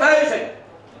 12,000.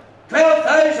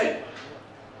 12,000.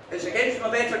 It's against my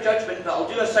better judgment, but I'll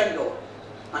do a single.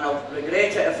 And I'll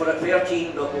regret it if we're at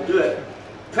 13, but we'll do it.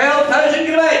 12,000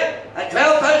 get away. At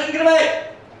 12,000 get away.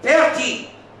 13.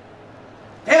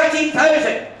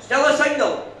 13,000. Still a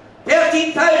single.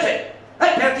 13,000.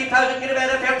 At 13,000 get away.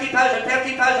 At 13,000.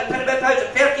 13,000.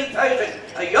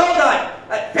 13,000. Are you all done?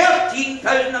 At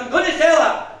 13,000 I'm going to sell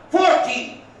her.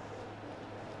 14.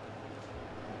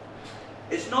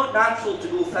 It's not natural to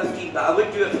go 15, but I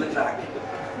would do it for the crack.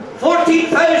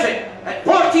 14,000. At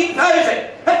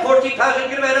 14,000. At 14,000,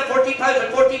 get away at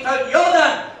 14,000. 14,000. You're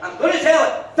done. I'm going to sell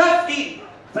it. 15.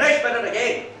 Fresh bidder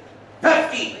again.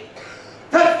 15.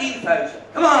 15,000.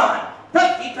 Come on.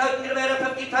 15,000, get away at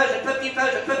 15,000.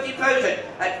 15,000. 15,000.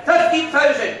 At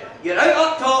 15,000, you're out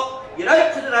up top. You're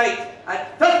out to the right.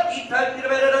 At 15,000, get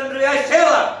away at 100. I sell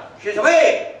her. She's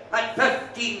away. At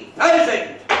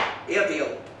 15,000. Air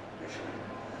deal.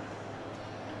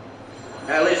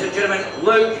 Now, ladies and gentlemen,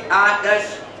 look at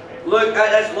this. Look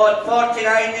at this lot 49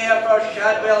 there for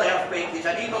Shadwell Earthquake. He's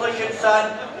an evolution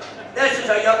son. This is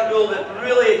a young bull that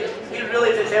really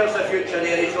deserves a future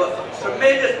there. He's got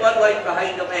tremendous bloodline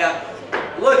behind him there.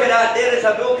 Look at that. There is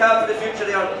a bull calf for the future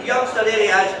there. The youngster there he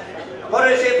is. What do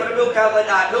I say for a bull calf like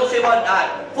that? Who'll say want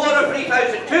that? 4 or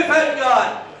 3,000. 2,000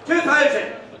 gone.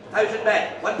 2,000. 1,000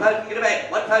 bid, 1,000 get a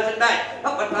bid, 1,000 bid,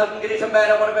 up 1,000 get some bid,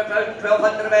 1,000,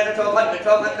 1,200 bid, 1,200,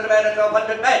 1,200 bid,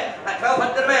 1,200 bid, at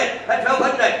 1,200 bid, at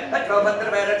 1,200, at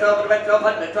 1,200 bid, at 1,200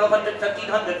 bid, 1,200,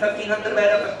 1,200, 1,500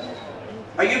 bid.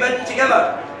 Are you bidding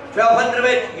together? 1,200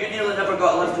 bid, you nearly never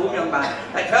got a lift home, young man.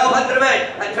 At 1,200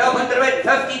 bid, at 1,200 bid,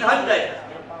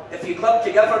 1,500. If you club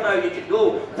together now, you can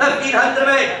go. 1,500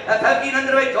 bid, at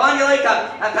 1,500 bid, go on you like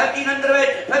that. At 1,500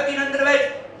 bid, at 1,500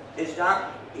 bid, is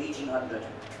that 1,800?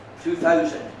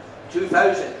 2,000,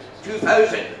 2,000,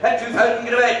 2,000, at 2,000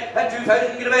 get a bid, at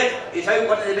 2,000 get a bid. It's out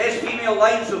one of the best female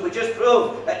lines that we just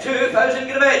proved. At 2,000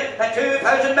 get a bid, at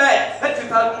 2,000 bid, at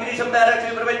 2,000 get some bid, at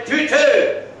 2,000 bid,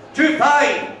 2,2,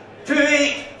 2,500,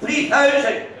 2,800,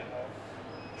 3,000.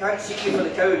 Can't see you for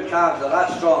the cow and calves, they're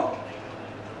that strong.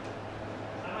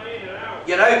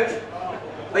 You're out,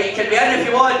 but you can be in if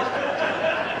you want.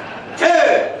 2,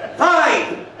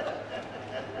 5.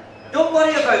 Don't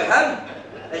worry about him.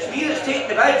 It's me that's taking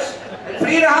the bids. At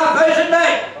 3,500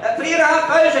 bid. At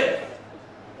 3,500.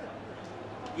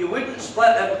 You wouldn't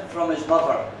split him from his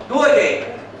mother. Go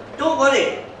again. Don't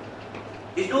worry.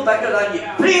 He's no bigger than you.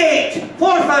 3,800.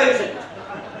 4,000.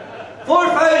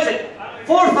 4,000.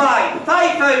 4,500.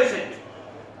 5,000.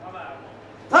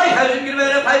 5,000 get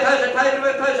away at 5,000.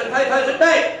 5,000. 5,000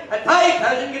 bid. At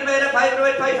 5,000 get away at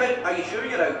 5,000. Are you sure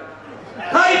you're out?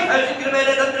 5,000 get away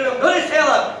at 100. I'm going to sell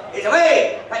him. He's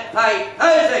away. At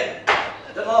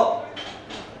 5,000. Dunlop.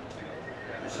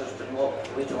 Mrs. Dunlop,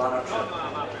 Little Lanarkshire.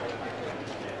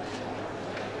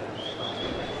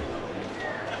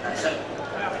 That's it.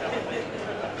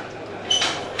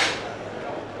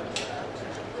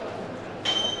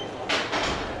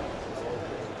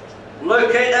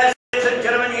 Look at this, ladies and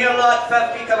gentlemen, here, lot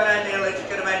 50 coming in there, ladies and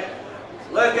gentlemen.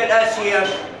 Look at this here.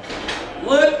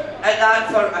 Look at that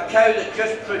for a cow that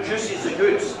just produces the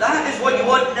goods. That is what you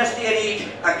want in this day and age,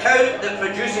 a cow that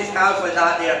produces cows like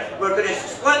that there. We're going to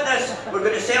split this, we're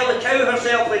going to sell the cow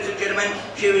herself, ladies and gentlemen.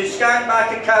 She was scanned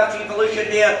back in calf evolution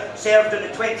there, served on the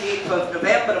 28th of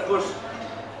November, of course.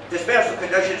 Dispersal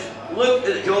conditions, look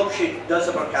at the job she does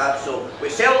of her calves. So we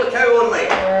sell the cow only.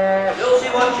 You'll see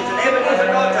what she's an Ebenezer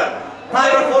daughter.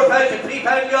 5 or 4,000, £3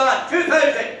 on,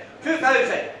 2,000, 2,000,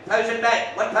 1,000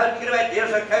 back, 1,000 get away.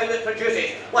 There's a cow that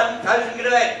produces 1,000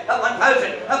 get away. At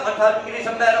 1,000, at 1,000 get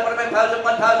some better. What about 1,000,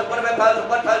 1,000, what about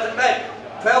 1,000, 1,000 back?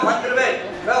 1,200 away,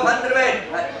 1,200 away,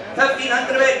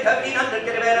 1,500 away, 1,500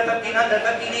 get away, 1,500,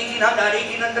 1,500,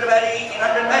 1,800 away,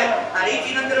 1,800 back, at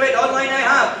 1,800 away, online I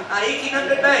have, at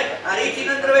 1,800 back, at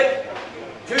 1,800 away,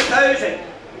 2,000,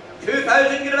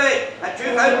 2,000 get away, at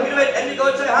 2,000 get away, in the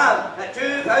gods I have, at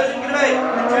 2,000 get away,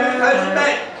 at 2,000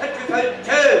 back, at 2,000,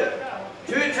 2,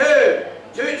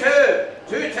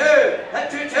 at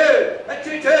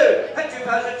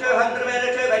 2,200 away,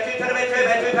 at 2,200 away,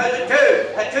 at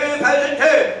 2,002, at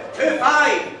 2,002,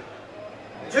 2,500,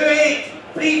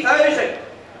 2,800, 3,000,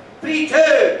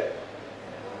 3,200,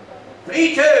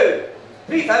 3,200,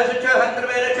 3,200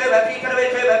 away, at 2, at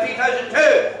 3,200, at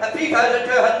 3,200, at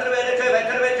 3,200 away, at 2,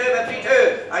 at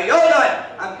 3,200. Are you all done?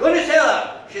 I'm going to sell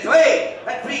her. She's away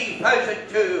at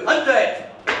 3,200.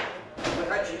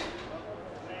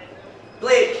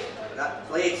 Blade.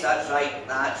 Blades, that's right,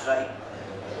 that's right.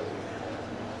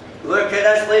 Look at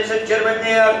this, ladies and gentlemen,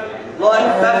 there.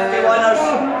 Lot 50 winners.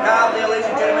 Calf there, ladies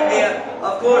and gentlemen, there.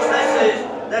 Of course,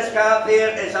 this calf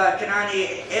there is a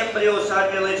Canani embryo son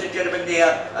there, ladies and gentlemen,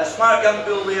 there. A smart young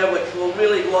bull there, which will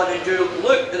really go on and do.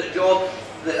 Look at the job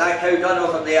that cow done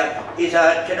over there. He's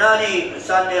a Canani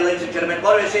son there, ladies and gentlemen.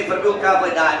 What do I say for a bull calf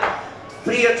like that?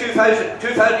 3 or 2,000,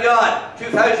 2,000 yard,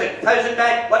 2,000, 1,000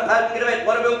 back, 1,000 get away.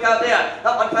 What a bull calf there? At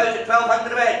 1,000, 1,200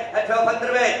 away, at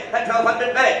 1,200 away, at 1,200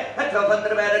 back, at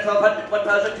 1,200 away, at 1,200,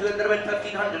 1,200 away,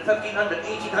 1,500, 1,500,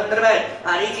 1,800 away,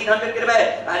 at 1,800 get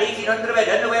away, at 1,800 away,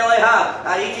 in the well I have,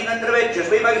 at 1,800 away,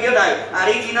 just way about here now, at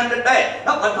 1,800 back, at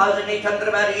 1,800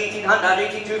 away, at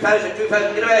 1,800, at 2,000,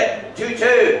 2,000 get away,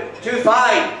 2,200,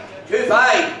 2,500,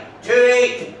 2,500,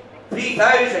 2,800,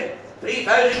 3,000,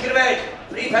 3,000 get away,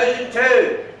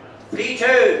 3,200,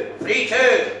 3,200,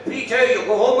 3,200, 3,200,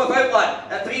 you'll go home without one,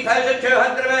 at 3,200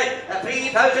 away, at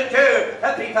 3,200,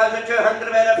 at 3,200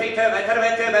 away, at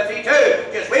 3,200, at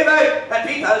 3,200, just wave out, at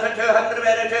 3,200 away,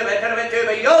 at 2,200,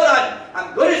 but you're done,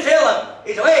 I'm going to sell him,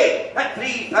 he's away, at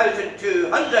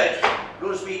 3,200,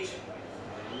 roast meat,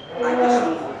 Angus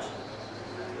Stillfoot.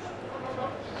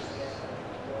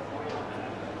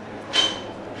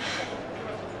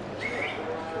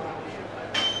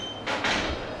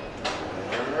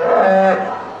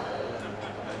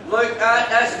 Look at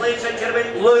this, ladies and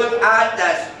gentlemen, look at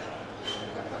this.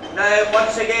 Now,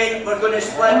 once again, we're going to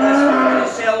split this. We're going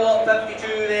to sell lot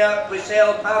 52 there. We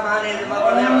sell Pam Annie, the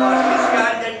mother there, first. She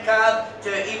scanned in calf to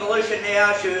evolution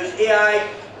there. She was AI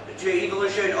to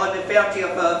evolution on the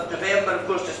 30th of November, of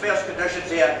course, dispersed conditions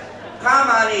there. Pam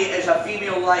Annie is a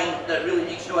female line that really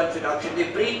needs no introduction. They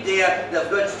breed there, they've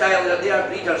good style, they are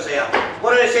breeders there.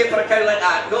 What do I say for a cow like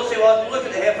that? You'll say, well, look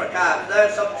at the heifer calf,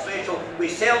 there's something special. We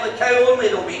sell the cow only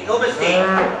though, make no mistake.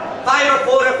 5 or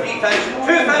 4 or 3,000.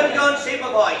 2,000 on, save my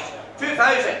voice.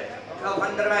 2,000.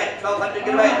 1,200 away, 1,200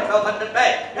 get away, 1,200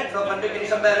 back, 1,200 get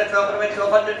some better, 1,200 away,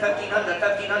 1,200, 1,500,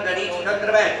 1,500, 1,800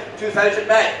 away, 2,000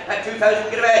 back, at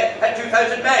 2,000 get away, at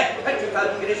 2,000 back, at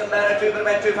 2,000 get some better, 2,000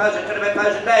 away, 2,000,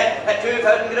 1,000 back, at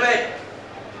 2,000 get away,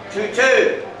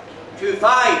 2,200,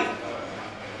 2,500,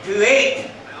 2,800,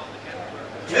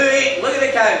 2,800, look at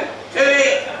the cow,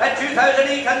 2,800, at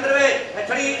 2,800 away, at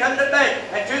 3,800 back,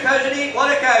 at 2,008, what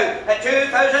a cow, at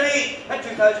 2,008, at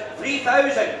 2,000,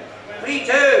 3,000,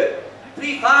 3,200,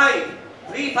 3,500,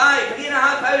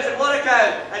 3,500, what a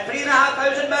cow, at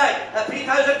 3,500 back, at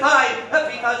 3,500, at 3,500, at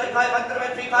 3,500,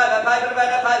 at 3,500,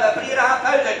 at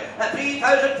 3,500, at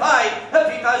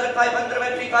 3,500,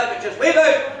 at 3,500, just wave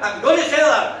out, I'm going to sell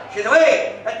her, she's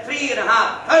away, at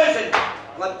 3,500,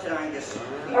 Aberdeen Angus.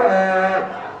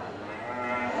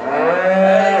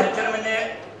 Ladies and gentlemen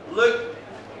there, look,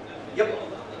 yep,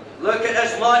 look at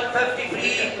this lot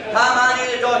 53, Pam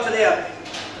Annie, the daughter there.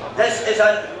 This is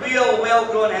a real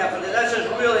well-grown heifer. This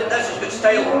is good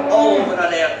style all over her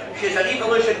there. She's an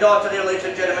Evolution daughter there, ladies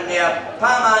and gentlemen, there.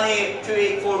 Pamani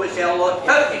 284 we sell lot,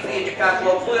 53 in the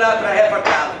catalogue. Look at her heifer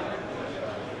calf.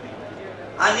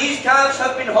 And these calves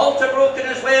have been halter broken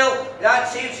as well. That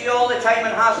saves you all the time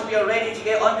and hassle. You're ready to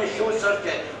get on the show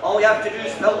circuit. All you have to do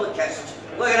is fill the kist.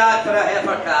 Look at that for a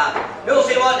heifer calf. You'll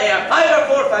say what there? 5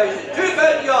 or 4,000,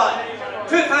 2,000 yawn,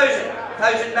 2,000,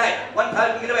 1,000 bid,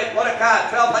 1,000 get a bid, what a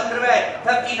calf, 1,200 bid,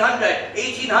 1,500,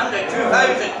 1,800,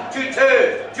 2,000,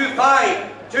 2,2, 2,5,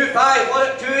 2,5,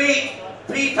 what a 2,8,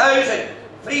 3,000,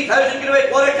 3,000 get a bid,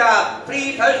 what a calf,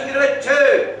 3,000 get a bid,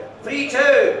 2,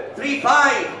 3,2, 3,5,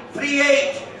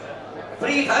 3,8,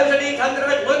 3,800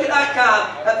 bid, look at that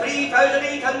calf, a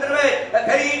 3,800 bid, a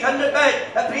 3,800 bid,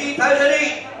 a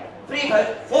 3,008,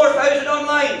 3,000, 4,000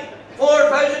 online,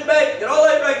 4,000 bid, you're all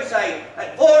out ringside,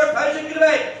 at 4,000 get a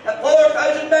bid, at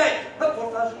 4,000 bid, at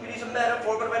 4,000 get some bid, at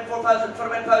 4,000, 4,000,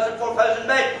 4,000, 4,000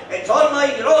 bid, it's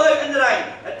online, you're all out in the ring,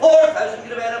 at 4,000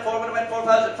 get a bid, at 4,000,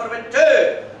 4,000, 4,000, 2,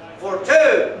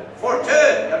 4,2,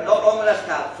 4,2, you're not wrong with this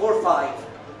cap, 4,5.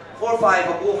 4,5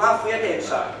 will go halfway again,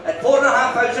 sir. At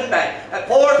 4,500 bid, at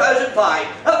 4,005,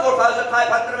 at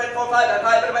 4,500 bid,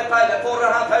 4,500 bid, 5 at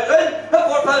 4,500, at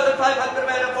 4,500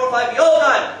 bid, at 4,500, you're all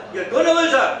done. You're going to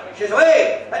lose her. She's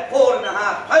away at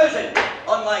 4,500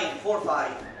 online,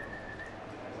 4,500.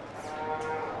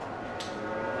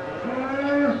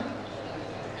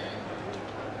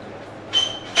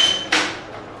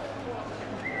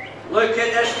 Look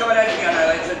at this coming in here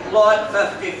now. It's at lot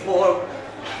 54.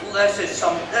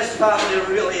 This family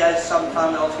really is some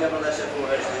family altogether, this is for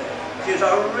us. She's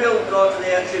a real daughter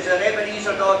there, she's an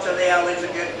Ebenezer daughter there, ladies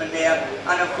and gentlemen there,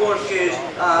 and of course she's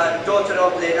a daughter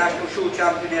of the National Show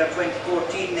Champion there,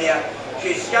 2014 there.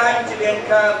 She's scanned to be in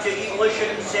calf to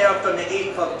Evolution, served on the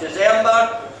 8th of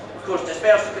December. Of course,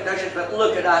 dispersal conditions, but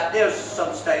look at that, there's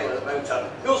some style about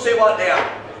her. You'll see what there.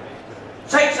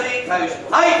 6 or 8,000,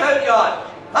 5,000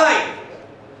 yard, 5.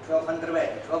 1,200 bid,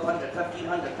 1,200,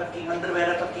 1,500, 1,500 bid,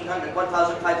 1,500,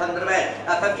 1,500 bid,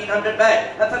 1,500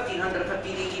 bid, 1,500,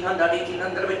 1,500,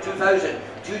 1,800 bid, 2,000,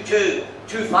 2,2,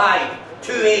 2,5,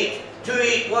 2,8,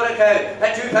 2,8, what a cow,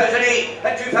 at 2,008,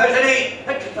 at 2,008,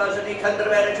 at 2,800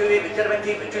 bid, at 2,800,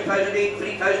 at 2,008,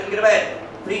 3,000 get a bid,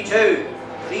 3,2,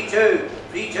 3,2,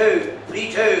 3,2,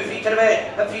 3,2, 3 to the bid,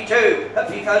 at 3,2, at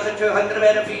 3,200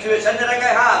 bid, at 3,2, it's in the ring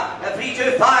I have, at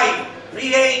 3,2, 5,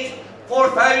 3,8,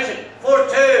 4,000,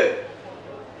 4,2,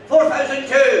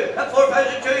 4,002, at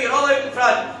 4,002, you're all out in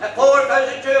front, at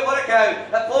 4,002, what a cow,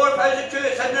 at 4,002,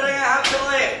 it's in the ring I have to the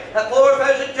left, at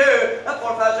 4,002, at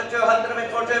 4,200, at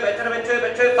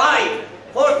 4,2, 2, 5,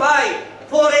 4,5,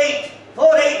 4,8,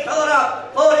 4,8, fill it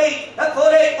up, 4,8, at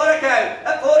 4,8, what a cow,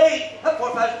 at 4,8, at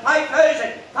 4,000,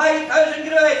 5,000, 5,000,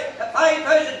 get away, at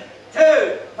 5,000, 2,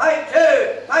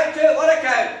 5,2, 5,2, what a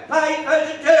cow,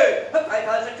 5,002, at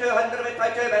 5,200, at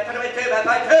 5,2, at 5,2, at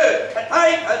 5,2, at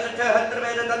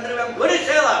 5,200, at under I'm going to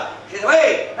sell her, she's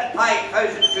away, at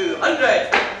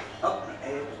 5,200, up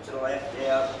to the left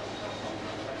there,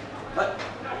 but,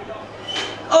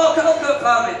 oh, go,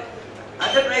 family, I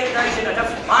didn't recognise you in a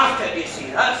different market, you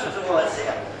see, that's what it was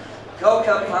there, go,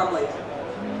 family.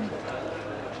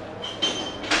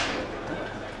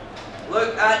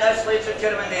 Look at this, ladies and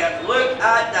gentlemen there. Look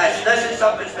at this. This is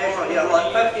something special here.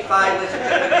 Lot 55, ladies and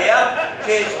gentlemen there.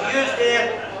 She's used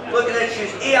there. Look at this.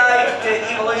 She's AI to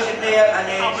Evolution there, and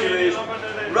then she was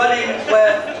running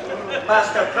with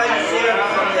Master Prince here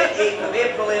from the 8th of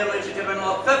April there, ladies and gentlemen.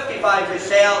 Lot 55 to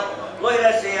sell. Look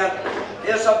at this there.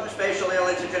 There's something special there,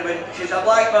 ladies and gentlemen. She's a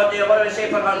blackbird there. What do we say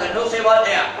for her then? We'll say what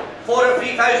there? 4 or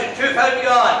 3,000, 2,000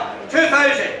 yawn,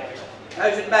 2,000.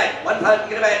 1,000 bid,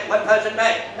 1,000 get a bid, 1,000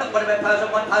 bid, what about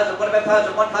 1,000, 1,000, what about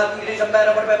 1,000, 1,000 get some bid,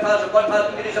 what about 1,000,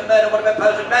 1,000 get some bid, what about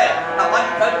 1,000 bid,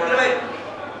 1,000 get a bid,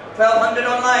 1,200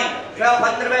 online,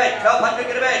 1,200 bid, 1,200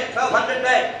 get a bid, 1,200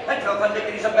 bid, 1,200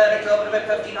 get some bid, 1,200 bid,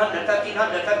 1,500,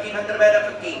 1,500, 1,500 bid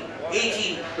at 15,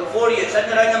 18, before you, it's in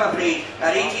the ring I'm afraid,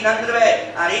 at 1,800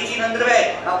 bid, at 1,800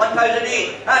 bid, at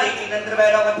 1,008, at 1,800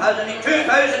 bid, at 1,008,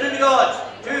 2,000 in the odds.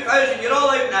 2,000, you're all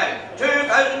out now.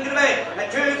 2,000 get a bid, at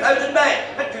 2,000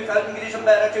 bid, at 2,000 get some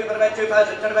bid, at 2,000,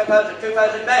 2,000 bid,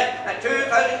 at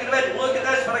 2,000 get a bid, look at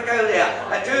this for a cow there,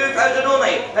 at 2,000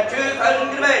 only, at 2,000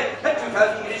 get a bid, at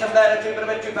 2,000 get some bid, at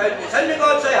 2,000, it's in the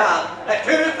gods I have, at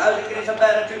 2,000 get some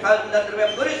bid, at 2,000 under the way,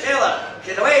 I'm going to sell her,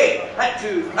 she's away, at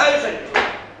 2,000,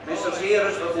 Mr. here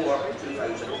as before,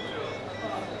 2,000.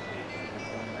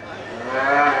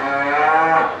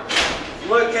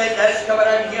 Look at this coming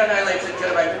in here now, ladies and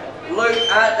gentlemen. Look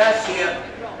at this here.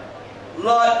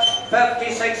 Lot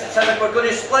 56 and 7. We're going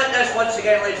to split this once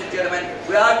again, ladies and gentlemen.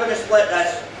 We are going to split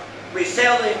this. We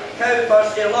sell the cow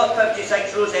first there, lot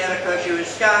 56, Rose Erica. She was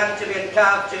scanned to be in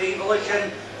calf to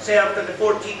evolution, served on the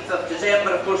 14th of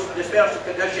December, of course, dispersal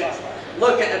conditions.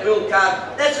 Look at the bull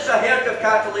calf. This is a herd of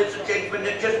cattle, ladies and gentlemen,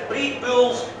 that just breed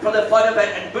bulls for the fun of it,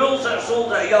 and bulls that are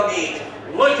sold at a young age.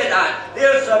 Look at that.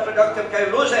 There's a productive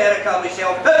cow, Rose Erica. We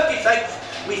sell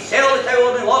 56. We sell the cow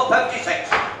on the lot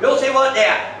 56. We'll say what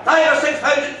there? 5 or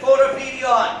 6,000 for a free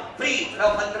on. Free,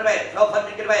 1,200 a bed,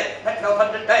 1,200 get a bed, at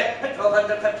 1,200 bed, at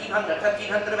 1,200, 1,500,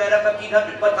 1,500 a bed, at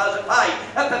 1,500,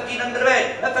 1,005, at 1,500 a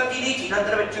bed, at 1,500, 1,800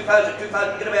 a bed, 2,000,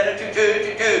 2,000 get a bed, at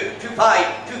 2,2, 2,2,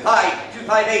 2,5, 2,5,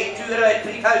 2,5,8, 2 get a bed,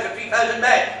 3,000, 3,000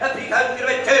 bed, at 3,000 get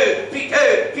a bed, 2,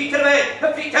 3,2, 3 get a bed,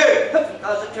 at 3,2, at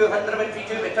 3,200 a bed,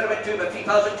 3,2, at 2, at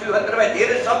 3,200 a bed,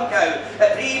 here is some cow,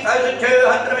 at 3,200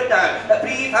 a bed down, at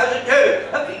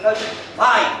 3,002, at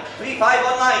 3,005, 3,5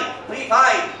 online,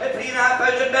 3,5, at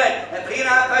 3,500 bed, at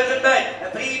 3,500 bed,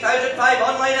 at 3,005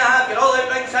 online a half, you're all out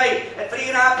ringside, at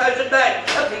 3,500 bed,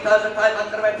 at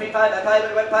 3,500 bed, 3,500 at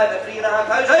 500 bed, 5 at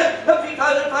 3,500, at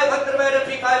 3,500 bed, at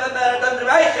 3,500 bed, at 100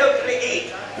 I sell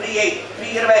 3,800, 3,800,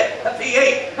 3 bed, at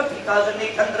 3,800, at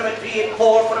 3,800 bed, 3,800,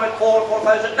 4 for a bed,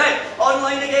 4,000 bed,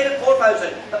 online again at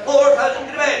 4,000, at 4,000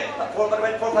 get a bed, at 4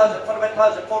 bed, 4,000, 4 bed,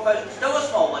 1,000, 4,000, still a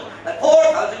small one, at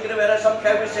 4,000 get a bed, some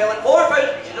cow we sell at 4,000,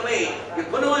 she's away, you're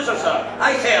going to lose her, sir.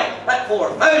 I sell at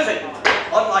 4,000,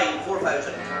 online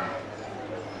 4,000.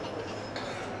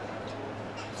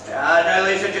 Now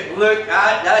ladies and gentlemen, look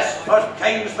at this first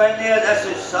Kingsman there. This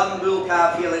is some bull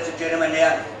calf here, ladies and gentlemen,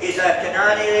 there. He's a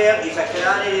Canary there, he's a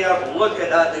Canary there. Look at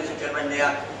that, ladies and gentlemen,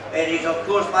 there. And he's of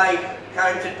course my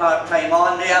counted part-time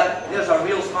on there. There's a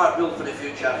real smart bull for the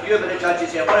future. A few of the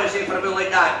judges here, what do I say for a bull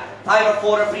like that? 5 or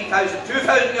 4 or 3,000,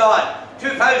 2,000 yard.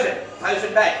 2,000,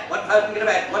 1,000 back, 1,000 get a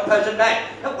back, 1,000 back,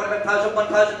 1,000,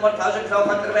 1,000, 1,000,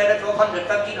 1,200 a bed, 1,200,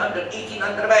 1,500,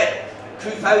 1,800 a bed,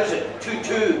 2,000,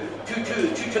 2,2,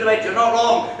 2,2, 2 to the bed, you're not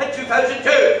wrong, at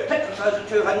 2,002, at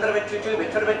 2,200 a bed, 2,2, bed,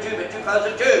 2 bed, 2 bed,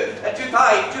 2,002, at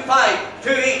 2,5, 2,5,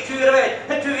 2,8, 2 to the bed,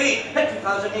 at 2,8, at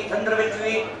 2,800 a bed,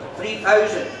 2,8,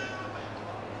 3,000,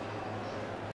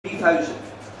 3,000,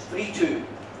 3,2,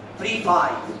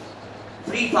 3,5,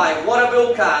 3,5, what a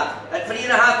bull calf, at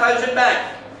 3,500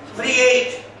 back,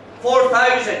 3,800,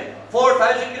 4,000,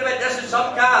 4,000 get a bit, this is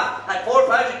some calf, at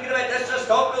 4,000 get a bit, this is a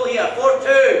stock bull here,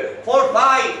 4,2,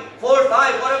 4,5,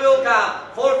 4,5, what a bull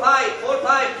calf, 4,5,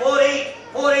 4,5, 4,8,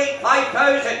 4,8,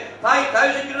 5,000,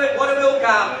 5,000 get a bit, what a bull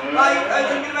calf,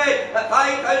 5,000 get a bit, at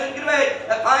 5,000 get a bit,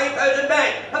 at 5,000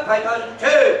 bed, at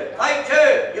 5,002,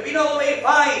 5,2, you've been all the way,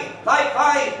 5,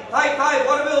 5,5, 5,5,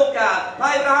 what a bull calf,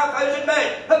 5,500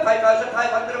 bed, at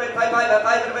 5,500 bed, 5,500 at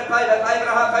 500 bed, 5 at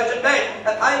 5,500 bed,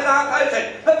 at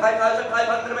 5,500, at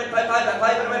 5,500 bed, 5,500 at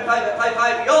 500 bed, 5 at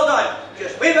 5,500, you're done,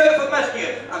 just wave out for missing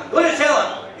you, I'm going to sell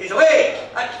him, he's away,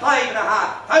 at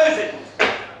 5,500.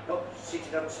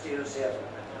 Seated upstairs there.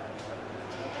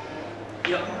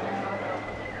 Yep.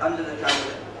 Under the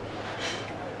camera.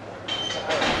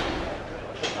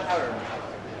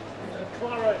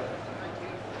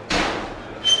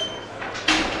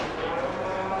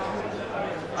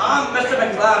 I'm Mr.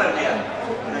 McLaren there.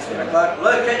 Mr. McLaren.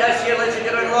 Look at this here, ladies and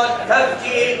gentlemen. Lot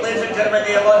 58, ladies and gentlemen,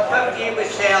 there. Lot 58 we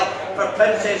sell for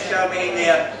Princess Charmaine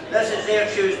there. This is there.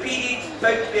 She was peated,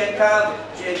 booked to be in calf.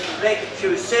 She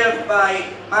was served by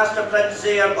Master Prince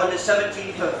there on the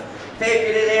 17th of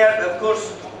February there. Of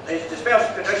course, there's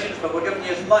dispersal conditions, but we're giving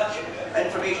you as much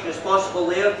information as possible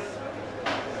there.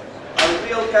 A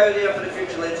real cow there for the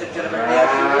future, ladies and gentlemen, there.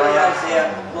 She really is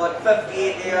there. Lot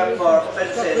 58 there for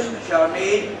Princess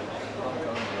Charmaine.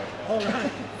 All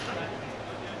right.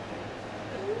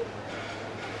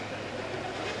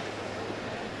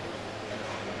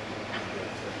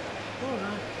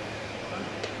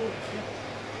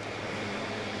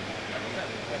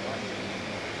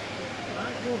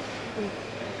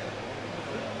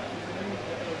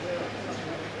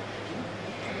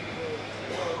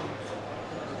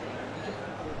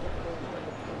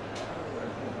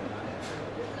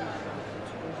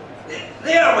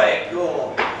 There we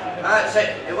go. That's it.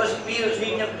 It wasn't me that was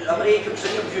reading a break, it was the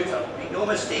computer. Make no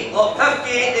mistake. Lot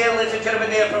 58 there, ladies and gentlemen,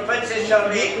 there for Princess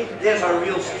Charmaine. There's a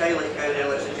real stylish cow there,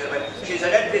 ladies and gentlemen. She's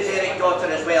an Edvizeric daughter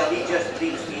as well. He just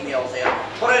breeds females there.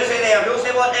 What did I say there? You'll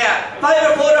say what there?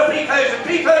 5 or 4 or 3,000.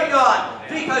 3,000 gone.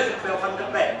 3,000,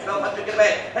 1,200 bed, 1,200 get a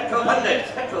bed, and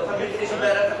 1,200, and 1,200 get a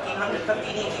bed, and 1,500,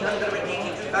 1,500,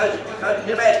 1,800, 2,000, 2,000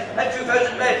 get a bed, and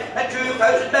 2,000 bed, and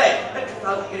 2,000 bed, and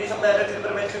 2,000 get a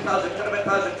bed, and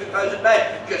 2,000, 2,000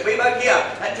 bed, just way back here,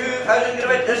 and 2,000 get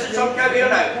a bed, this is some cow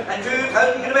here now, and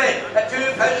 2,000 get a bed, and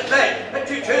 2,000 bed, and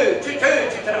 2,2,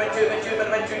 2,2, 2,2, 2,2,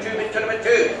 2,2,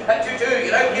 2,2, and 2,2,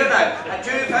 you're out here now, and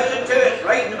 2,002, it's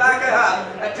right in the back I have,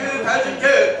 and 2,000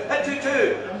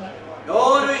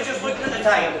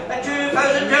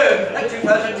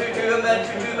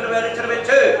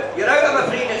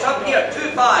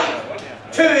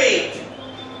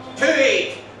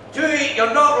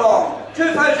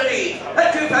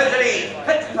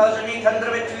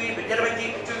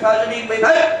 2008, wave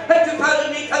out, at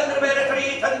 2,800 bed, at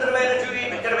 3,800 bed, at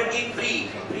 2,800 bed,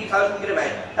 3,000 get a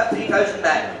bed, at 3,000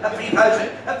 bed, at 3,000,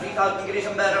 at 3,000 get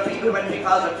some bed, at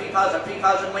 3,000,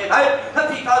 3,000, wave out, at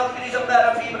 3,000 get some bed,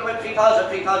 at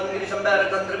 3,000 get some bed,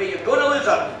 at 100 bed, you're going to lose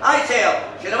her. I tell,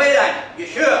 get away then, you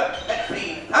sure, at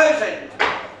 3,000.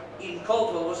 Ian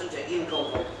Caldwell, wasn't it? Ian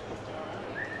Caldwell.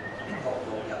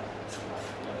 Caldwell, yeah.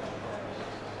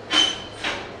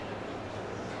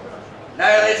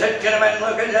 Now, ladies and gentlemen,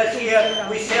 look at this here.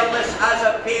 We sell this as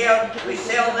a pair. We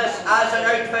sell this as an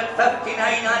outfit, 59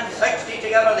 and 60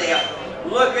 together there.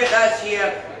 Look at this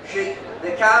here.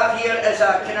 The calf here is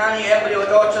a Canani embryo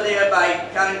daughter there by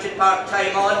Carrington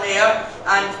part-time on there.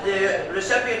 And the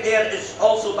recipient there is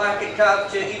also back in calf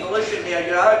to evolution there.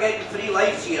 You are getting 3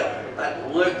 lives here.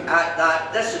 But look at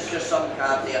that. This is just some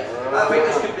calf there. I think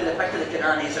this could be the pick of the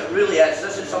Cananis. It really is.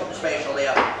 This is something special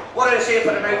there. What do I say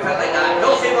for an outfit like that?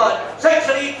 You'll say what? 6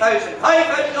 or 8,000.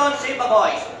 5,000 on, say my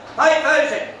boys.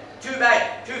 5,000. 2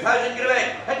 bed, 2,000 get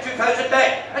away, and 2,000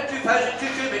 bed, and 2,000,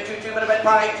 2,2 bed, 2,2 bed,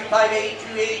 5, 2,5,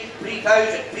 2,8,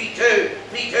 3,000, 3,2,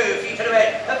 3,2, 3 to the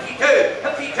bed, and 3,2,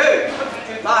 and 3,2, and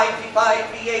 3,2, 5,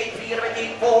 3,5, 3,8, 3 to the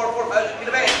bed, 4, 4,000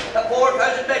 get away, and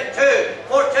 4,000 bed,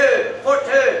 2, 4,2,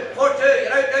 4,2, 4,2,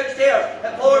 you're out downstairs,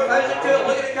 and 4,002,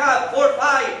 look at the cab,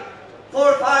 4,5,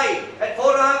 4,5, and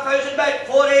 4,500 bed,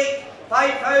 4,8,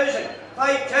 5,000,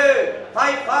 5,2,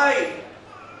 5,5,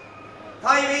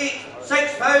 5,8,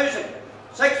 6,000,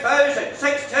 6,000,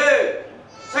 6,2,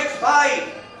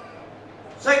 6,5,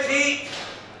 6,8,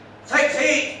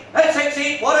 6,8, at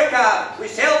 6,8, what a cab. We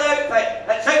sell the outfit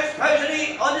at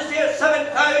 6,008 on the stairs,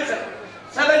 7,000,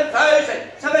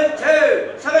 7,000,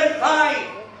 7,2, 7,5,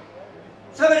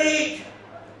 7,8,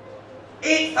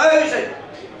 8,000,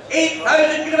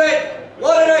 8,000 get a bed.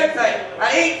 What an outfit.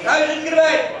 At 8,000 get a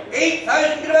bed.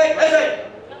 8,000 get a bed, is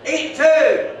it?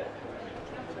 8,2,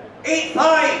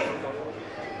 8,5,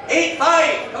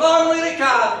 8,5, come on, look at the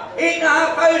cab,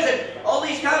 8,500, all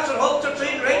these cabs are halter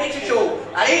trained, ready to show,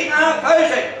 at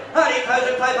 8,500, at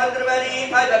 8,500, about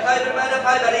 8,500, about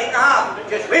 5, at 8,500,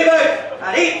 just wave out,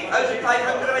 at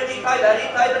 8,500, about 8,500, at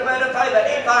 8,500, about 5, at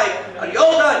 8,500, are you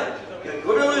all done? You're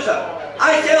going to lose her.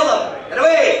 I tell them, get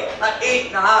away, at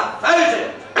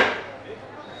 8,500.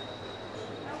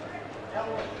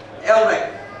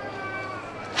 Elric.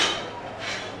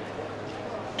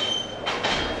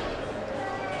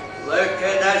 Look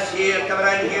at this here, coming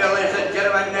in here, ladies and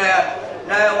gentlemen.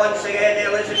 Now, once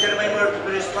again, ladies and gentlemen,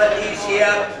 we're split these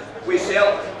here. We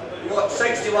sell, what,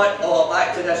 61? Oh,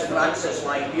 back to this Francis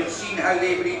line. You've seen how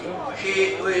they breed.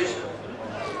 She was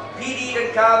PD'd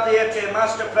and calved there to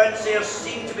Master Prince there,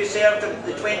 seemed to be served on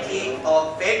the 28th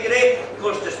of February. Of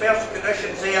course, dispersal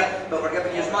conditions there, but we're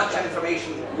giving you as much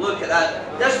information. Look at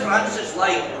that. This Francis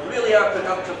line really are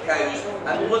productive cows.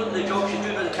 And look at the job she's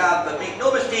doing with the calf, but make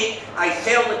no mistake, I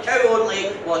sell the cow only,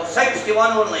 want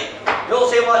 61 only. You'll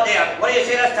say what there? What do you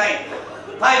say this time?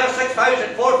 5 or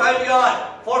 6,000, 4,000 on.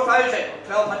 4,000,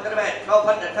 1,200 a bed,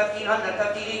 1,200, 1,500,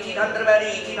 1,500, 1,800 a bed,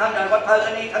 1,800,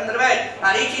 1,800 a bed,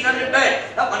 and 1,800 bed,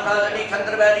 at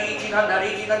 1,800 a bed, 1,800,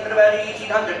 1,800 a bed,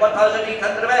 1,800,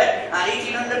 1,800 a bed, and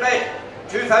 1,800 bed,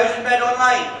 2,000 bed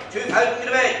online, 2,000 get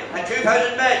a bed, and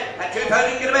 2,000 bed, and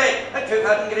 2,000 get a bed, and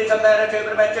 2,000 get a bed, and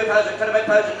 2,000 bed, 2,000 get a bed,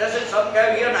 1,000, this is some cow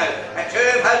here now, and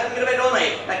 2,000 get a bed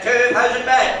only, and 2,000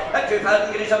 bed, and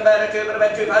 2,000 get a bed, and 2,000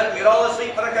 bed, 2,000, you're all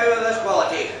asleep for a cow of this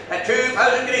quality, and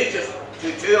 2,000 get just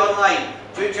 2,2 online,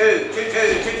 2,2,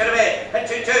 2,2, 2 to the bed, and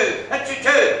 2,2, and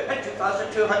 2,2, and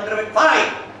 2,205,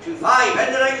 2,5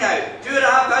 in the ring now,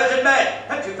 2,500 bed,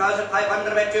 and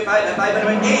 2,500 bed, 2,500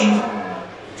 bed, 8,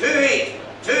 2,8,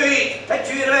 2,8, and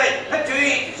 2 to the bed, and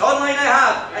 2,8, it's online I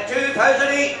have, and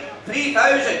 2,008,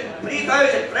 3,000,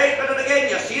 3,000, fresh bid again,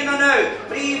 you're seeing it now,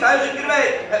 3,000 get a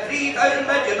bed, at 3,000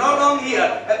 bed, you're not wrong here,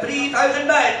 at 3,000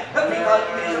 bed, at 3,000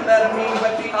 get a bed, at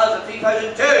 3,000,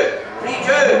 3,002,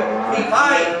 3,2,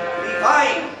 3,5,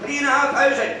 3,5,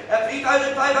 3,500, at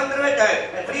 3,500 bed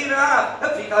now, at 3,500,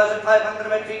 at 3,500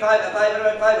 bed, 3,500,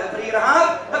 at 500, at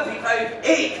 3,500, at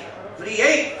 3,508,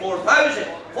 3,8, 4,000,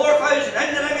 4,000, in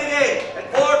the ring again, at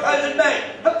 4,000 bed,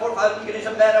 at 4,000 get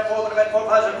some bed, at 4,000 bed,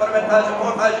 4,000, 4,000,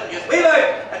 4,000, just wave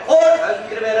out, at 4,000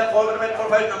 get a bed, at 4,000 bed,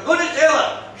 4,000, I'm going to sell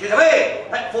her, she's away,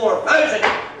 at 4,000,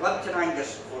 Aberdeen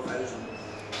Angus, 4,000.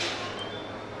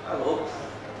 Hello,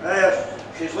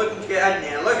 she's looking to get in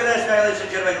there, look at this now, ladies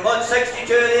and gentlemen, lot 62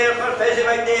 there for Fizzy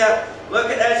right there, look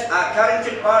at this, a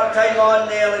Carrington part-time on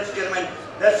there, ladies and gentlemen.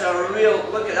 That's a real,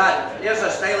 look at that, there's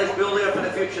a stylish bull there for the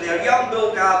future there, young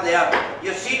bull calf there,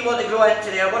 you've seen what they grow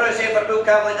into there, what do I say for a bull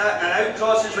calf like that, and an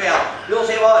outcross as well, you'll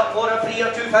say what, 4 or 3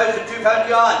 or 2,000, 2,000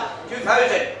 on,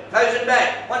 1,000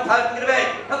 back, 1,000 get a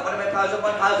bed, 1,000,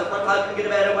 1,000 get a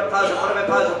bed, 1,000,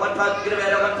 1,000 get a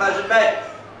bed, 1,000 back,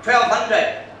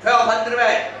 1,200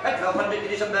 back, 1,200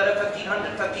 get some better,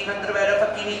 1,500 better,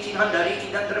 1,500,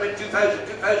 1,800,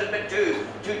 2,000 bit 2,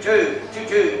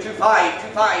 2,5,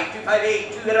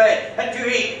 2,5,8, 2 get a bed, and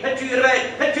 2,8, and 2 get a bed,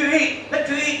 and 2,8, and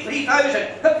 2,8,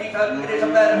 3,000 get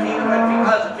some better,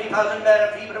 3,000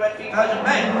 better, 3,000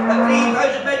 back, and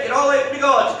 3,000 bed, get all out in the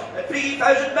gods,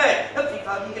 3,000 back, and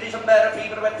 3,000 get some better,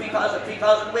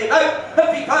 3,000 way out,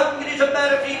 3,000 get some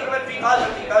better,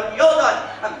 3,000, you're done,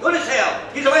 I'm going to sell,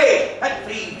 he's away, and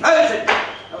 3,000,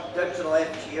 up down to the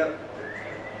left here.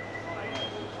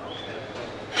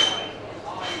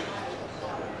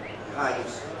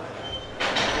 Hives.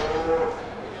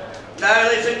 Now,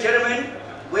 ladies and gentlemen,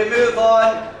 we move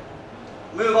on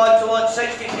towards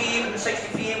 63 and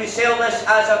 63. We sell this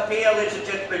as a pair, ladies and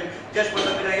gentlemen, just with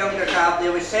a younger calf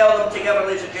there. We sell them together,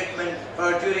 ladies and gentlemen,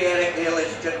 for Jury Eric there,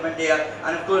 ladies and gentlemen, there.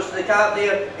 And of course, the calf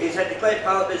there is had the cleft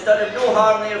palate, but it's done him no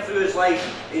harm there through his life.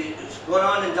 It's gone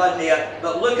on and done there.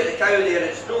 But look at the cow there,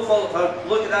 it's no fault of her.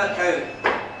 Look at that cow.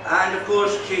 And of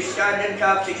course, she's scanned in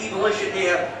calf to evolution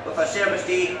there with a service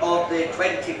date of the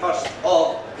 21st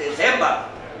of December.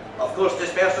 Of course,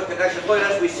 dispersal conditions. Look at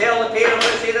this, we sell the pair, I'm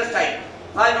going to say this time.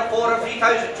 5 or 4 or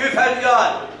 3,000, 2,000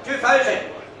 gone, 2,000,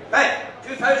 back,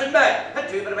 2,000 back, and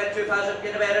 2 for a bit, 2,000,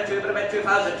 get a better, 2 for a bit,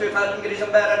 2,000, 2,000, get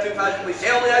some better, 2,000, we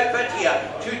sell the outfit here,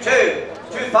 2,2,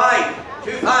 2,5,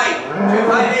 2,5,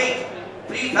 2,5,8,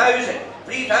 3,000,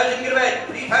 3,000 get a bit,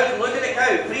 3,000, look at the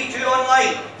cow, 3,2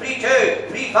 online, 3,2,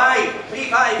 3,5,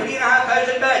 3,5,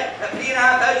 3,500 bid,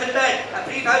 3,500 bid,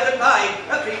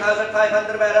 3,005,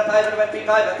 3,500 bid, 500 bid,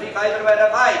 3,500 bid,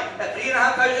 5,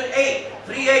 3,500, 8,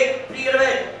 3,8, 3 get a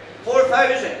bid,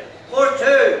 4,000,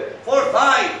 4,2,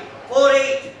 4,5,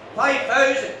 4,8,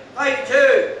 5,000,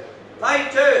 5,2,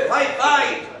 5,2,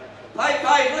 5,5,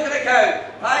 5,5, look at the cow,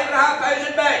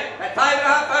 5,500 bid,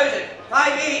 5,500,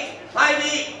 5,8,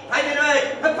 5,8,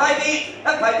 5,8, 5,8,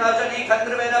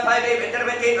 5,800 bid,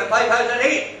 5,8,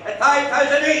 5,008,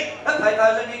 5,008,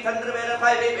 5,800 bid,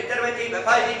 5,8,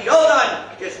 5,8, you're done.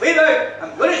 Just wave out.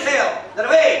 I'm going to sell. They're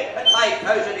away at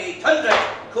 5,800.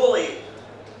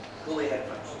 Coley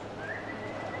headfirst.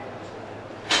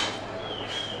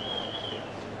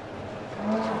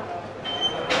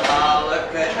 Ah,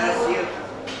 look at this here.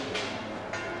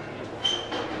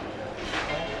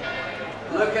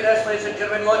 Look at this, ladies and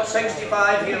gentlemen, lot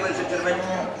 65 here, ladies and gentlemen.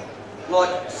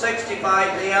 Lot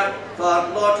 65 there for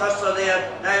Lord Hustler there.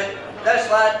 Now, this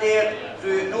lad there,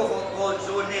 through no fault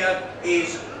zone there,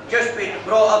 he's just been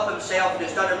brought up himself and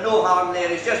it's done him no harm there.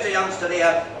 He's just a youngster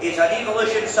there. He's an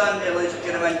evolution son there, ladies and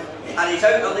gentlemen, and he's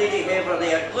out a lady haver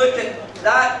there. Look at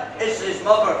that, is his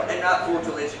mother in that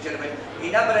photo, ladies and gentlemen.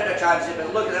 He never had a chance,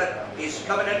 but look at that, he's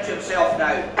coming into himself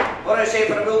now. What do I say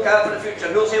for a bull calf for the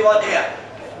future? Who'll say what there?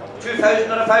 2,000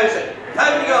 or 1,000.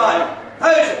 1,000 gone.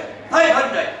 1,000.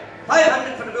 500.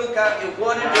 500 for the bull calf. He'll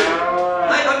go on and do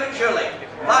 500 surely.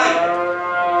 5.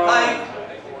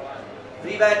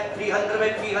 3 bed. 300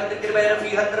 bed. 300 get a bed.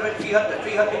 300 bed. 300.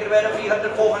 300 get a bed.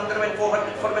 300. 400 bed.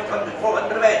 400 for a bed. 100.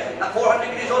 400 bed. At 400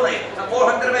 get his only. At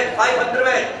 400 bed. 500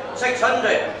 bed.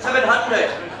 600. 700.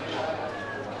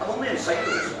 I'm only in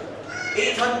cycles.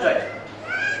 800.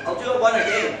 I'll do it one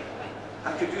again.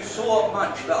 I could do so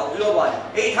much, but I'll do a one.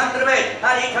 800 bid,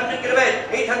 and 800 get a bid,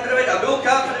 800 bid, a bull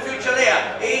calf for the future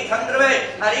there. 800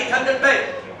 bid, and 800 bid,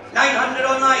 900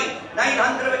 online,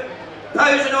 900 bid,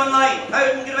 1,000 online,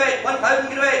 1,000 get a bid,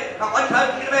 1,000 get a bid, and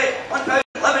 1,000 get a bid, 1,000,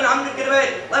 1,100 get a bid,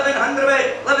 1,100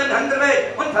 bid, 1,100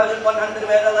 bid, 1,100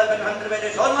 bid, 1,100 bid,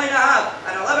 it's online I have,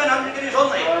 and 1,100 get his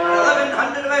only, 1,100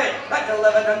 bid, that's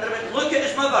 1,100 bid, look at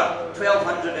his mother,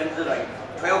 1,200 into the right.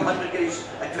 1,200 guineas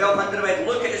and 1,200 bid.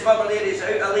 Look at his mother there, he's out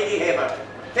a lady haver.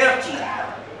 13,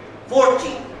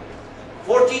 14,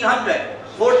 1,400,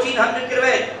 1,400 get a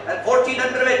bid, and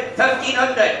 1,400 bid,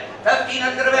 1,500,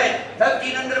 1,500 bid,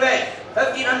 1,500 bid,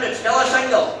 1,500, still a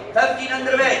single, 1,500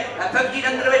 bid, and 1,500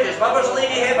 bid, his mother's a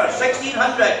lady haver. 1,600,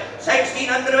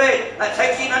 1,600 bid, and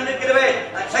 1,600 get a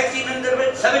bid, and 1,600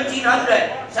 bid,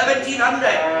 1,700, 1,700,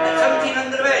 and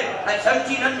 1,700 bid, and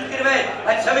 1,700 get a bid,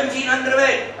 and 1,700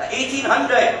 bid,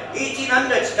 1,800,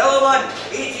 1,800, still a one,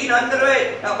 1,800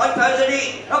 bid, and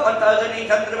 1,008, not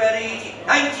 1,800 bid,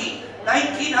 19,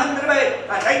 1,900 bid,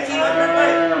 and 1,900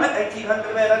 bid, and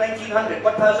 1,900 bid, and 1,900,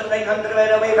 1,900 bid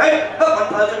away, right?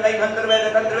 1,900 bid,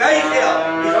 and 100 bid,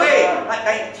 he's away at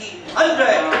 1,900,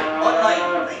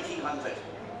 online, 1,900.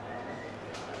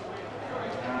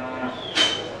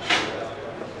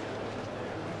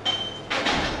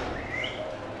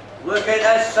 Look at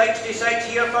this, 66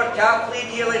 here for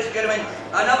Kathleen here, ladies and gentlemen.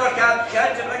 Another cap, she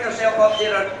had to bring herself up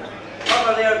there. Her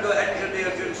mother there got injured there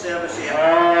during service here.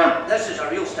 This is a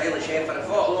real stylish effort. I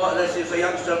thought a lot of this is a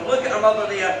youngster. Look at her mother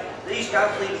there. These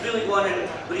Kathleen's really going in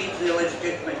breeds there, ladies and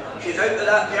gentlemen. She's out of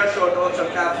that Pershore daughter,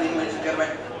 Kathleen, ladies and gentlemen.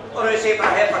 What do I say for a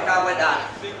heifer calf like that?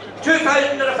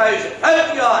 2,000 or 1,000.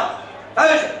 1,000 gone.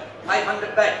 1,000.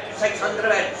 500 bid. 600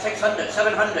 bid. 600.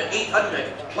 700. 800.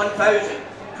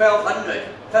 1,000. 1,200,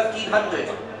 1,500,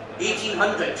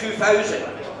 1,800, 2,000,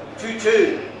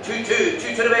 2,200, 2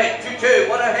 to the bed, 2,200,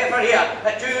 what a heifer here,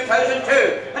 at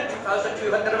 2,200, and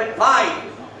 2,205,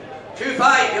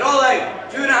 2,500, you're all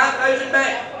out, 2,500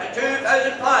 bed, at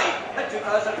 2,500, and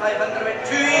 2,500 bed,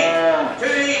 2,800,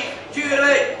 2,800, 2 to the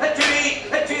bed, at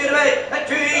 2,800, at 2 to the bed,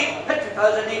 at 2,800, at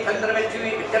 2,800 bed,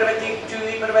 2,800,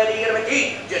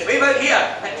 just wave out here,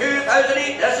 at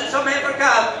 2,008, this is some heifer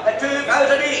calf, at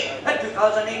 2,008, at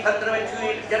 2,800,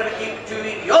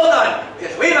 2,800, you're all done,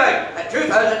 just wave out, at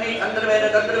 2,800 bed,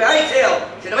 at under the high tail,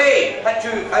 should away, at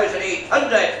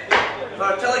 2,800,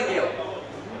 for tilling deal.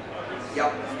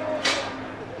 Yep.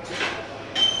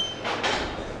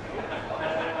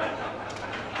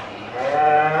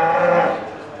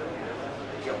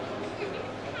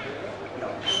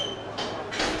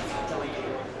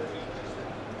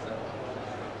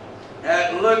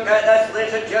 Look at this,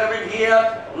 ladies and gentlemen, here,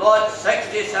 Lot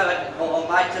 67. Oh,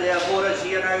 back to the Aboras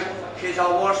here now. She's a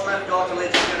Warsmith daughter,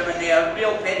 ladies and gentlemen, there.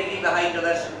 Real pedigree behind her,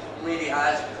 this lady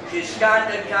has. She's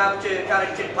scanned and capped to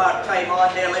Carrington part-time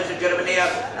on there, ladies and gentlemen, there.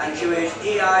 And she was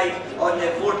AI on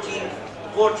the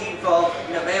 14th of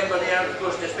November there. Of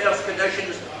course, dispersed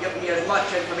conditions, giving you as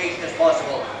much information as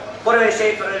possible. What do I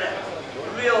say for a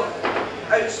real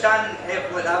outstanding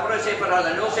heifer like that? What do I say for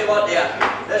her? You'll say what there?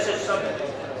 This is some...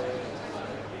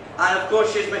 And of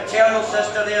course she's maternal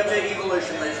sister there to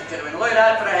Evolution, ladies and gentlemen. Look at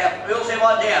that for a heifer. We'll say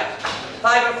what there?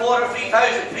 5 or 4 or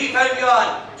 3,000. 3,000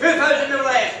 gone. 2,000 or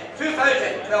less.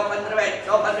 2,000. 1,200 bed.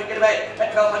 1,200 get a bed.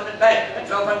 At 1,200 bed. At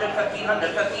 1,200,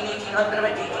 1,500. 1,100,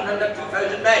 1,800. At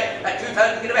 2,000 bed. At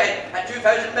 2,000 get a bed. At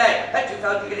 2,000 bed. At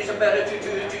 2,000 get some bed. At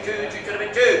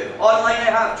 2,200. Online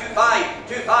I have 2,500.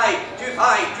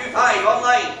 2,500. 2,500.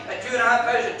 Online. At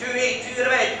 2,500. 2,800 get a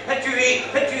bed. At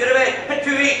 2,800. At 2,000 get a bed. At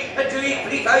 2,800. At 2,800.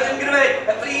 3,000 get a bed.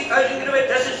 At 3,000 get a bed.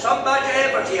 This is some batch of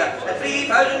heifers here. At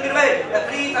 3,000 get a bed. At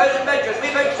 3,000 bed. Just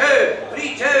leave out 2.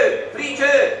 3,2.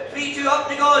 3,2. 3,2 up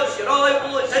the gods. You're all out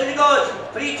below. It's in the gods.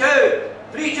 3,2.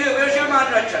 3,2. Where's your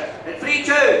man, Richard? At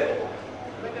 3,2.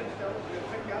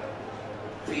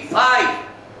 3,500.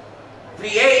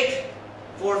 3,800.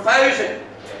 4,000.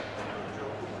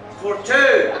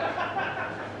 4,200.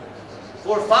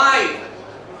 4,500.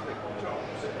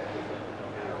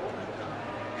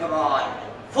 Come on.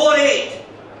 4,800.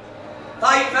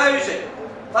 5,000.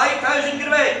 5,000 get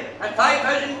away. And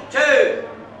 5,002.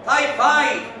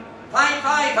 5,500.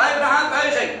 5,500.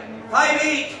 5,500.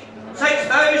 5,800.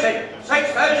 6,000.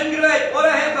 6,000 get away. What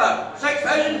a heifer.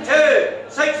 6,002.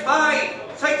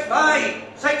 6,500. 6,500.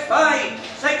 6,500.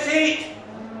 6,800.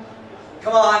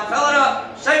 Come on, fill it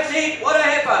up. 6,800. What a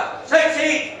heifer.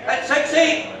 6,800. At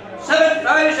 6,800.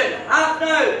 7,000. Half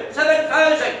now.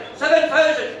 7,000.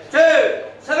 7,000. 2.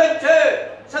 7,200.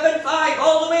 7,500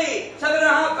 all the way,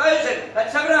 7,500,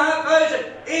 at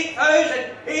 7,500,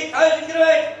 8,000, 8,000 get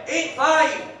away,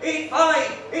 8,500,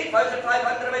 8,500,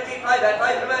 8,500, 8,500, at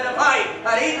 5,500,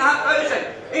 at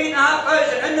 8,500,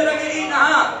 8,500, in the ring at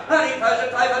 8,500, at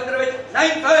 8,500,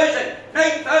 9,000,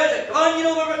 9,000, come on, you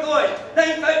know where we're going,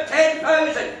 9,000,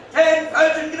 10,000,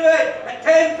 10,000 get away, at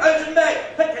 10,000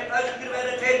 back, at 10,000 get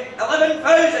away, at 10,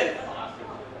 11,000,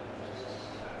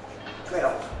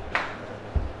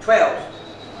 12,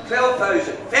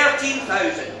 12,000,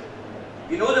 13,000.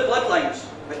 You know the bloodlines.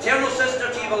 Maternal sister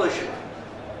to Evolution.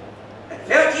 At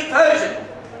 13,000.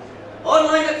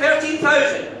 Online at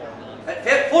 13,000.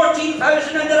 At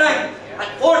 14,000 in the ring.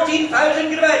 At 14,000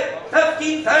 get away.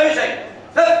 15,000.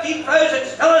 15,000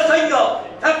 still a single.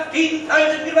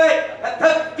 15,000 get away. At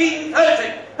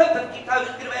 15,000. At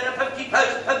 50,000 get away. At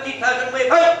 50,000. 50,000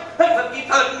 wave out. At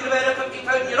 50,000 get away. At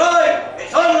 50,000 you're on.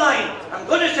 It's online. I'm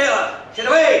going to sell it. Get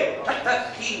away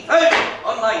at 15,000.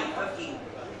 Online 15.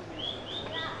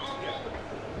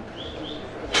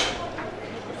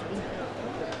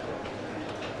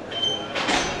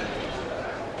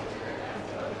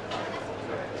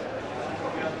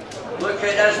 Look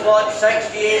at this lot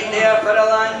 68 there for a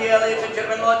Landia, ladies and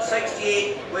gentlemen, lot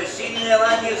 68. We've seen the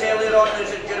Landias earlier on,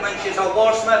 ladies and gentlemen. She's a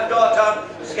Warsmith daughter,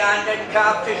 scanned and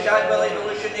capped to Shadwell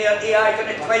Evolution there, AI on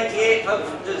the 28th of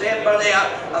December there.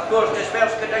 Of course,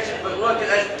 dispersed conditions, but look at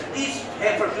this. These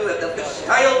heifers do it. They've got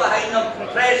style behind them,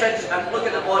 presence, and look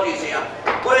at the bodies here.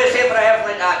 What do I say for a heifer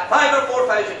like that? 5 or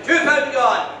 4,000, 2,000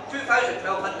 gone. 2,000,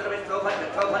 1,200,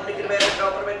 1,200, 1,200, get a bed,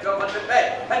 1,200, 1,200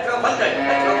 bed, and 1,200,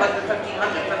 and 1,200, 1,500,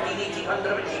 1,500,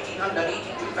 1,800,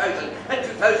 1,800, 2,000, and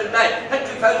 2,000 bed, and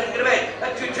 2,000 get a bed,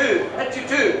 and 2,2, and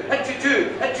 2,2, and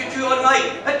 2,2, and 2,2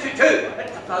 online, and 2,2, and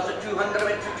 2,200,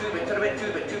 and 2,2, but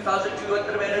 2,2, but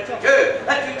 2,200, and 2,2,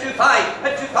 and 2,2, 5,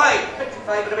 and 2,5, and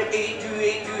 2,5, and 8,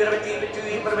 2,8, 2, and 8,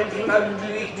 2,8, and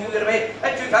 8, 2,8, 2,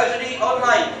 and 2,008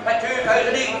 online, and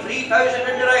 2,008, 3,000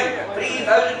 in the ring,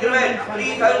 3,000 get a bed,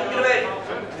 3,000 get a bed,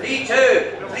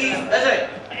 3,2, 3, is it?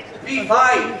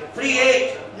 3,5,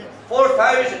 3,8,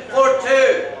 4,000,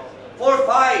 4,2,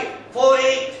 4,5,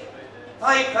 4,8,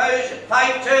 5,000,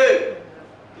 5,2,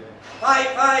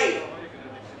 5,5,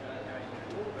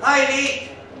 5,8,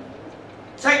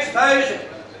 6,000,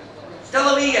 still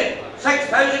a million,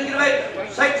 6,000 get a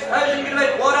bed, 6,000 get a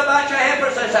bed, what a batch of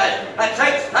heifers this is, and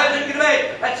 6,000 get a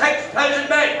bed, and 6,000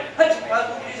 bed, and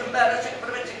 6,000 get some better,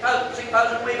 6,000,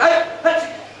 6,000 way out,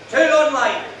 and 2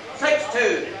 online,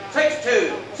 6,2,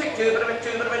 6,2, 6,2, but a bit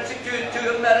 2, but a bit 6,2,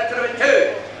 2 America, but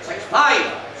 2,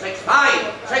 6,5,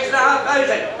 6,5, 6,500,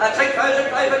 and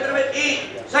 6,500, but 8,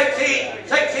 6,8,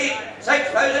 6,8,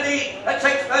 6,008, and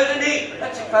 6,008,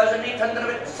 and 6,800,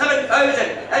 but 7,000,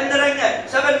 in the ring then,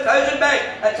 7,000 back,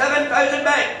 and 7,000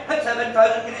 back, and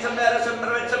 7,000, get some better,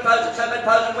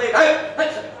 7,000 way out,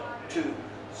 and 2,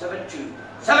 7,2.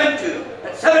 7,2,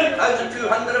 at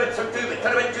 7,200, it's some 2, but 2,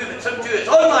 but some 2, it's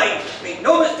online, make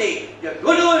no mistake, you're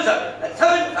going to lose it, at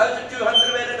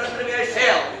 7,200, it's going to be a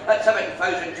sale, at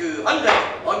 7,200,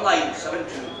 online,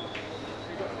 7,2.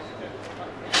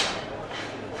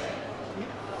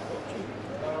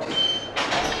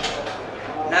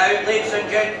 Now, ladies and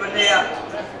gentlemen,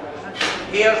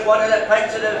 here's one of the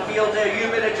picks of the field there, you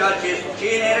be the judges,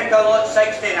 Jane Erica, lot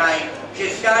 69.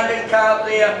 She's standing calm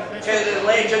there to the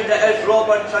legend that is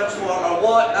Robert Transformer.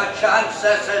 What a chance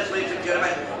this is, ladies and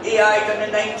gentlemen. He died on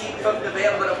the 19th of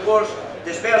November, of course,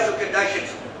 dispersal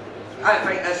conditions. I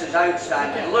think this is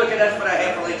outstanding. Look at this for a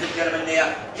heifer, ladies and gentlemen,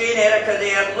 there. Jane Erica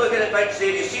there, look at the picture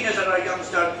there. You've seen her as a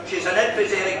youngster. She's an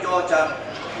emphyseric daughter.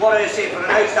 What do I say for an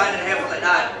outstanding heifer like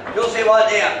that? You'll say what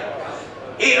there?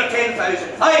 8 or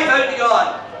 10,000. 5,000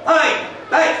 gone. 5,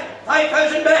 back.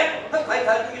 5,000 back,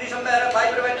 5,000 get some better,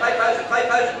 5,000,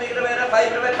 5,000 make it a better,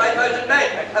 5,000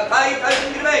 back,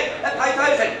 5,000 get away,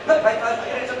 5,000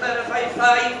 get some better,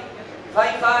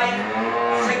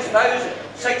 5,500, 6,000,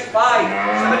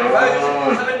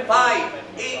 6,500, 7,000, 7,500,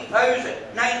 8,000,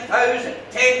 9,000,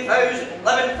 10,000,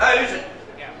 11,000,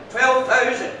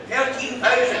 12,000, 13,000,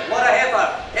 what a heifer,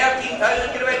 13,000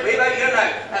 get a bed, way back here now,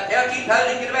 13,000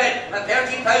 get a bed,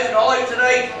 13,000 all out to the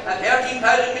right, 13,000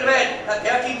 get a bed,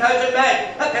 13,000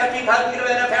 bed, 13,000 get a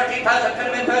bed, 13,000,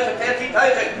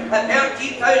 13,000,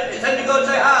 13,000, it's in the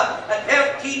goods I have,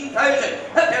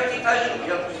 13,000, 13,000,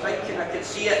 you're thinking I can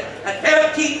see it,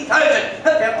 13,000,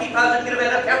 13,000 get a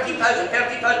bed, 13,000,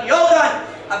 13,000, you're done.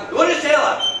 I'm going to sell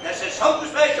her. This is something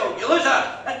special. You lose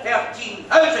her at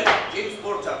 13,000. James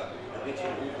Porter.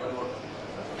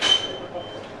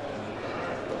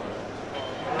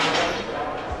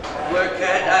 Look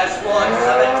at this one.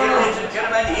 70, ladies and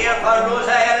gentlemen, here for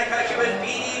Rosa Erica. She was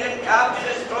beaten and capped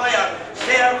to destroyer.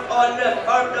 Served on the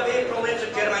 3rd of April, ladies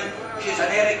and gentlemen. She's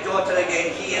an Eric daughter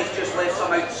again. He has just left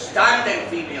some outstanding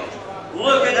females.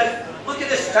 Look at this. Look at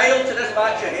the style to this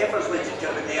batch of heifers, ladies and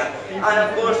gentlemen, there. And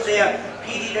of course,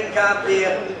 period and cab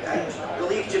there, and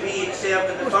believed to be served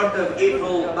on the 3rd of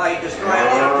April by destroyer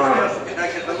there, dispersal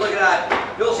conditions. But look at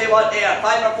that. You'll say what there?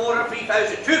 5 or 4 or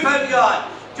 3,000. 2,000 gone.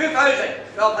 2,000.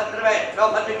 1,200 a bed.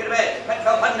 1,200 get a bed.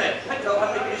 1,200.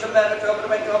 1,200 get some better. 1,200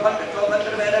 a bed. 1,200. 1,200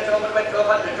 a bed. 1,200 a bed.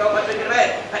 1,200. 1,200 get a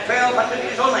bed.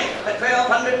 1,200 get only.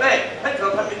 1,200 bed.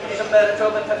 1,200 get some better.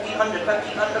 1,500. 1,500 a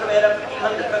bed.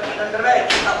 1,500. 1,500 a bed.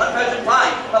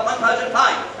 1,500. 1,500.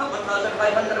 1,500 a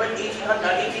bed.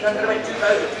 1,800. 1,800 a bed.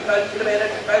 2,000. 2,000 get a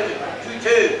bed. 2,000.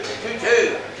 2,2.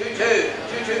 2,2. 2,2.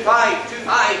 2,2. 5.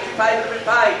 2,5. 2,500 a bed.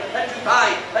 5.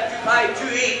 2,5. 2,5.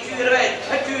 2,8. 2 get a bed.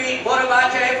 2,8. What a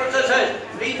batch of heifers this is.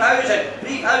 3,000.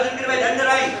 3,000 get a bed in the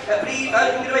ring.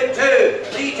 3,000 get a bed. 2.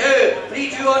 3,2.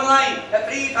 3,2 online.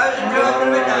 3,200 a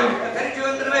bed now.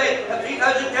 3,200 a bed.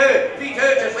 3,002.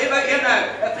 3,2. Just way back here now.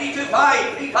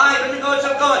 3,2,5. 3,5 and the gods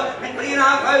have gone. And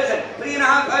 3,500.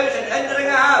 3,500 in the ring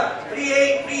I have.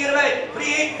 3,8. 3 get a bed.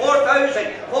 3,8.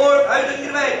 4,000. 4,000 get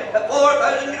a bed.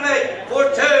 4,000 get a bed.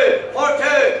 4,2.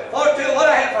 4,2. 4,2. What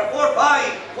a heifer.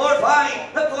 4,5.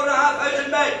 4,5. 4,500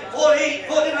 bed. 4,8.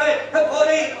 4,8.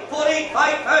 4,8. 4,8.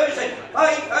 5,000.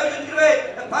 5,000 get a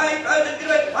bed. 5,000 get a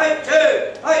bed.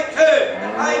 5,2.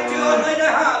 5,2. 5,2 online I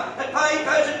have.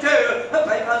 5,002.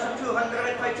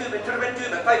 5,200.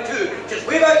 Just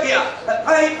way back here. At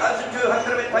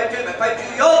 5,200 with 5-2, but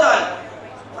 5-2, you're done.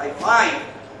 5-5.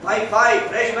 5-5,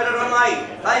 fresh bidder online,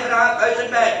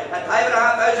 5,500 bid, at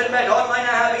 5,500 bid, online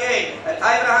I have again, at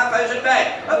 5,500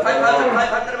 bid, at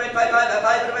 5,500 bid, 5-5, at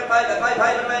 500 bid, 5, at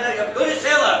 500 bid, you're going to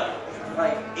sell her.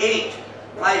 5-8,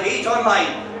 5-8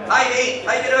 online, 5-8,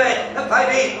 5 bid, at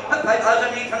 5-8, at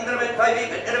 5,800 bid, 5-8,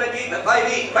 at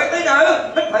 5-8, quickly now,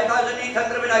 at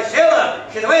 5,800 bid, I sell her,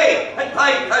 she's away, at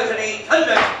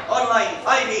 5,800, online,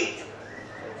 5-8.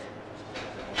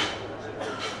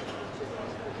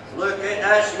 Look at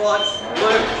this, lads.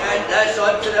 Look at this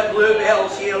onto the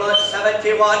bluebells here, lads.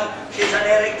 71. She's an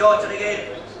Eric daughter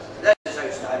again. This is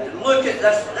outstanding. Look at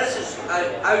this. This is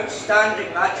an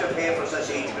outstanding match of heifers, this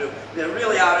age group. They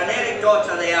really are. An Eric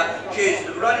daughter there. She's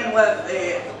running with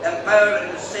the Empowerment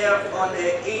and Served on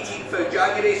the 18th of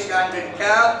January, standing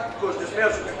calf. Of course, the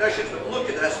special conditions, but look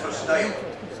at this for style.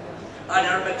 And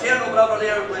her maternal brother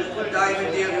there was Blue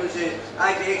Diamond there, who was the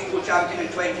Agri Expo champion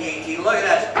in 2018. Look at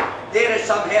this. There is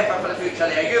some heifer for the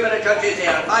future there. You were the judges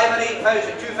there. 5 or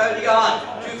 8,000, 2,000 yards,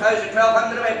 2,000,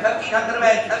 1,200 men, 1,500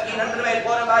 men, 1,500 men.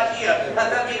 What about here? At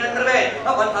 1,500 men,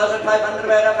 at 1,500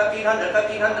 men, at 1,500,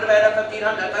 1,500 men, at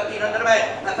 1,500, 1,500 men,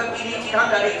 at 1,500,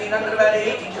 1,800 men, at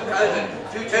 82,000,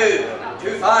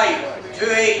 2,2, 2,5,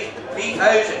 2,8.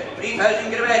 3,000,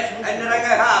 3,000 gravette, and the ring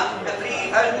I have, a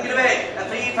 3,000 gravette, a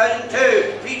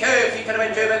 3,002, 3,2,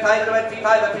 3,2, 5 gravette,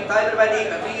 3,5, 3,5 gravette,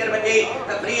 8, a 3 gravette, 8,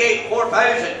 a 3,8,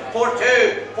 4,000,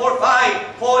 4,2,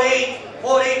 4,5, 4,8,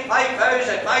 4,8,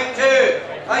 5,000, 5,2,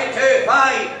 5,2,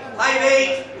 5,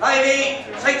 5,8,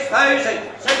 5,8, 6,000,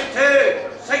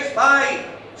 6,2, 6,5,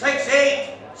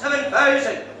 6,8,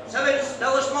 7,000, 7,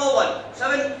 still a small one,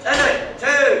 7, 7,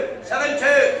 2, 7,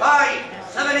 2, 5,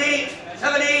 7, 8,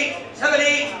 7, 8, 7,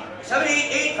 8, 7,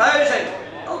 8, 8,000.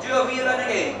 I'll do a wee run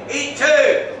again. 8, 2,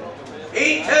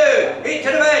 8, 2, 8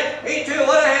 to the bed, 8, 2,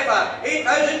 what a heifer.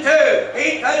 8,002,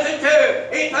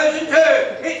 8,002,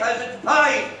 8,002,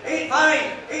 8,005, 8, 5,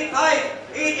 8, 5,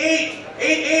 8, 8, 8,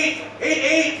 8, 8,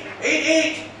 8, 8,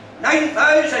 8,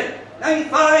 9,000,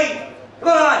 9,5,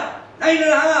 come on,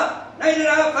 9,500.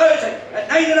 9,500, at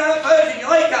 9,500, you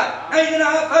like that?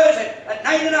 9,500, at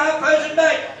 9,500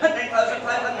 bed, at 9,500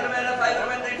 bed, at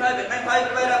 500 bed, 9,500, at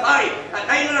 9,500 bed, at 5, at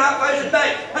 9,500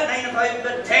 bed, at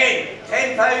 9,500, 10,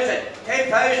 10,000,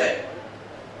 10,000,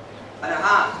 and a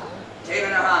half, 10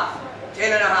 and a half,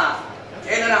 10 and a half,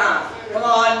 10 and a half. Come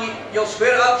on, you'll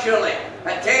square it up surely.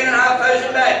 At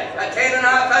 10,500 bed, at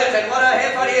 10,500, what a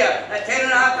heifer here. At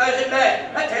 10,500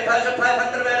 bed, at 10,500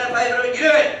 bed, at 500, you do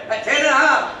it. At 10 and a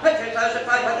half, at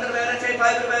 10,500 bed, at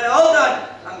 10,500 bed, all done.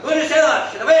 I'm going to sell her,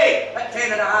 she's away. At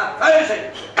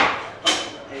 10,500.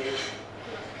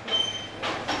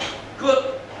 Good.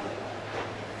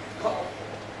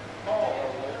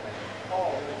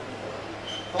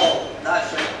 Paul,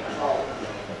 that's it. Paul.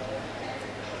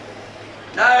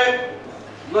 Now,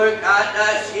 look at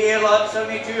this here, lads.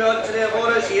 72 onto the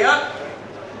Auroras here.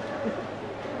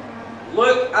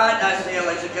 Look at this there,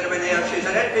 ladies and gentlemen, there. She's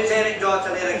an representing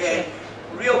daughter there again.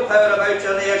 Real power about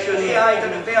her there. She was AI'd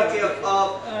on the 30th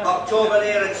of October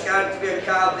there in Scantibia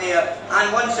Cab there.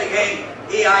 And once again,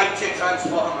 AI'd to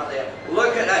Transformer there.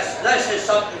 Look at this. This is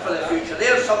something for the future.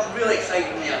 There's something really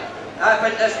exciting there. I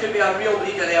think this could be a real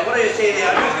breeder there. What do you say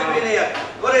there? Who's going to be there?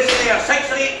 What do you say there?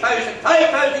 6 or 8,000.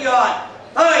 5,000 yards.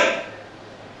 5.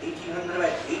 1,800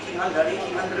 bed, 1,800,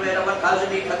 1,800 bed,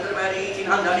 1,800 bed, 1,800,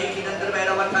 1,800 bed,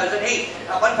 1,008,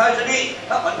 1,008,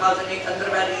 1,800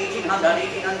 bed, 1,800,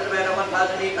 1,800 bed,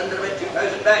 1,800 bed,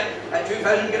 2,000 bed, at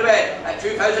 2,000 get a bed, at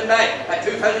 2,000 bed, at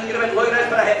 2,000 get a bed, look at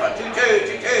this for a heifer, 2, 2,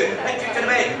 2, 2, at 2 to the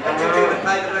bed, at 2, 2, at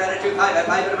 5 to the bed, at 2, 5, at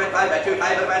 5 to the bed, 5, at 2,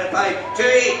 5 to the bed, at 5, 2,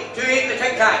 8, 2, 8 the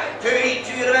tic tac, 2, 8,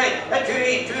 2 to the bed, at 2,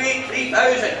 8, 2, 8,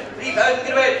 3,000, 3,000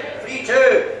 get a bed, 3,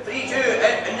 2, 3, 2,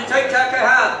 in the tic tac I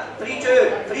have, 3,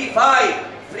 2, 3,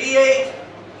 5, 3, 8,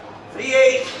 3,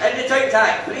 8, and the tic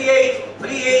tac, 3, 8,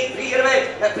 3, 8, 3 to the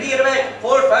bed, 3 to the bed,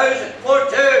 4,000, 4,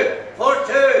 2, 4,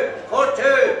 2, 4,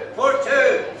 2, 4,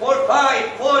 2, 4,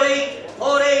 5, 4, 8,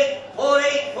 4, 8, 4,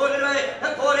 8, 4 to the bed,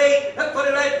 4, 8, 4 to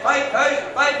the bed,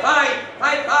 5,000, 5, 5,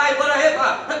 5, 5, what a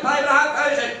heifer,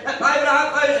 5,500,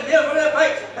 5,500, there for the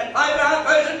picks,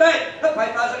 5,500 bed,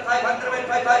 5,500 bed,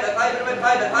 5, 5, 5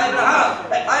 bed, 5,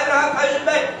 5,500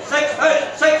 bed,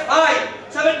 6,000, 6,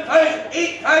 5, 7,000,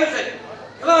 8,000,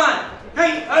 come on,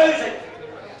 9,000,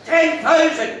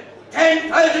 10,000,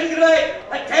 10,000 grenade,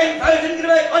 at 10,000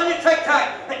 grenade on your tic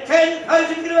tac, at 10,000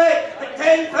 grenade, at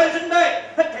 10,000 bed,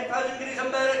 at 10,000 grenade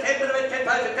on bed, at 10,000,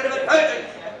 10,000, 10,000,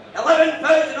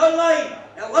 11,000 online,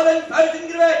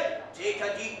 11,000 grenade. Take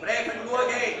a deep breath and go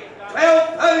again.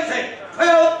 12,000,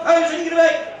 12,000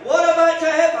 grenade. What a match of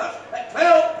heifers. At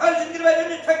 12,000 grenade in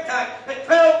the tic-tac. At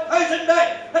 12,000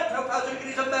 back. At 12,000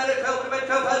 greens and back. At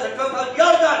 12,000, 12,000.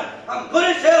 You're done. I'm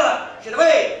going to sell her. She's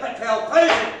away. At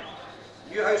 12,000.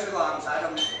 New House of Lambs,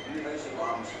 Adam. New House of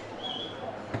Lambs.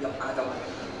 Yep, Adam,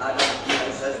 you know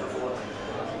this before.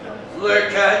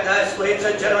 Look at this, ladies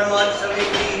and gentlemen, lot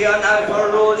 73 here now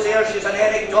for Rose here. She's an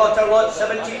Eric daughter, lot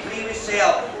 73 with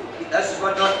sale. This is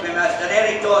what not to be missed, an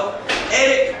Eric daughter.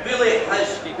 Eric really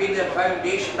has been the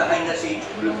foundation behind this age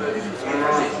group of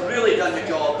heifers. He's really done the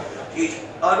job. She's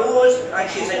a Rose and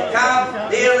she's in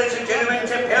camp there, ladies and gentlemen,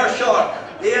 to Pershore.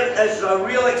 There is a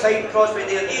real exciting prospect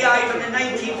there. AI from the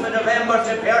 19th of November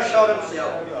to Pershore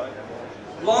himself.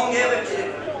 Longevity.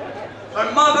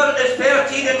 Her mother is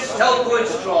 13 and still going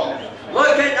strong.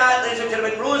 Look at that, ladies and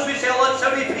gentlemen. Rose we sell on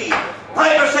 73.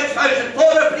 5 or 6,000. 4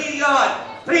 or 3 yard.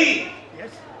 3.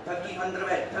 Yes. 1,500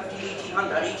 bed. 15,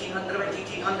 1,800,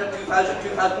 1,800, 2,000,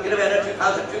 2,000. Get a bed.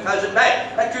 2,000, 2,000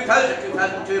 bed. At 2,000,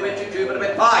 2,002 bed. 2, but a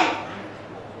bed.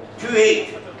 5.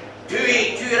 2,800.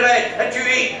 2,800, 2 red, at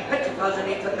 2,800, at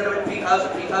 2,800, 3,000,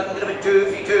 3,000, get a bit 2,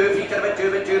 3,2,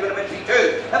 3,2, bit 2, but a bit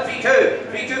 3,2, at 3,2,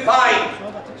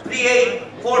 3,2,5, 3,800,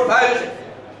 4,000,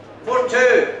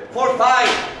 4,2,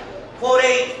 4,500,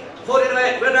 4,800, 4 in the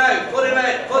red, we're now, 4 in the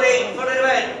red, 4,800, 4 in the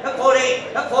red, at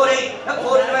 4,800, at 4,800, at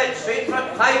 4 in the red, straight front,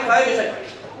 5,000,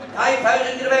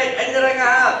 5,000 in the red, in the ring a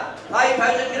half,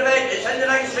 5,000 in the red, it's in the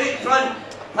ring straight front,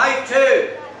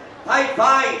 5,200,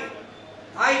 5,500,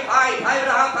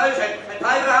 5,500, and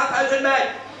 5,500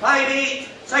 men, 5,800,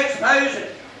 6,000,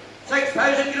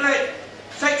 6,000 grenade,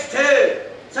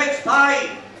 6,200,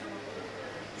 6,500,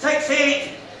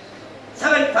 6,800,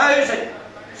 7,000,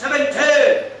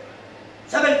 7,200,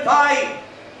 7,500,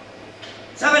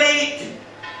 7,800,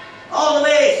 all the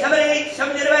way, 7,800,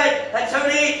 7 grenade, and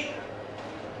 7,800,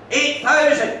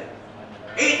 8,000,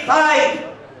 8,500,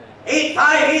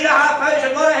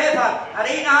 8,500, what a heifer, and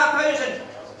 8,500,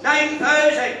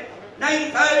 9,000,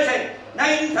 9,000,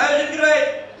 9,000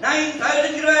 grenade,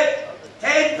 9,000 grenade,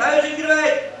 10,000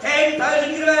 grenade, 10,000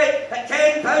 grenade, at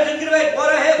 10,000 grenade, what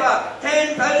a heifer,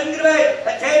 10,000 grenade,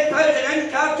 at 10,000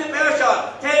 in cap to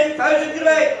Pershore, 10,000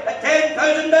 grenade, at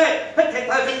 10,000 bed, at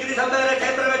 10,000 guineas a bed, at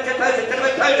 10,000,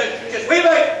 10,000, just way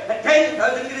back, at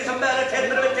 10,000 guineas a bed, at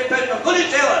 10,000, I'm going to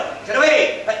sell her, get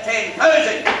away, at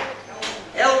 10,000.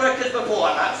 Elric is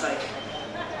before, that's it.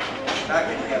 Back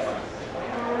in the heifer.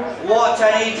 What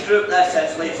an age group this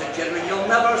is, ladies and gentlemen. You'll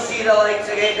never see the likes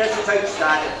again. This is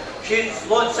outstanding. She's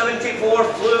lot 74,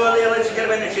 flew there, ladies and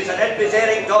gentlemen, and she's an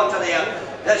Edbizeric daughter there.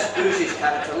 This oozes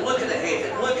character. Look at the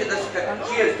head. Look at this.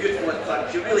 She is beautiful in front.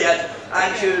 She really is.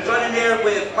 And she was running there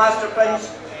with Master Prince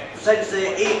since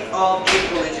the 8th of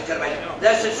April, ladies and gentlemen.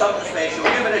 This is something special.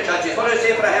 You be the judges. What do I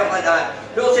say for a hell like that?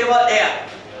 Who'll say what there?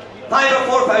 5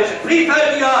 or 4,000.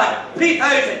 3,000 yard.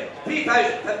 3,000.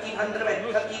 3,000, 1,500 bed,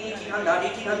 1,500,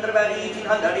 1,800, 1,800,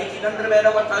 1,800 bed,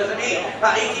 1,008,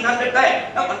 1,800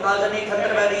 bed,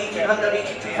 1,800 bed, 1,800,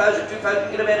 2,000,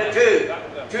 2,000, get a bed, 2,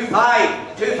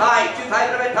 2,500,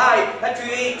 2,500 bed, 5,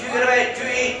 2,800, 2 bed,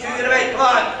 2,800, 2 bed, come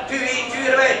on, 2,800,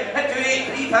 2 bed,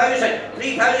 2,800, 3,000,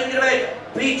 3,000 get a bed,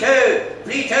 3,200,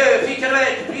 3,200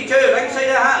 bed, 3,200, ringside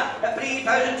a half,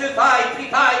 3,000, 2,500,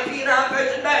 3,500,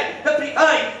 3,500 bed,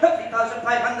 3,500,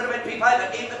 3,500 bed, 3,500,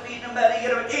 8, 3 bed, a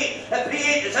year of 8. At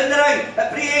 3,800, it's in the ring.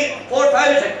 At 3,800,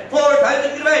 4,000,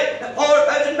 4,000 grenade. At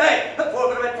 4,000 bed. At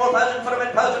 4 grenade, 4,000,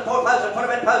 4,000, 4,000,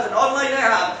 4,000. Online I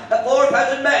have. At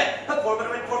 4,000 bed. At 4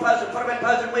 grenade, 4,000,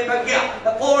 4,000. Way back here.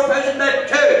 At 4,000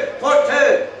 bed. 2,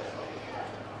 4,2.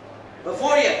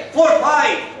 Before you.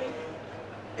 4,500.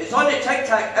 It's on the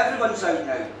tic-tac. Everyone's out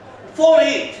now.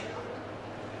 4,800.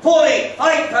 4,800.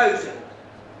 5,000.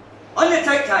 On the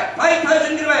tic-tac.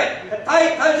 5,000 grenade. At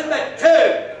 5,000 bed.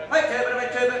 2.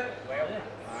 5,200,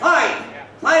 5,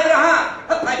 5.5,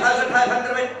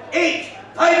 5,500, 8,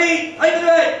 5,800,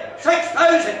 500,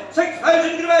 6,000,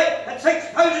 6,000 grenade, and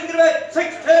 6,000 grenade,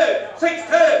 6,200,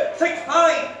 6,200,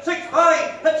 6,500,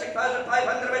 6,500,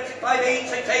 6,500,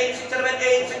 6,500, 6,800,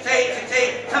 6,700,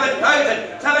 6,800,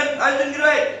 7,000, 7,000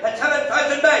 grenade, and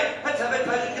 7,000 bed, and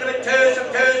 7,000 grenade, 2, some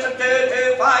 2, some 2,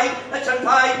 2, 5, and some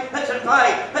 5, and some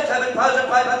 5, and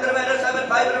 7,500 bed, and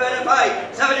 7,500 bed, and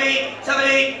 5,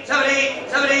 7,800, 7,800,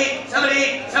 7,800,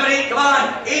 7,800, 7,800, come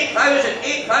on, 8,000,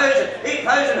 8,000,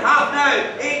 8,000, half now,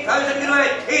 8,000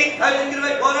 grenade, 8,000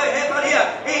 grenade, what I have on here,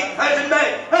 8,000 bed,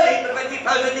 and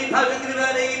 8,000, 8,000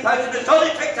 grenade, 8,000, it's all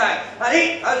the tic-tac, and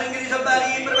 8,000 grenades of bed,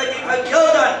 8,000,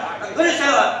 you're done, I'm going to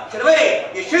sell her, get away,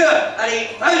 you sure, at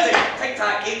 8,000,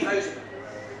 tic-tac, 8,000.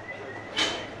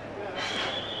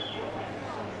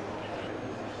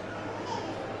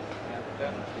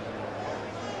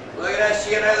 Look at this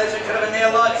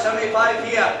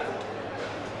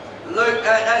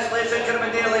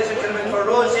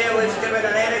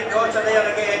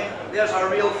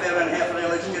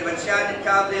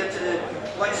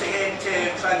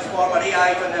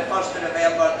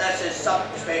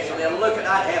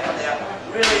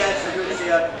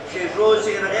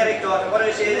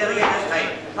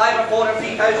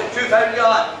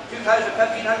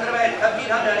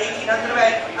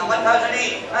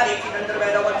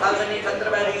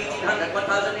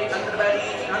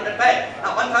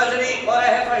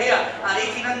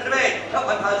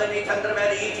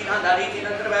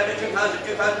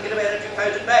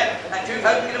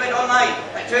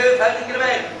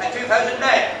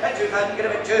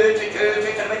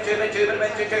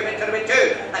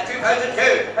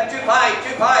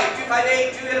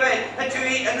 2 in the red, and 2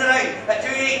 8 in the round, and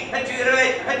 2 8, and 2 in the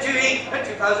red, and 2 8, and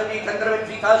 2,800,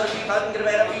 3,000 in the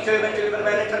red, and 3 2, and 2 in the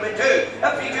red, and 2,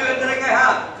 and 3 2 in the ring I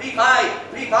have, 3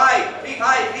 5, 3 5, 3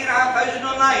 5, 3,500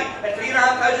 online, and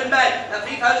 3,500 bid, and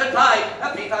 3,005, and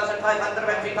 3,500,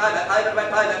 and 3 5, and 5 and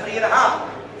 5, and 3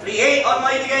 1/2. 3 8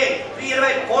 online again, 3 in the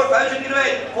red, 4,000 in the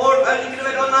red, 4,000 in the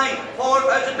red online,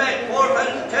 4,000 bid,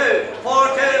 4,002,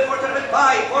 4 2, 4 to the red,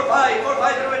 5, 4 5, 4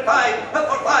 5 to the red, 5, 4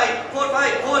 5, 4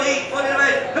 5, 4 8, 4 in the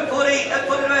red, 4 8,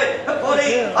 4 in the red, 4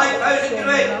 8, 5,000 in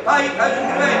the red, 5,000 in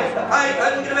the red,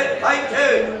 5,000 in the red, 5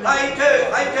 2, 5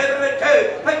 2, 5 2 to the red,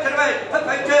 2, 5 to the red,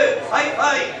 5 2, 5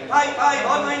 5, 5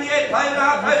 5 online again,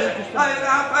 5,500,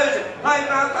 5,500,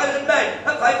 5,500 bid,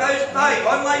 5,005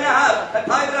 online I have,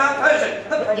 5,500.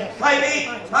 5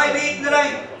 8, 5 8 in the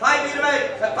ring, 5 8 in the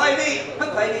red, 5 8,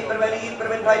 5 8 per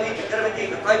red, 5 8,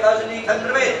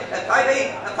 5,800 red, 5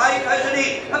 8,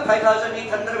 5,008,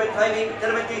 5,800 red, 5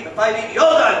 8, 5 8,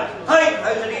 you're done,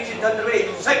 5,800 red,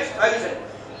 6,000,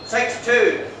 6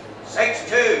 2, 6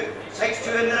 2, 6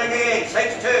 2 in the ring again,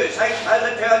 6 2,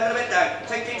 6,200 red down,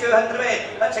 6,200 red,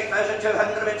 that's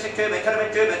 6,200 red, 6 2,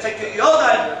 6 2, you're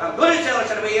done, I'm going to tell us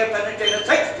to the way here,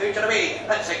 6 2 to the way,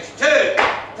 that's 6 2,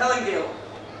 telling deal.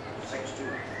 6 2.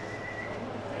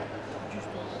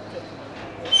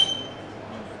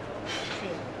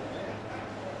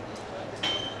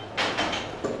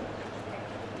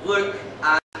 Look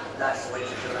at this, ladies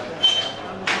and gentlemen.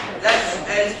 This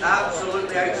is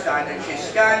absolutely outstanding. She's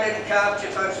scanning,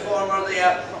 capture, transformer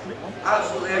there.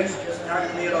 Absolutely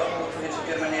outstanding there, ladies and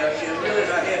gentlemen. She really is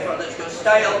a heifer that's got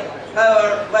style,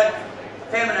 power, width,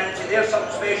 femininity. There's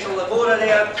something special. The Bora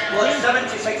there, got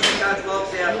 76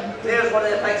 catalogues there. There's one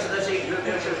of the picks of this age group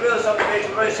there. She's really something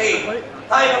special. What do you say?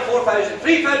 5 or 4,000,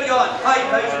 3,000 on,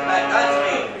 5,000 red, that's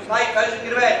me. 5,000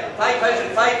 get red,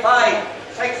 5,000, 5,500.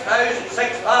 6,000,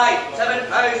 6,500,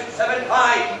 7,000,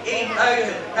 7,500,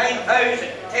 8,000, 9,000,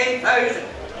 10,000.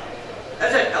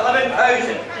 Is it?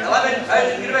 11,000,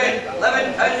 11,000 get away,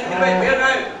 11,000 get away, where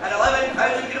now? And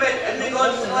 11,000 get away, in the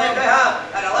gods to the left I have,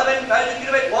 and 11,000 get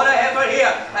away, what a heifer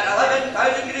here, and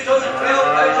 11,000 get his own,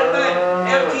 12,000 bid,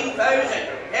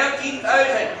 13,000,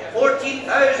 13,000,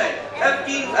 14,000,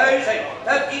 15,000,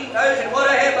 15,000, what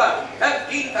a heifer,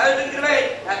 15,000 get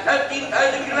away, and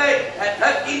 15,000 get away, and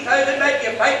 15,000 bid,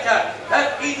 you fighter,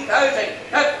 15,000,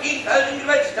 15,000 get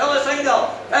away, still a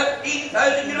single,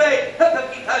 15,000 get away,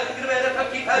 50,000 get away,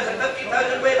 50,000,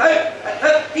 50,000 wave out, and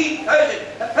 50,000,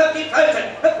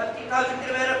 50,000, 50,000 get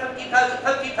away, 50,000,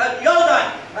 50,000, you're done,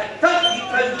 and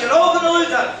 50,000, you're all going to lose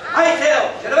them. I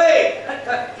tell, get away, and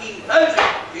 15,000,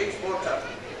 the exporter.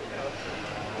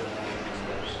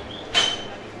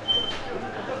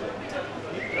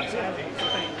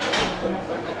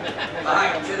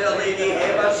 Back to the lady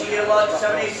Havers here, lot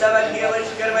 77 here, ladies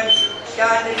and gentlemen,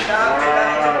 standing captain, and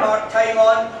it's a part-time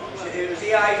on. It was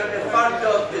the eyes on the 3rd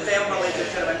of December, ladies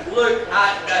and gentlemen. Look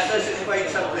at this. This is quite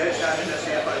simply outstanding, this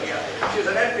heifer here. She's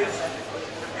an infant,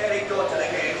 Eric daughter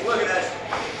again. Look at this.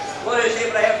 What do you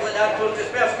say for a heifer like that? Close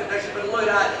dispersed condition, but look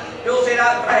at that. You'll say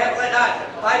that for a heifer like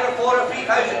that. 5 or 4 or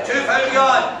 3,000, 2,000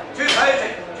 on,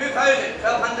 2,000, 2,000,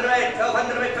 1,200 red,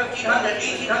 1,200 red, 1,500,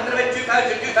 1,800 red,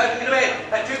 2,000, 2,000 in the red,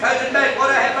 and 2,000 bid. What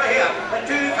a heifer here. And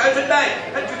 2,000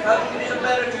 bid, and 2,000 is a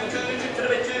better 2 to the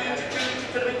bid, 2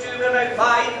 to the bid, 2, we're now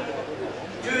 5.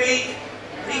 2 8,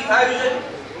 3,000,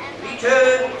 3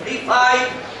 2, 3 5,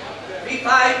 3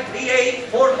 5, 3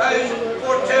 8, 4,000,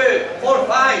 4 2, 4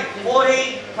 5, 4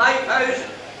 8,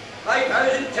 5,000,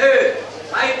 5,002,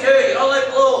 5 2, you're all out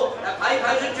below, at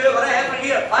 5,002, what I have for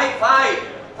here, 5 5,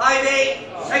 5 8,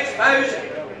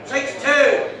 6,000, 6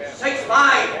 2, 6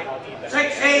 5,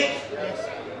 6 8,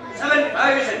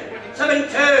 7,000, 7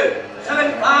 2,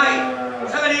 7 5,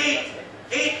 7 8,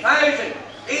 8,000,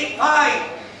 8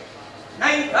 5,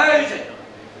 9,000.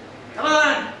 Come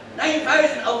on,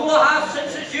 9,000. I'll go a half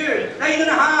since it's you.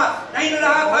 9,500.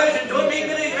 9,500. Don't make me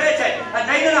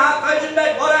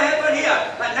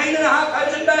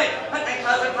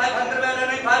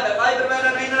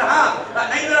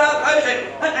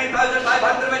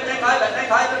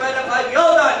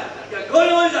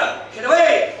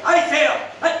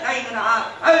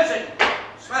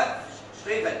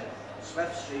Shraven.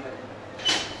 Smith Shraven.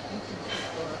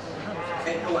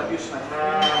 No, a new Smith.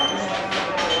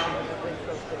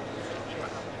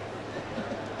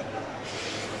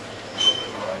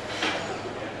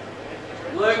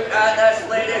 Look at this,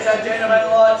 ladies and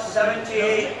gentlemen, lot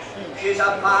 78. She's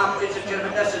a Pam, ladies and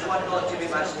gentlemen. This is one not to be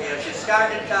missed here. She's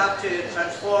standing cap to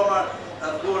Transformer,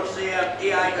 of course, there,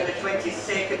 AI on the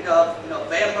 22nd of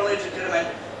November, ladies and gentlemen.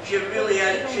 She really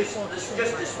is, she's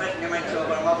just the spitting image of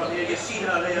her mother there. You've seen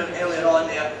her there earlier on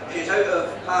there. She's out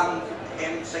of Pam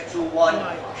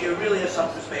M601. She really is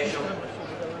something special.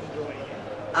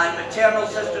 And maternal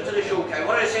sister to the show cow.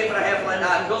 What do I say for a heifer like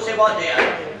that? We'll say what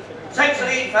there? 6 or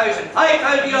 8,000,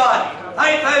 5,000 beyond,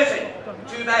 5,000,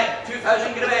 2 bid,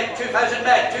 2,000 get a bid, 2,000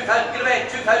 bid, 2,000 get a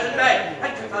bid, 2,000 bid,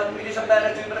 and 2,000 get some bid,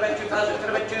 and 2 bid a bid, 2,000 get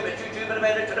a bid, 2 bid, 2 bid a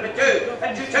bid, and 2 bid 2,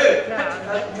 and 2, 2,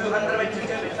 and 2,200 a bid, 2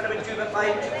 bid, 2 bid, 2 bid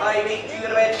 5, 2, 5, 8, 2 get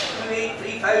a bid, 2,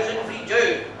 8, 3,000, 3,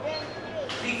 2,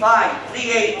 3, 5, 3,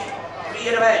 8, 3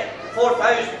 get a bid,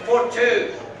 4,000, 4,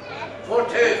 2, 4,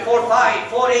 2, 4,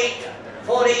 5, 4, 8,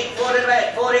 4, 8, 4 in a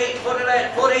bed, 4, 8, 4 in a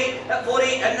bed, 4, 8, at 4,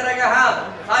 8, in the ring a half,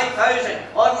 5,000,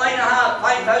 online a half,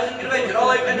 5,000 get a bed, you're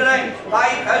all out in the ring,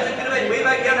 5,000 get a bed, way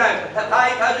back here now, at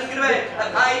 5,000 get a bed,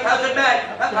 at 5,000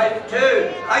 bed, at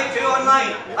 5,2, 5,2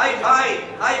 online, 5,5,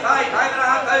 5,5,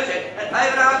 5,500, at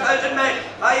 5,500 bed,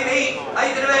 5,8, 5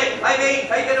 get a bed, 5,8,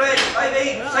 5 get a bed,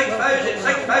 5,8, 6,000,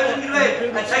 6,000 get a bed,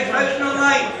 at 6,000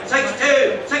 online,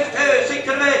 6,2, 6,2, 6 get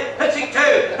a bed, at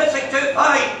 6,2, at 6,2,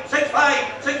 5,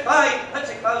 6,5, 6,5, at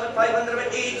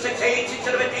 6,500, 8, 6,8,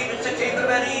 6,8, 6,8,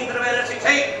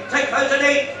 6,8,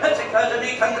 6,008, at 6,800,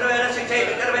 6,800,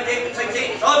 6,800,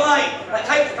 6,800, it's online, at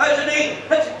 6,008,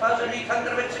 at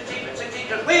 6,800, 6,800, 6,800,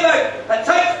 just wave out, at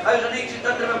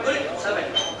 6,800, put it 7,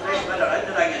 fresh winner in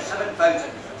the ring at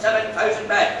 7,000. 7,000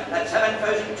 bed, at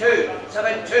 7,002,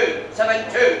 7,2,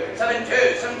 7,2,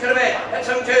 7,2, 7 to the bed, at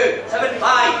 7,2, 7,5,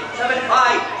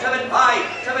 7,5, 7,5,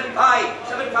 7,5,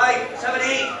 7,5,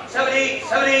 7,8, 7,8,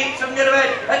 7,8, 7 to the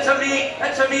bed, at 7,8,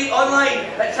 at 7,8 online,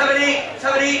 at 7,8,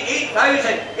 7,8,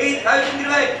 8,000, 8,000 to the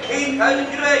bed, 8,000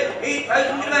 to the bed,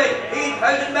 8,000 to the bed,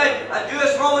 8,000 bed, and do a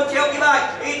small one, tail you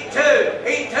back, 8,2,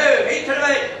 8,2, 8 to the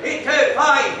bed, 8,2,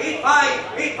 5,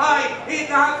 8,5, 8,5,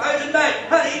 8,500 bed,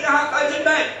 and 8,500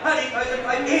 bed,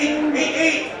 8,005, 8, 8,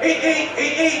 8, 8, 8,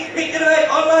 8, 8, 8 to the bed,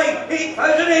 online,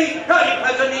 8,008,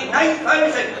 8,008,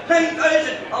 9,000,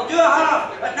 9,000, I'll do a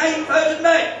half, at 9,000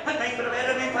 bed, and 9 for the bed,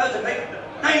 and 9,000,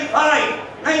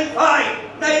 9,500,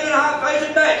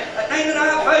 9,500 bed, at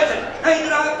 9,500,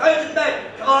 9,500 bed,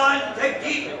 come on, take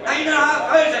deep,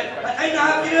 9,500, at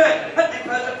 9,500 you do it, at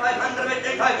 9,500 bed,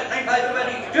 9,000, 9,000 bed,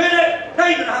 you doing it,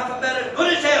 9,500 bed, as good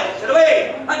as hell, sit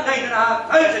away, at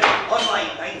 9,500,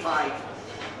 online, 9,500.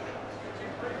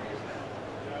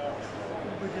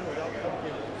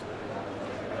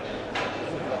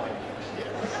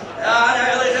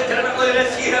 Now, ladies and gentlemen, look at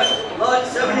this here. Lot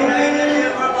 79 in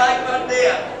here for Blackburn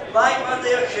there. Blackburn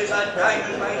there, she's a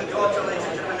diamond mine daughter, ladies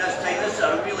and gentlemen, this time. This is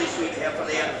a really sweet heifer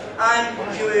there. And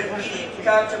she was beaten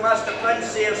captain Master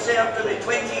Prince there, served on the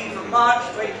 20th of March,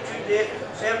 22 there.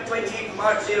 Served 28th of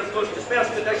March there, of course,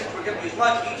 dispersed conditions for giving you as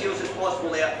much details as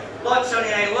possible there. Lot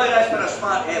 79, look at this for a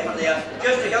smart heifer there.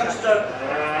 Just a youngster.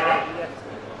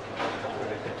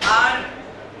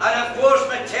 And of course,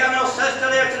 maternal sister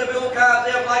there to the bull calf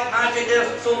there, Black Magic there,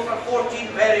 sold for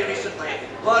 14 very recently.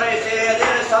 What do I say?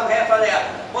 There is some heifer there.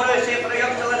 What do I say for a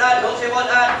youngster like that? We'll say what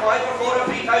that? 5 or 4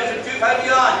 or 3,000, 2,000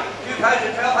 on,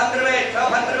 2,000, 1,200 bed,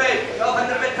 1,200 bed,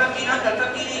 1,200 bed, 1,500, 1,500,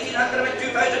 1,800 bed,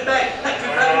 2,000 bed, and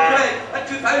 2,000 bed, and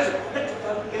 2,000, and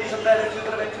 2,000, give me some better,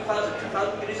 2,000 bed, 2,000,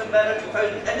 2,000, give me some better,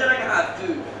 2,000, in the ring I have 2,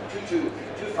 2, 2,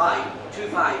 2, 5, 2,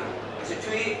 5. Is it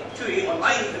 2, 8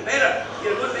 online, even better.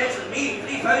 You're good better than me.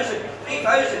 3,000,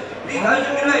 3,000, 3,000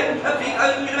 get away.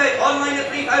 3,000 get away. Online at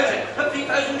 3,000.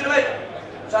 3,000 get away.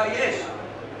 So yes.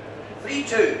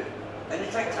 3-2 in the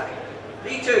tic tac.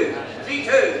 3-2,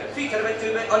 3-2, 3 to the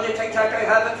 2 bit on the tic tac. I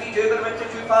have a 3-2, but about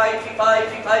 2-5,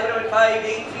 3-5, 3-5, but about 5,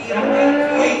 8, 3, 8,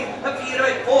 3, 8, 3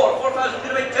 about 4, 4,000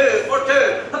 get away 2,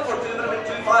 4-2, 4-2, but about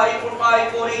 2-5, 4-5,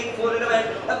 4-8, 4 in a bit,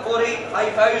 4-8,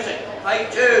 5,000,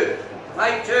 5-2.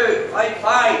 5-2, 5-5,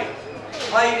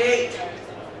 5-8,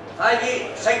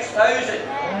 5-8, 6,000,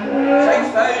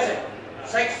 6,000,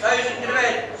 6,000 get a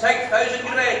bed, 6,000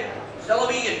 get a bed, still a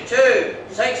vegan, 2,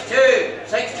 6-2,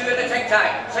 6-2 in the tic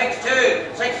tac,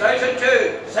 6-2,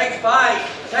 6,002, 6-5,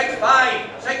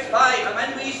 6-5, 6-5, I'm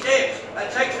in these steps,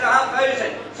 at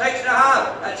 6,500,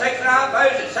 6,500, at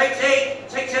 6,500,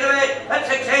 6-8, 6 in a bed, at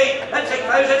 6-8, at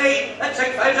 6,008, at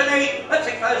 6,008, at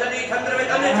 6,800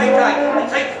 on the tic tac, at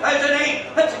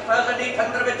 6,008, at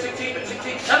 6,800,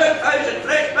 6,800, 7,000,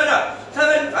 fresh bidder,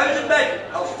 7,000 bid,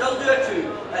 I'll still do a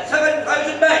 2.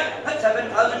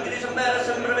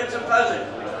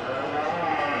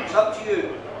 7,000. It's up to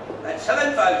you. At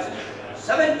 7,000.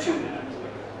 7,2.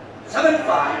 7,5.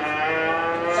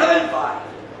 7,5.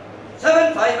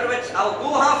 7,5 Roberts. I'll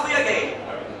go halfway again.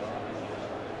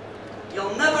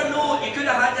 You'll never know you could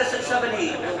have had this at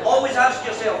 7,8. You'll always ask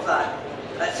yourself that.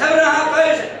 At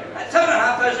 7,500. At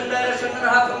 7,500 better,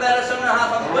 7,500 better,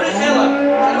 7,500. I'm going to tell her.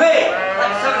 Away.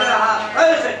 At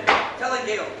 7,500. Telling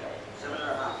Dale.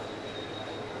 7,500.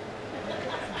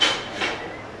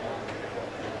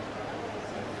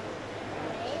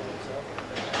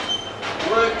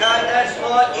 Look at this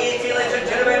lot, 80, ladies and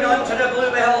gentlemen, on to the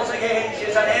Bluebells again.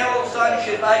 She's an Earl son,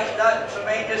 she's like that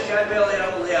tremendous Shadwell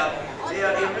Earl there.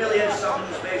 There really is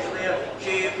something special there.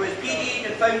 She was PD'd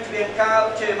and found to be in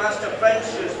cab to Master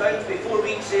Prince. She was found to be 4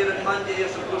 weeks there on Monday.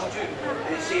 They're supposed to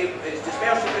it's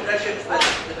dispersal conditions, but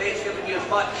the vet's giving you as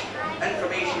much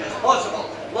information as possible.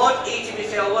 Lot 80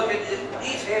 myself, look at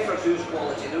these heifers use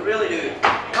quality, they really do.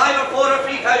 5 or 4 or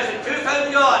 3,000,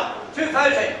 2,000 gone. 2,000,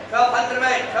 1,200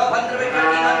 men, 1,200 men,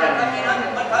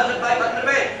 1,500, 1,500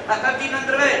 men,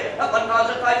 1,500 men,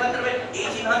 1,500 men,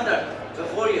 1,800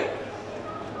 before you.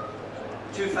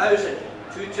 2,000,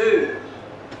 2,2,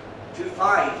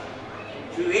 2,5,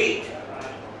 2,8,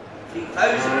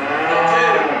 3,000,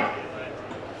 3,2,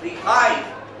 3,5,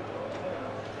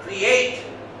 3,8,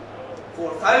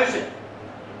 4,000,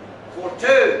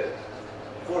 4,2,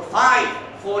 4,5,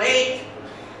 4,8,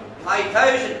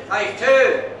 5,000,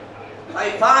 5,2,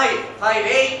 5,5,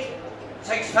 5,8,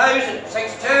 6,000,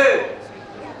 6,2,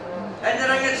 in the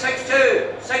ring at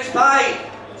 6,2, 6,5,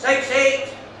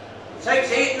 6,8,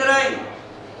 6,8 in the ring,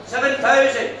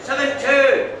 7,000,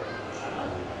 7,2,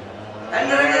 in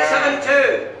the ring at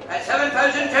 7,2, at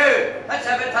 7,002, at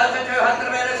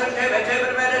 7,200 metres and 2 by 2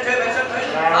 by 2 by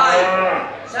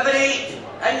 7,005, 7,8,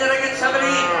 in the ring at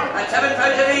 7,8, at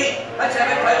 7,008, at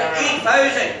 7,000,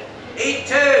 8,000,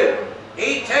 8,2,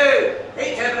 8,2,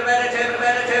 8,2 by 2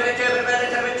 by 2 by 2 by 2 by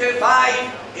 2 by 2,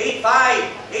 5,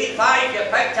 8,5, 8,5, you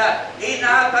picked her,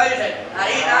 8,500, at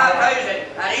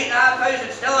 8,500, at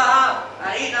 8,500, still a half,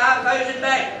 at 8,500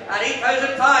 back, at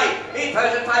 8,005,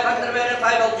 8,500 meter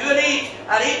 5, I'll do an 8,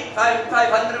 at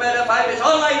 8,500 meter 5, it's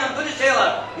online, I'm going to tell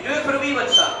her, you do it for a wee one,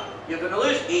 sir, you're going to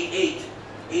lose 8,8,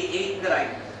 8,8 in the ring,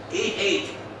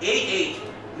 8,8, 8,8,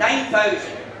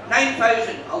 9,000,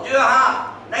 9,000, I'll do a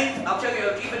half, 9, I'll tell you,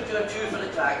 I'll even do a 2 for the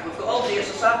track, we've got all day, it's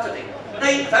a Saturday,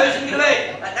 9,000 get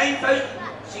away, at 9,000,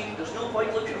 see, there's no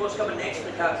point looking what's coming next in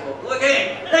the catalogue, go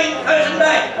again, 9,000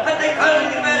 back, at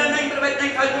 9,000 get away, at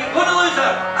 9,000, you're going to lose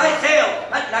her, I tell,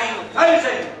 at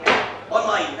 9,000,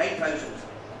 online, 9,000.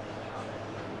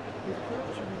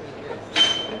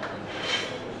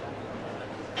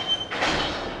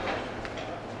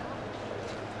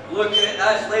 Look at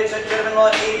this, ladies and gentlemen,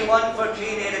 lot 81 for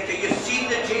Jane Erica. You've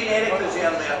seen the Jane Ericas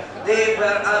earlier. They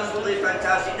were absolutely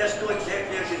fantastic. This no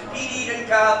exec there. She's PD'd in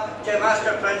cab to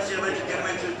Master Prince there, ladies and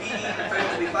gentlemen. She was PD'd and found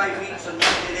to be 5 weeks on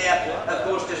Monday there. Of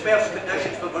course, dispersal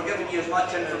conditions, but we're giving you as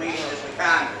much information as we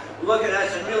can. Look at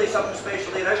this, and really something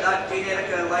special there out that Jane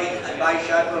Erica line and by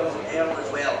Shadwell and Earl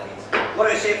as well. What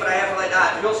do I say for a heifer like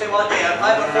that? You'll say what there? 5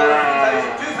 or 4 or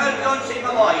 3,000, 2,000 beyond, say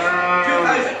my boys.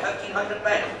 2,000, 1,500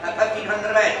 men, at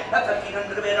 1,500 men, at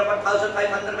 1,500 men,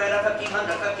 1,500 men, at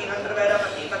 1,500, 1,500 men, at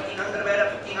 1,500 men,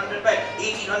 at 1,500 men,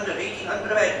 1,800,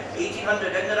 1,800 men,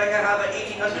 1,800 in the ring I have at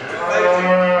 1,800, 2,000,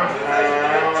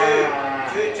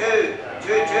 2,000,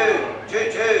 2,2, 2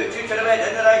 to the red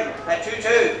in the ring, at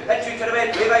 2-2, at 2 to the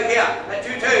red, way back here, at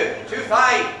 2-2, 2-5,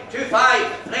 2-5,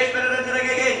 fresh minute in the ring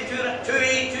again, 2-8, 2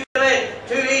 to the red,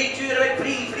 2-8, 2 to the red,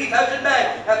 3,000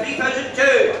 back, at 3,002,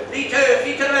 3-2,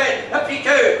 3 to the red, at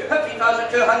 3-2, at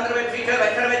 3,200, at 3-2,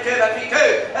 at 3-2, at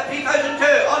 3-2, at 3,002,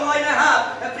 online I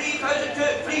have, at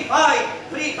 3,002, 3-5,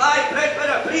 3-5, fresh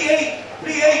minute,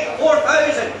 3-8,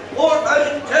 4,000,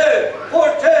 4,002,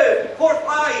 4-2,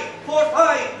 4-5,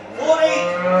 4-5, 4-8,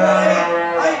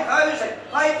 5,000,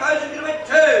 5,000 to win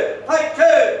 2,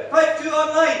 5-2, 5-2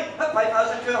 online, at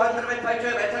 5,200 win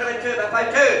 5-2, better win 2, but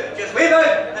 5-2, just wave out,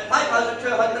 at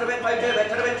 5,200 win 5-2,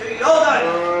 better win 2, you're done,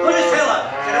 go to Seller,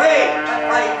 get away, at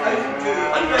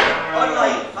 5,200,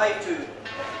 online, 5-2.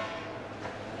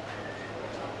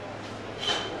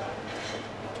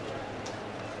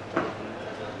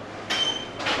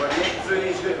 We're getting through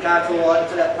these good cattle on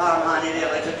to the Palm Honey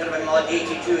there, ladies and gentlemen, lot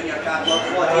 82 in your catalogue,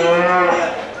 lot 82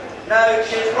 there. Now,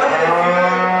 she's one of the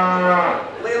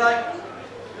few Leyland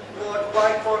Lord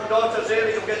Blackthorn daughters there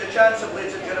that you'll get the chance of,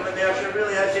 ladies and gentlemen, there. She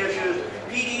really is there. She was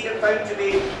PD'd and found to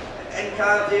be in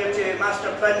cab there to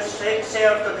Master Prince,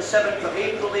 served on the 7th of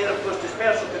April there, of course,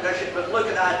 dispersal condition, but look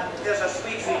at that, there's a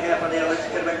sweet heifer there, ladies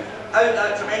and gentlemen. out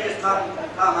that tremendous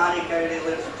Palmani cow there,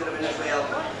 ladies and gentlemen, as well.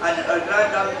 And our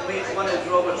granddad makes one of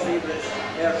Robert's favourites,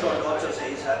 Ayrshire Daughters,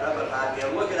 he's ever had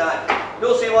here. Look at that.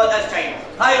 We'll see what this time.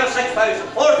 5 or 6,000,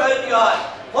 4,000 yard,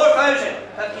 4,000,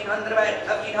 1,500 bed,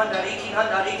 1,500,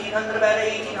 1,800, 1,800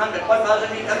 bed, 1,800,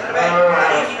 1,800 bed,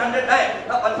 1,800 bed, 1,800 bed,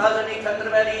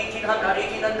 1,800,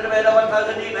 1,800 bed,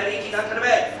 1,800 bed, 1,800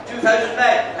 bed, 2,000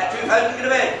 bed, at 2,000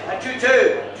 bed, at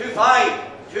 2,2, 2,5,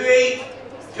 2,8,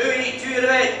 2,8, 2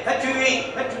 bed, at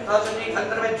 2,8, at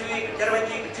 2,800 bed, 2,8, get away,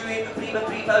 2,8,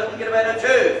 3,000 get away, at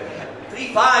 2,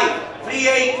 3,5,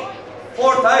 3,8,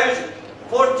 4,000,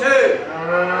 4,2,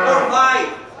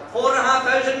 4,5,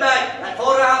 4,500 bed, at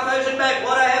 4,500 bed,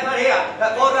 what I have for here,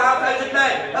 at 4,500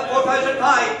 bed, at 4,500,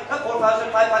 at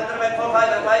 4,500 bed,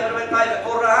 4,500 bed, 5, at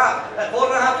 4,500, at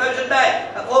 4,500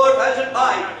 bed, at 4,500,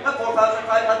 at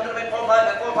 4,500 bed,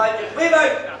 4,500, at 4,500, just wave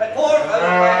out, at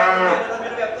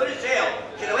 4,500 bed, I'm going to sail,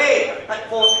 get away, at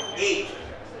 4,800,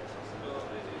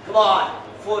 come on,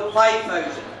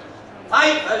 5,000.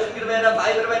 5,000 get away at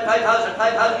 5,000, 5,000,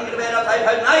 5,000 get away at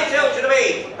 5,000, I sail should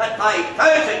away at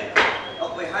 5,000.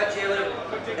 Up we had here,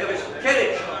 it was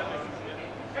Kerridge.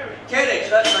 Kerridge,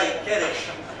 that's right, Kerridge.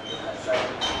 That's right.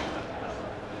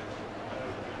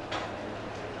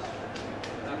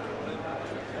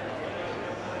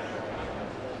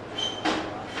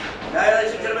 Now,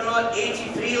 ladies and gentlemen, lot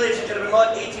 83, ladies and gentlemen,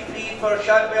 lot 83 for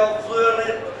Shadwell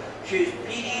Fleur. She's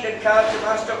PD'd and carved to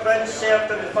Master Prince,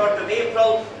 served on the 3rd of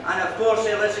April, and of course,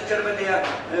 ladies and gentlemen, they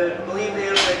believe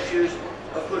there that she was,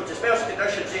 of course, dispersed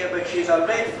conditions here, but she's a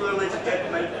red Fleur, ladies and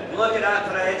gentlemen. Look at that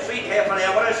for a head, sweet heifer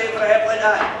there. What do I say for a heifer like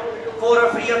that? 4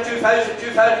 or 3 or 2,000,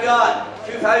 2,000 yard,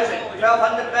 2,000,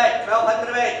 1,200 bed,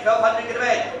 1,200 bed, 1,200 get a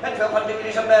bed, and 1,200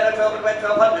 get some bed, 1,200 bed,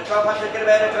 1,200, 1,200 get a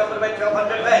bed, 1,200 bed,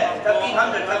 1,200 bed,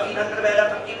 1,500, 1,500 bed,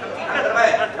 1,500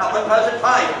 bed, at 1,005,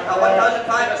 at 1,005,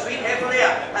 a sweet heifer there,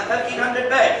 at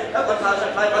 1,500 bed, at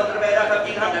 1,500 bed, at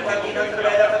 1,500, 1,500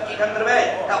 bed, at 1,500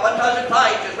 bed, at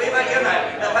 1,005, just way back here now,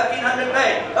 at 1,500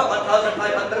 bed, at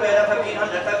 1,500 bed, at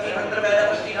 1,500, 1,500 bed,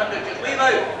 at 1,500, just wave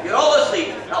out, you're all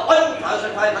asleep, at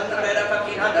 1,500 bed, at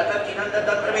 1,500, 1,500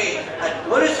 done for me, and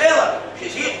go to sell her,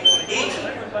 she's here,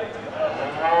 1,800,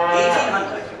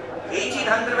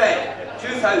 1,800 bed,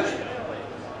 2,000,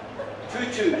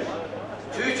 2,2,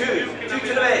 2,2, 2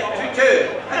 to the bed,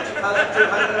 2,2, and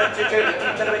 2,200, 2,2, 2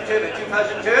 to the bed,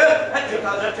 2,200, and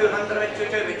 2,200,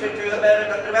 2,2, 2 to the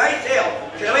bed, and the I sell,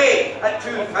 she's away, at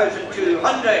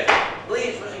 2,200,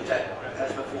 Blaze wasn't it,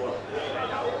 as before.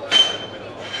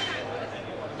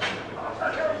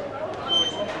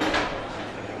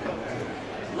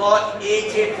 Lot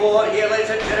 84 here, ladies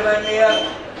and gentlemen,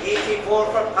 there. 84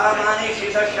 for Palmani,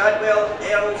 she's a Shadwell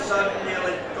Earl's son,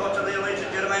 daughter there, ladies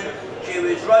and gentlemen. She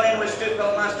was running with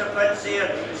Stupil Master Prince here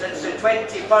since the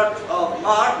 23rd of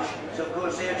March. So of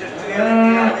course they're just too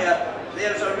early there.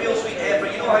 There's a real sweet heifer.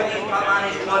 You know how these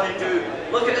Palmanis run and do.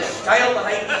 Look at the style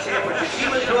behind these heifers. She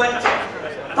was going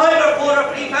 5 or 4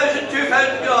 or 3,000,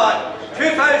 2,000 yard,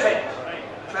 2,000.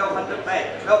 1,200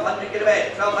 bed, 1,200 get a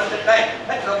bed, 1,200 bed,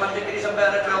 1,200 get some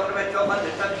bed, 1,200 bed,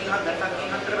 1,200, 1,500,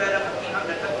 1,500 bed,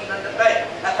 1,500, 1,500 bed,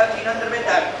 1,500 bed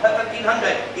down,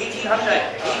 1,500,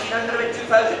 1,800, 1,800 bed,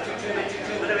 2,000, 2,2 bed,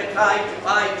 2,2 bed, 5,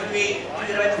 2,5, 2,8,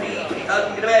 2 bed, 3,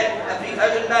 3,000 get a bed,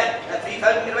 3,000 bed,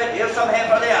 3,000 get a bed, here's some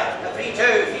heifer there,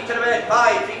 3,2, 3 to the bed,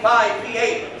 5, 3,5,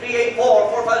 3,8, 3,8,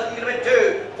 4, 4,000 get a bed,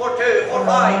 2, 4,2,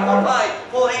 4,5, 4,5,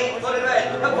 4,8, 4 to the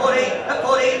bed, 4,8,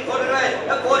 4,8, 4 to the bed,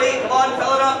 4,8, come on,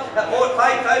 fill it up,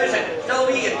 5,000, still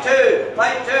be at 2,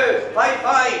 5,2,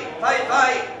 5,5,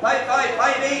 5,5, 5,5,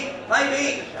 5,8,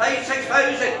 5,8,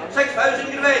 5,6,000,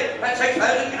 6,000 get a bed, and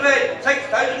 6,000 get a bed,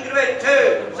 6,000 get a bed,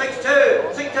 2,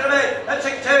 6,2, 6 to the bed, and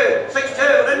 6,2,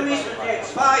 6,2, then we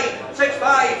 5,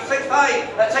 6,5,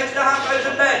 6,5, at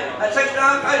 6,500 bed, at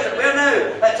 6,500, where now?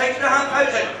 At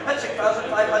 6,500, at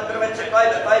 6,500 bed,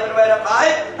 6,500 bed, at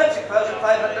 5, at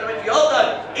 6,500 bed, you're all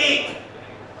done, 8.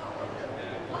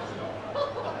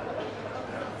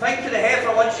 Think of the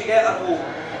heifer once you get her home.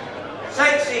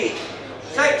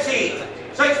 6,800,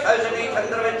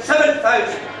 6,800,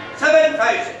 7,000,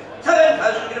 7,000,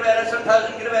 7,000 get a better,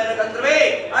 7,000 get a better, under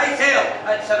way. I sell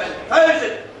at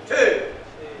 7,000, 2,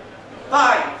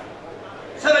 5,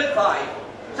 7,5,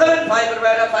 7,500 get a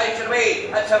better, 5 to the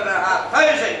way at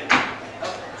 7,500.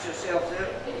 Up yourself there.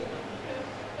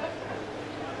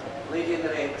 Lady in the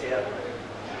red there.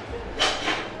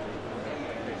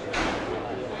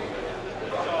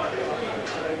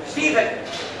 Stephen.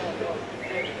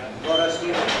 Laura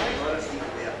Stephen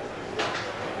there.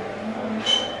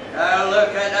 Now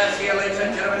look at this here, ladies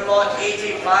and gentlemen, lot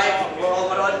 85. We're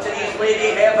on to these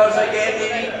lady heifers again. They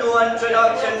need no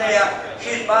introduction there.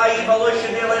 She's by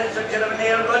evolution there, ladies and gentlemen,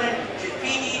 there running. She's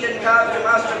PD'd and calved to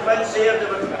Master Prince there. She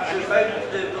was found,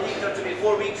 believed her to be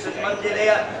 4 weeks on Monday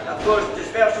there. Of course,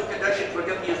 dispersal conditions were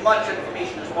giving you as much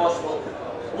information as possible.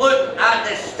 Look at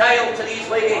the style to these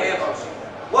lady heifers.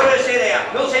 What do I say there?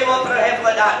 We'll say one for a heifer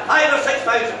like that. 5 or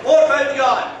 6,000, 4,000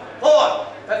 yards, 4.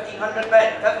 1,500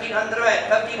 bid, 1,500 bid,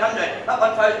 1,500, up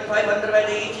 1,500 bid,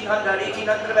 1,800,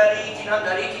 1,800 bid,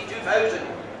 1,800, 2,000,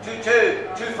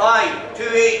 2,2, 2,5,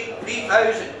 2,8,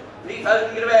 3,000,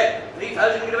 3,000 get a bid,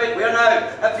 3,000 get a bid, where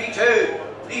now? At 3,2,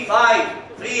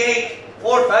 3,5, 3,8,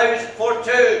 4,000,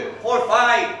 4,2,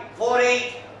 4,5,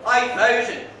 4,8,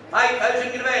 5,000,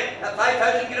 5,000 get a bid, at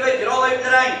 5,000 get a bid, you're all out in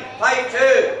the ring,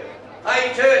 5,2,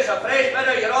 5,2, it's a fresh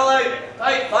bidder, you're all out,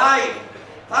 5,5,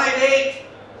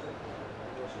 5,8,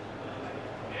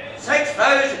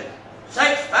 6,000,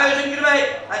 6,000 get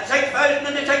away, at 6,000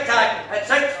 in the tic-tac, at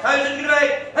 6,000 get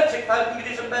away, at 6,000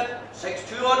 get some bid,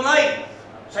 6,2 online,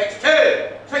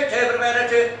 6,2, 6,2 for a better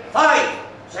 2, 5,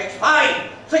 6,5,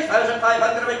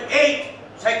 6,500 with 8,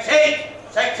 6,8,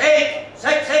 6,8,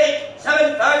 6,8,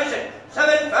 7,000,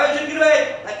 7,000 get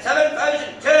away, at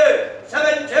 7,000, 2,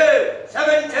 7,2,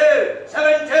 7,2,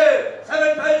 7,2,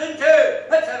 7,002,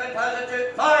 at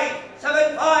 7,002, 5,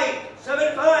 7,5,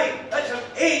 7,5, that's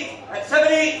 8, at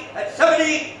 7,8, at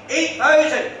 7,8,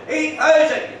 8,000,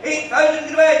 8,000, 8,000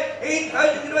 get away,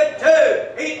 8,000 get away, 2,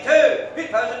 8,2,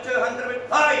 8,200 with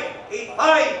 5, 8,5,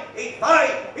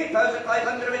 8,5,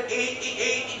 8,500 with 8,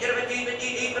 8,8, 8,8,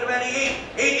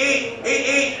 8,8,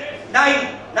 8,8,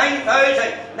 9,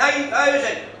 9,000,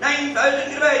 9,000, 9,000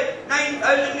 get away,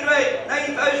 9,000 get away,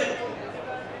 9,000,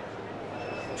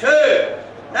 2,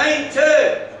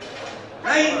 9,2,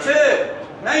 9,2,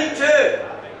 9,2,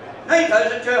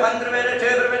 9,200 with 2,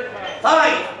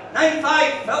 5,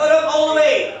 9,5, fill it up all the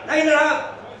way,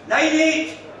 9.5,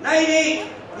 9,8, 9,8,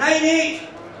 9,8.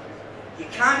 You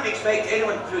can't expect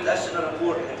anyone to do this in a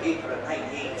report in the paper at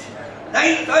 9,8.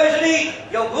 9,008,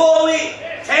 you'll go all the way,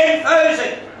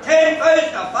 10,000,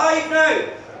 10,000, a 5 now,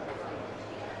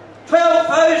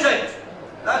 12,000.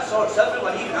 That sorts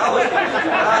everyone, even I was going to do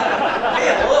that. Hey,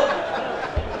 hello,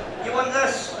 you want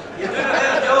this? You're doing a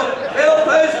better job.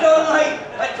 12,000 online.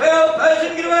 At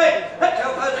 12,000 get away. At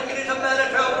 12,000 get some better.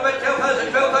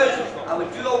 12,000, 12,000. I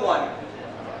would do a 1.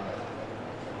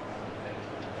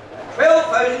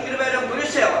 12,000 get away. I'm going to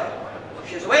sell her.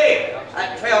 She's away.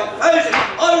 At 12,000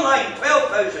 online.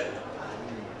 12,000.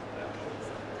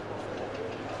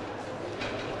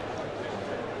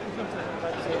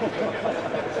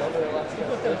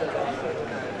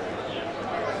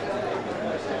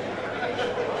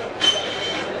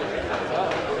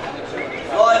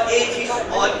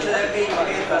 On to the main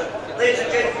paper. Ladies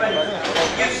and gentlemen,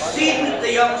 you've seen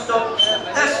the young stock.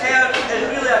 This herd is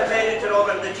really a credit to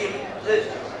Robert and the team. The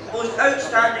most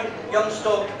outstanding young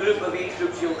stock group of age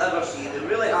groups you'll ever see. They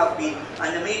really have been,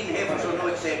 and the maiden heifers are no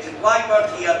exception. Blackbird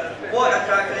here, what a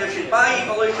cracker there. She's by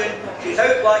evolution, she's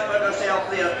out Blackbird herself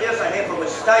there. There's a heifer with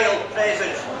style,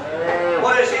 presence.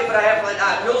 What do I say for a heifer like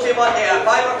that? We'll say what there,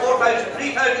 5 or 4,000,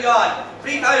 3,000 yard,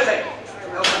 3,000.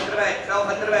 1,200 bed,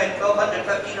 1,200 bed, 1,200,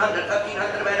 1,500,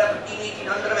 1,500 bed,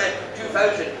 1,800 bed,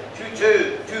 2,000,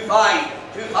 2,2, 2,5,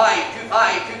 2,5,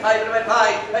 2,5, 2,500 bed,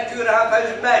 5, at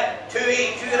 2,500 bed,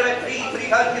 2,8, 2,000 bed,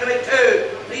 3, 3,000 bed,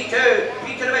 2, 3,2,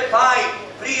 3,000 bed,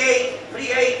 5, 3,8,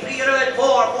 3,8, 3,000 bed,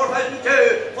 4,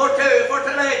 4,002, 4,2,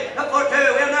 4,000 bed, up 4,2,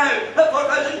 where now? Up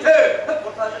 4,002, up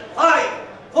 4,005,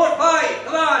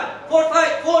 4,5, come on,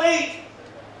 4,5, 4,8,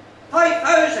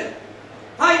 5,000,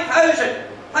 5,000.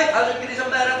 5,000 get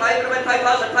some better, 5,000,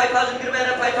 5,000, 5,000 get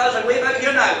better, 5,000, way back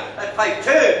here now, at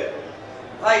 5,2,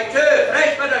 5,2,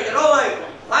 fresh bidder, you're all out,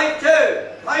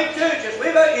 5,2, 5,2, just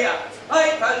way back here,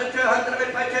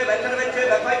 5,200, 5,2,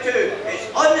 5,2, it's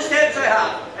on the steps I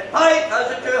have, at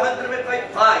 5,200,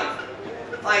 5,5,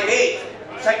 5,8,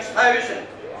 6,000,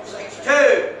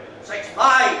 6,2,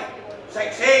 6,5,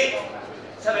 6,8,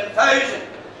 7,000,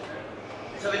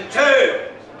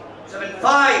 7,2,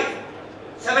 7,5,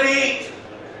 7,8,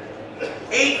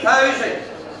 8,000,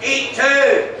 8,2,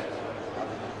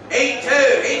 8,2, 8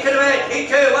 to the bed,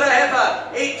 8,2, what a heifer,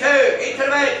 8,2, 8 to the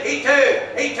bed,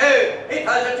 8,2, 8,2,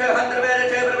 8,200 bed,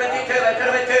 2,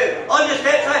 8,2, 2, on the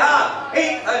steps I have,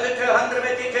 8,200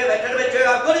 bed, 2, 2,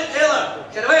 I'm going to sell her,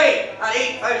 she's away at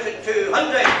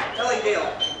 8,200, Tillingdale,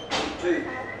 2.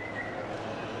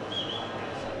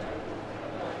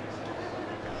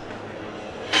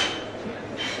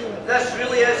 This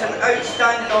really is an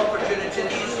outstanding opportunity.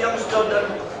 These youngsters,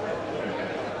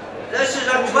 this is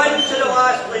a twin to the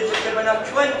last, ladies and gentlemen, a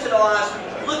twin to the last.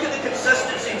 Look at the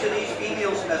consistency to these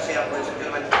females in this herd, ladies and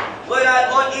gentlemen. Look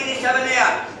at lot 87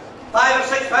 there. 5 or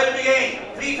 6 pounds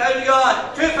again. 3,000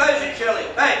 gone. 2,000 Shirley.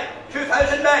 Bid.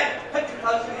 2,000 bid.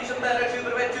 2,000 reason better. 2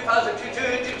 bid. 2,000.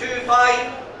 2,2.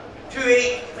 2,5.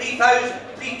 2,8. 3,000.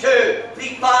 3,2.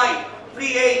 3,5.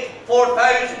 3,8.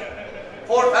 4,000.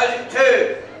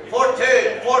 4,002.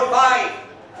 4,2. 4,5.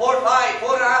 4,5.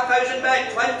 4,500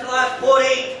 bid. 20 last.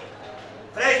 4,8.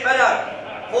 Fresh bidder.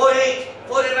 4,8.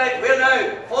 4 in the bid. Where now?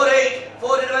 4,8.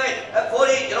 4 in the bid. At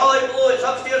 4,8. You're all out below. It's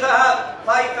upstairs I have.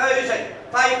 5,000.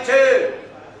 5,2.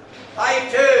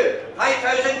 5,2.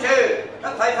 5,002.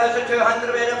 At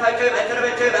 5,200 bid. At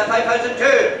 5,200 bid. At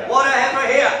 5,002. What I have for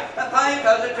here. At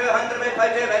 5,200 bid.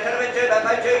 5,200 bid. At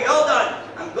 5,200. You're all done.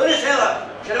 I'm going to sell her.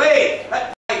 Should away.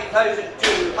 At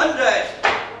 5,200.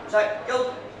 Is that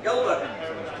Gilbert?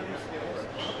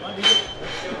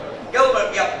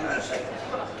 Gilbert, yep, that's it.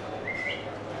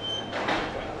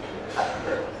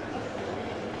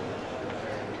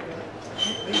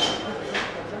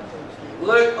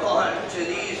 Look on to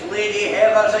these lady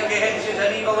heifers again. She's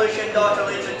an evolution daughter,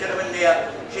 ladies and gentlemen,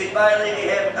 there. She's by lady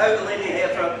heifer, out of lady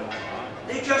heifer.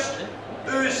 They just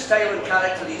ooze style and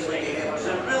character, these lady heifers.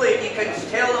 And really, you can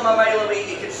tell them a mile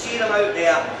away, you can see them out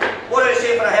there. What do I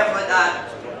say for a heifer like that?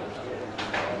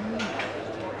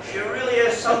 She really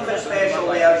is something special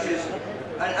there. She's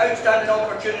an outstanding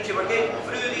opportunity. We're getting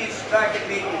through these cracking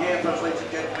maiden heifers, ladies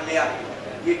and gentlemen, there.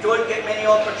 You don't get many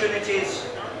opportunities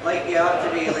like you are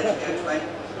today, ladies and gentlemen.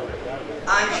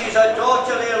 And she's a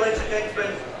daughter there, ladies and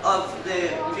gentlemen, of the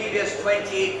previous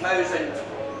 28,000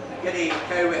 guinea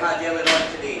cow we had earlier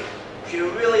on today. She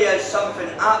really is something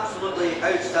absolutely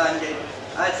outstanding.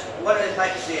 That's one of the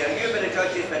picks there. You've been the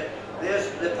judges, but there's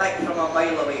the pick from a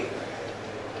mile away.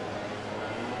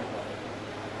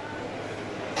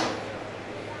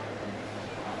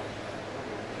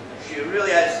 She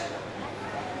really is.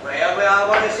 Well,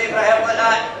 what do I say for a help like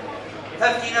that?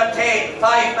 15 or 10,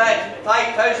 5 bid,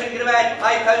 5,000 get a bid,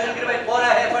 5,000 get a bid, what a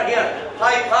heifer here,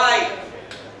 5,500,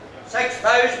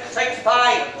 6,000,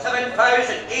 6,500,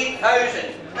 7,000,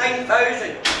 8,000,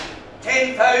 9,000,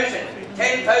 10,000,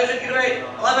 10,000 get a bid,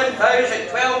 11,000,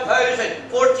 12,000,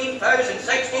 14,000,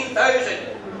 16,000,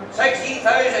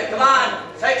 16,000, come on,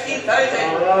 16,000,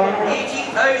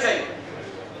 18,000,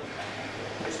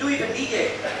 it's not even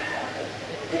needed.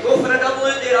 We'll go for a double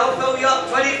out there, I'll fill you up,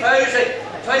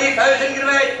 20,000, 20,000 get a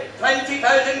bid,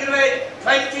 20,000 get a bid,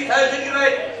 20,000 get a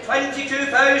bid,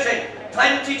 22,000,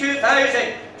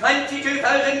 22,000,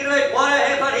 22,000 get a bid, what a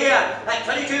heifer here, at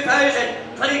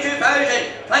 22,000,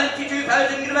 22,000,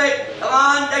 22,000 get a bid, come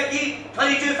on Dickie,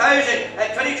 22,000,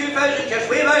 at 22,000, just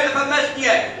wave out if I'm missing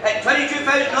you, at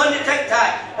 22,000 on the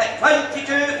tic-tac, at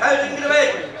 22,000 get a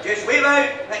bid, just wave out,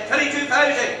 at 22,000,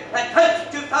 at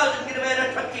 22,000 get a bid,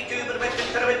 at 22, but a bit,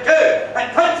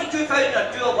 at 22,000,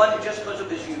 I'd do a one just because it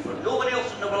was you, for nobody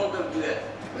else in the world would do it,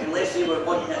 unless they were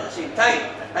wanting it at the same time,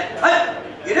 at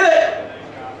 20, you do it,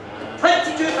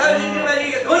 22,000 get a bid,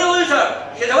 you're going to lose her,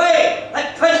 she's away,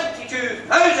 at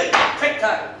 22,000,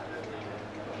 tic-tac,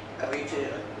 away to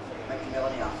Mickey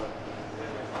Melanie after.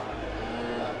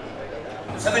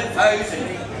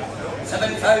 7,000,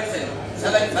 7,000,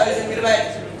 7,000 get a bid,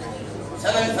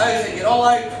 7,000, you're all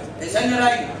out, it's in the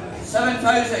ring,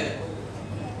 7,000,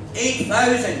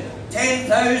 8,000,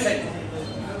 10,000,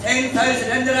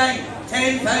 10,000 in the ring,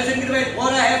 10,000 get a bid,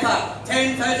 what a heifer,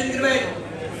 10,000 get a bid,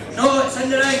 no it's in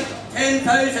the ring,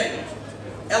 10,000,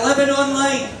 11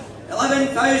 online,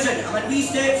 11,000, I'm in wee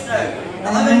steps now,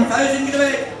 11,000 get a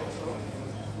bid,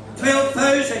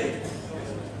 12,000,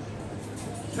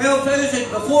 12,000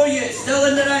 before you, it's still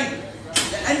in the ring.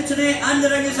 The internet and the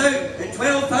ring is out. At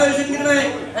 12,000 get a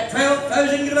bid. At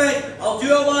 12,000 get a bid. I'll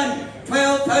do a one.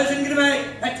 12,000 get a bid.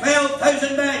 At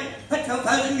 12,000 bid. At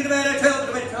 12,000 get a bid. At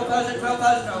 12,000,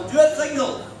 12,000. I'll do a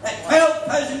single. At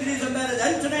 12,000 get a bid. The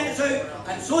internet is out.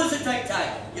 And so is the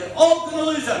tic-tac. You're all going to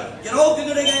lose her. You're all going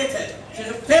to regret it. She's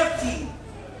at 13.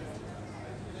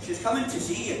 She's coming to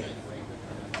see you.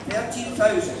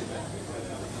 13,000.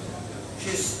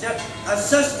 She's a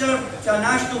sister to a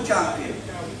national champion.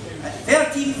 At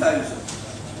 13,000,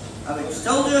 I would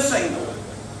still do a single.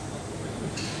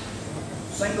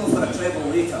 Single for a treble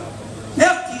later.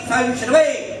 13,000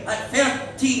 away at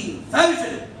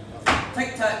 13,000.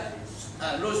 Tic-tac,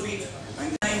 Rosemead,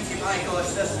 and 90. My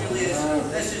gosh, this really is,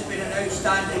 this has been an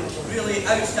outstanding, really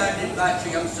outstanding batch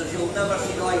of youngsters. You'll never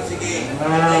see the likes again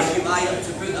unless you buy them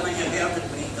to put them in your herd and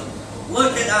breed them.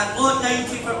 Look at that, lot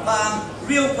 90 for Pam,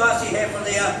 real classy heifer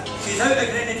there. She's out of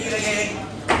Grenadier again.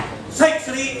 6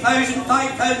 or 8,000,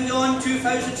 5,000 on,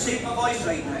 2,000, save my voice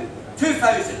right now.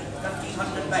 2,000,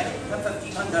 1,500 bid,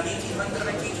 1,500, 1,800,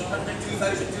 1,800,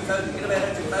 2,000, 2,000, get a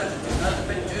better, 2,000, 2,000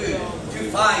 bid, 2,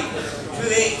 2,500,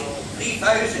 2,800,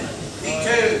 3,000,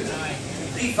 3-2,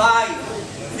 3-5,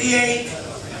 3-8,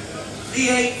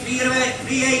 3-8, 3-8,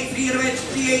 3-8, 3-8,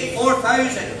 3-8,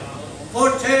 4,000,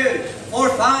 4-2,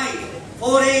 4-5,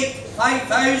 4-8,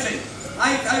 5,000,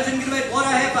 5,000 grid, what a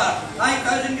heifer,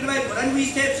 5,000 grid, we're in wee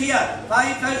steps here,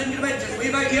 5,000 grid, just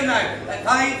way back here now, at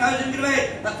 5,000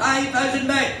 grid, at 5,000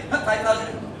 bid, at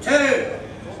 5,000, 2,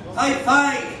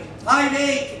 5-5,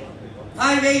 5-8,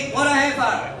 5-8, what a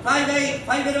heifer, 5-8,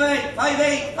 5 in a bed,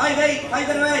 5-8, 5-8, 5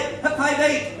 in a bed,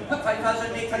 5-8,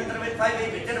 5,800 with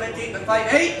 5-8, with 8, with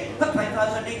 5-8,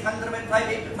 5,800 with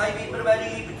 5-8, with 5-8, with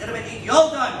 8, you all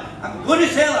done, I'm going to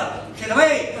sell her, she's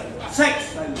away,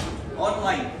 6,000,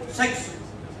 online, 6,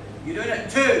 you're doing it,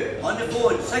 2, on the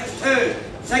phone, 6-2,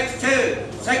 6-2,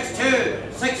 6-2,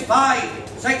 6-5,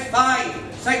 6-5,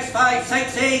 6-5,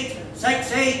 6-8,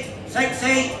 6-8,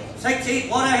 6-8, 6-8,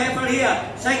 what a heifer here,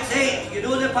 6-8, you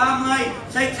know the palm line,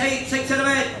 6-8, 6 in a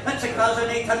bed, at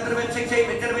 6,800 with 6-8,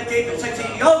 with 8, with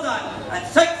 6-8, you all done, at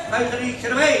 6,000 each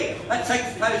away, at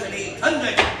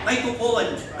 6,800, Michael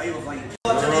Poland, Isle of Wight.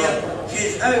 Daughter there,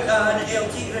 she's out an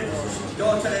LT grid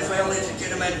daughter as well, ladies and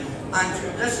gentlemen, and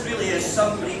this really is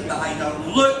some breed behind her.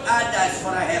 Look at this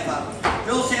for a heifer.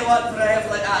 You'll say what for a heifer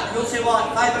like that? You'll say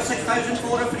what? 5 or 6,000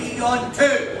 for a free on 2.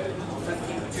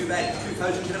 15 for 2 bed,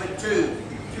 2,000 grid 2.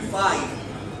 2-5,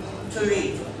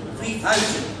 2-8,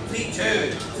 3,000,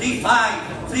 3-2, 3-5,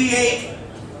 3-8,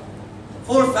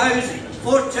 4,000,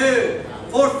 4-2,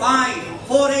 4-5,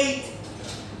 4-8,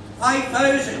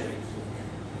 5,000,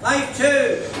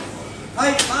 5-2,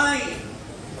 5-5,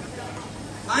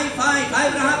 5-5,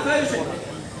 5,500,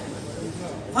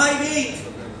 5-8,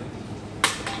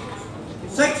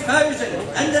 6,000,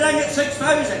 in the ring at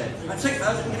 6,000, and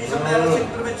 6,000 guineas up there,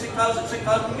 6,000,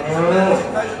 6,000 guineas up there,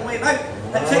 6,000 wave out,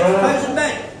 at 6,000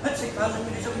 bid, at 6,000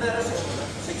 guineas up there,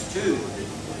 6-2,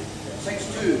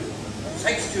 6-2,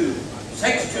 6-2,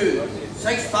 6-2,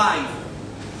 6-5,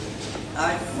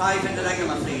 and 5 in the ring, I'm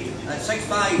afraid, at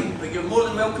 6-5, but you're more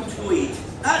than welcome to go 8,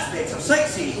 that's better,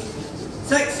 6-8,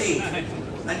 6-8,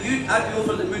 and I'd be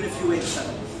over the moon if you went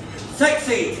 7,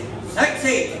 6-8,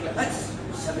 6-8, that's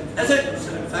 7, is it?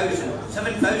 7,000,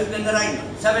 7,000 in the ring,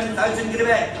 7,000 get a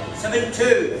bit,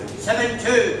 7-2,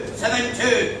 7-2,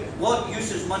 7-2, what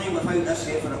use is money without this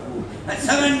heifer at home? At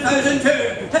 7,002,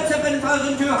 at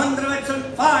 7,200, at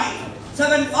 5,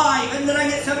 7-5, in the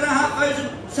ring at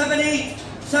 7,500, 7-8,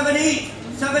 7-8,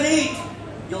 7-8,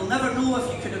 you'll never know if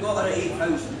you could have got her at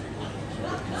 8,000.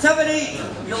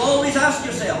 7-8, you'll always ask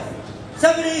yourself,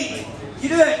 7-8, you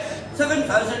do it,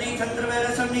 7,800,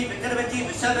 7-8,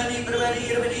 7-8,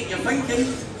 you're thinking,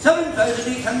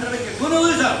 7,800, you're going to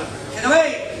lose her, get away,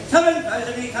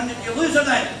 7,800, you lose her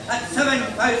then, at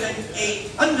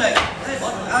 7,800.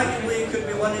 But arguably could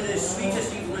be one of the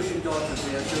sweetest evolution daughters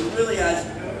there, she really is,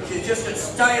 she's just got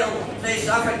style, place,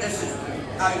 I think this is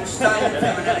outstanding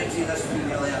femininity, this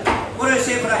female there. What do I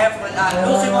say for a heifer like that?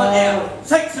 No say what there,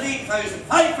 6 or 8,000,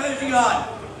 5,000 yard,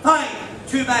 5,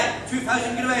 2 bed,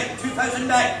 2,000 get away, 2,000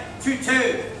 bed,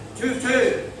 2-2,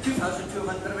 2-2,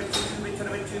 2,200, 2-2,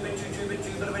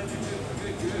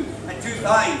 and 2-5,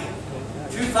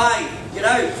 2-5, get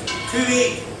out,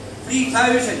 2-8,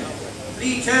 3,000,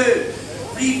 3-2,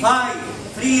 3-5,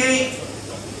 3-8,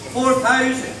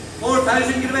 4,000,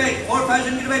 4,000 get away,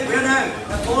 4,000 get away, where now?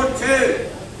 4-2,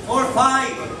 4-5,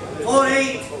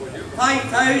 4-8,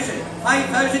 5,000,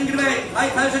 5,000 get away,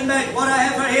 5,000 bed, what I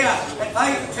have for here, at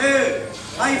 5-2,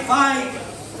 5-5,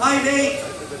 5-8,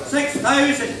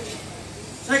 6,000,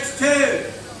 6-2,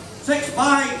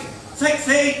 6-5,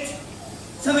 6-8,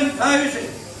 7,000,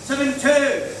 7-2,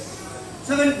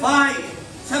 7-5,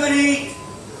 7-8,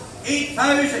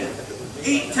 8,000,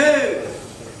 8-2,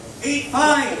 8-5,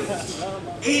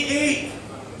 8-8,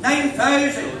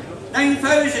 9,000,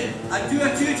 9,000, I'll do a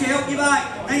 2 to help you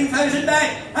back, 9,000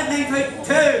 back, at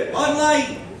 9,200,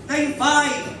 online,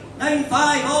 9,500,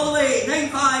 9,500 all the way,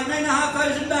 9,500,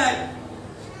 9,500 back,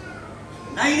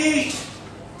 9,800,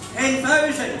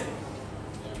 10,000,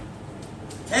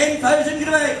 10,000 get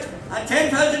away, at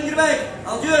 10,000 get away,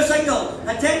 I'll do a single,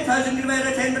 at 10,000 get away,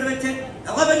 at 10,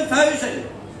 11,000,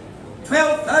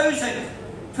 12,000,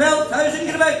 12,000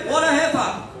 get away, what a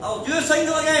heifer, I'll do a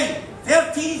single again,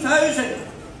 13,000,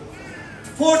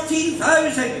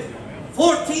 14,000,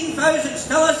 14,000,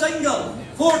 still a single,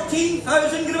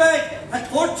 14,000 get away, at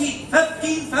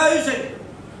 15,000,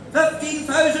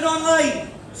 15,000 online,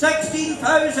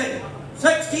 16,000,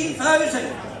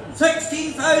 16,000,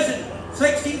 16,000,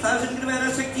 16,000 get away,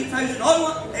 at 16,000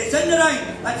 online, it's in the ring,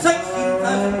 at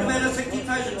 16,000 get away, at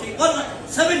 16,000, take one,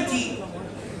 17,000,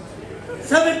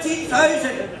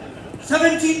 17,000,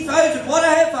 17,000, what a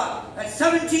heifer, at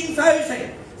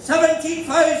 17,000,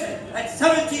 17,000 at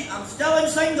 17. I'm still in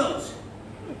singles.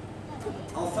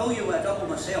 I'll fill you with a double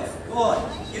myself. Go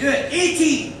on. You do it.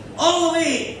 18. All the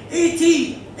way.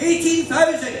 18.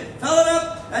 18,000. Fill it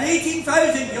up. And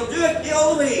 18,000. You'll do it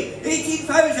all the way.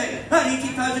 18,000. And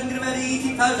 18,000. Get away.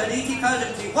 18,000.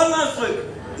 18,000. Take one last look.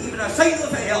 Even a single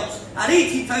if it helps. And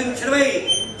 18,000. Get away.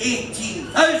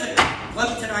 18,000.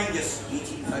 Plimpton Angus.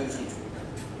 18,000.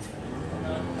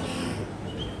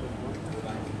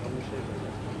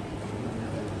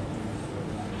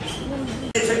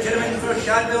 Ladies and gentlemen, for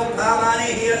Shadwell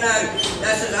Palmani here now.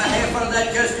 This is a heifer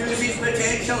that just oozes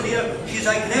potential here. She's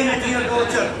a Grenadier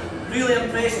daughter. Really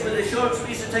impressed with the short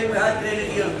space of time we had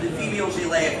Grenadier, the females they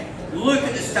left. Look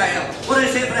at the style. What do I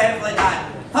say for a heifer like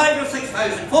that? 5 or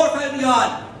 6,000, 4,000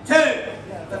 yard, 2,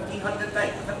 1,500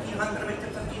 bid, 1,500 bid,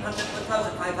 1,500,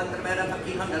 1,500 bid,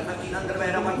 1,500, 1,500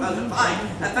 bid, 1,500,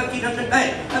 1,500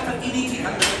 bid, 1,500,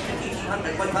 1,800,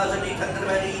 1,800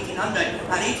 bid, 1,800,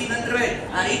 and 1,800 bid,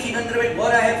 and 1,800 bid.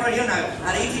 What a heifer here now,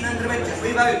 and 1,800 bid, just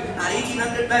wave out, and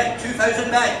 1,800 bid, 2,000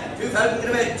 bid,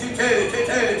 2,000 bid, 2,2,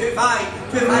 2,2,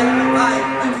 2,5, 2,500 bid,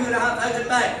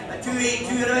 2,500 bid, 2,8,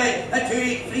 2,000 bid,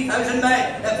 2,8, 3,000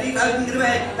 bid, 3,000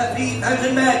 bid,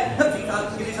 3,000 bid,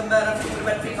 3,000 give you some bid,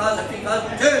 3,000,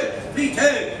 3,002,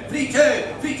 3,2,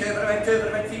 3,2, 3,2,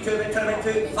 3,2,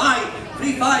 3,2, 5,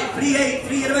 3,5, 3,8,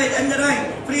 3,8 in the ring,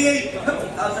 3,8,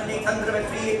 3,800,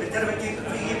 3,8, 3,8,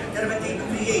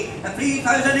 3,8, and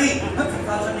 3,008,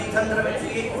 3,800,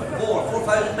 3,8,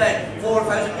 4,000 bid,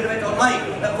 4,000 give it online,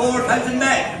 4,000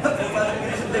 bid, 4,000 give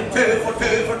you some bid, 2,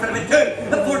 4,2, 4,2,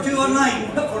 4,2 online,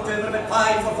 4,2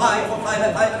 5, 4,5,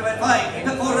 4,5, 5,500 bid,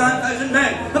 4,500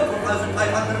 bid,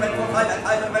 4,500 bid,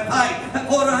 4,500 bid,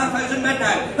 4,500 bid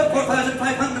now,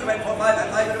 4,500 bid,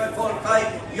 4,500 bid,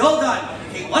 4,500, you're all done.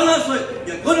 Take one last look,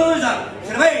 you're going to lose her.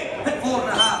 Get away at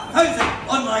 4,500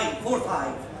 online,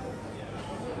 4,500.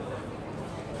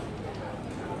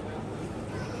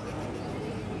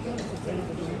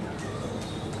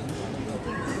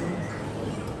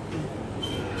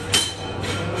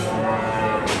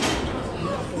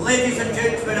 Ladies and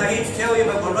gentlemen, I hate to tell you,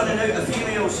 but we're running out of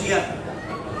females here.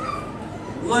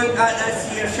 Look at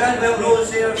this here, Shadwell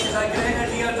Rose there, she's a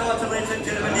Grenadier daughter, ladies and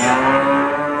gentlemen there.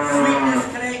 Sweetness,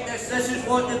 correctness, this is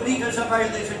what the breed is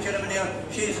about, ladies and gentlemen there.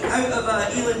 She's out of a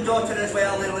Eland daughter as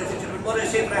well there, ladies and gentlemen. What do I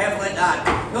say for a heifer like that?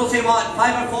 We'll say what?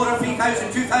 5 or 4 or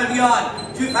 3,000, 2,000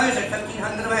 yard, 2,000,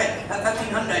 1,500 bid,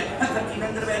 1,500,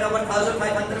 1,500 bid,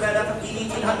 1,500 bid,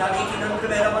 1,800, 1,800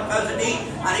 bid, 1,008,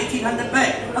 and 1,800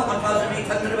 bid,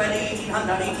 1,800 bid,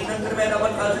 1,800, 1,800 bid,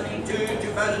 1,002,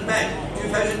 2,000 bid,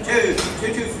 2,002,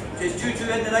 2,2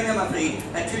 in the ring, I'm afraid,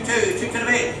 and 2,2, 2 to the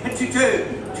bid, and 2,2,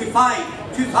 2,5,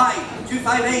 2,5,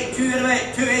 2,5,8, 2 in the bid,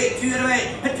 2,8, 2 in the bid,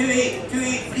 and 2,8,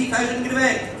 2,8, 3,000 in the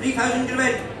bid, 3,000 in the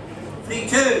bid,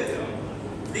 3,2,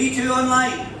 3,2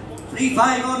 online,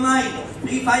 3,500 online,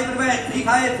 3,500 bid,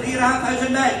 3,500, 3,500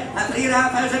 bid, and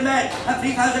 3,500 bid, and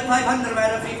 3,500 bid,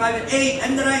 and 3,508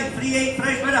 in the ring, 3,8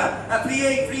 fresh bidder, and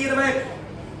 3,8, 3 in the bid,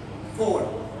 4,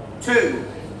 2,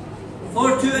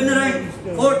 4-2 in the ring,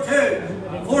 4-2,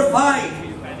 4-5,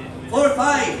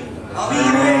 4-5, I'll be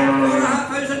away,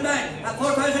 4,500 bid, at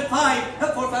 4,005,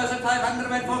 at 4,500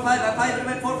 bid, 4,500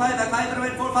 bid, 4,500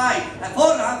 bid, 4,500, at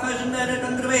 4,500 bid, at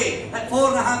underway, at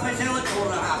 4,500 I sell it,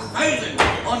 4,500,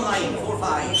 online,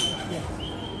 4,500.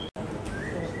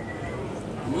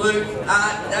 Look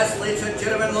at this, ladies and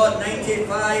gentlemen, lot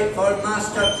 95 for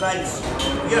Master Prince.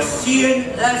 You're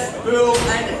seeing this bull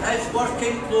in his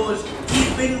working clothes.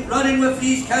 He's been running with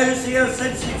these cows here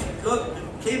since he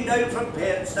came down from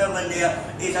Stirling there.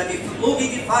 He's a Logie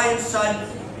Defiant son.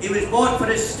 He was bought for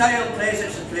his style,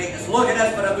 presence and correctness. Look at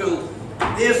this for a bull.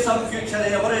 There's some future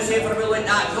there. What do I say for a bull like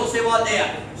that? You'll say what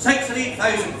there? 6 or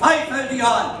 8,000, 5,000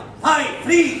 yard, 5,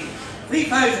 3,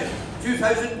 3,000,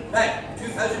 2,000 back,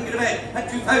 2,000 get a bed, and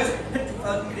 2,000, and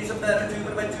 2,000 get some better,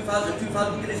 2,000,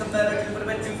 2,000 get some better,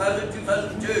 2,000,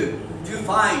 2,002,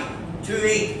 2,5,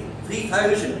 2,8,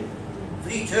 3,000,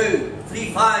 3,2,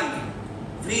 3,5,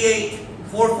 3,8,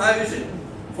 4,000,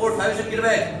 4,000 get a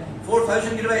bed,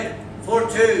 4,000 get a bed,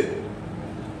 4,2,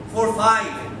 4,5,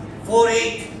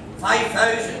 4,8,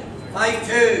 5,000,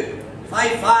 5,2,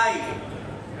 5,5,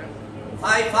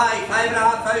 5,500,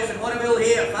 5,500, what a bill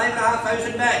here,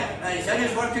 5,500 bed, and he's in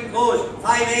his working clothes,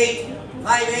 5,8,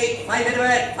 5,8, 5 in a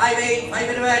bed, 5,8, 5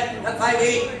 in a bed, and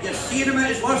 5,8, you've seen him at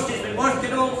his worst, he's been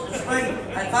working all spring,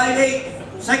 and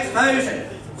 5,8, 6,000,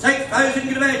 6,000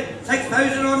 get a bed,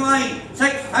 6,000 online,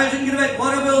 6,000 get a bed,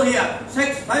 what a bill here,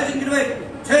 6,000 get a bed,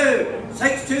 2,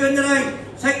 6,2 in the ring,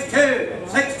 6,2,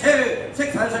 6,2,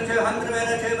 6,200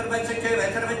 winner, 2 for bid, 6 2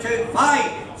 winner, 2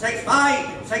 5, 6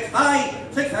 5, 6 5,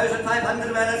 6,500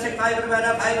 winner, 6 5 for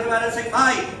winner, 5 for winner, 6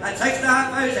 5, and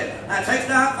 6,500, and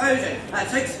 6,500, and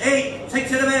 6 8, 6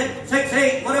 to the bid, 6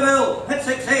 8, what a bill, hit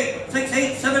 6 8, 6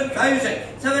 8,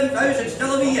 7,000, 7,000,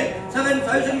 still a million,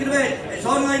 7,000 get a bid, it's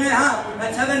online now,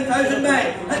 at 7,000 bid,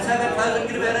 at 7,000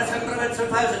 get a bid, at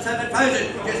 7,000,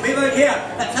 7,000, just wave out here,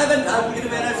 at 7,000 get a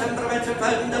bid, at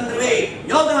 7,000 underway,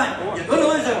 you're done, you're going to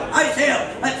lose them, I sell,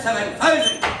 at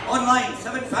 7,000, online,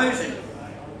 7,000.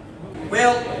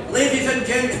 Well, ladies and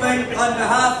gentlemen, on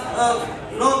behalf of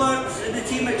Roberts and the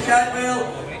team at Shadwell,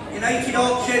 United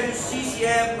Auctions,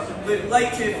 CCM, we'd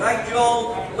like to thank you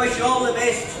all, wish you all the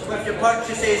best with your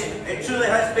purchases. It truly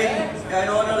has been an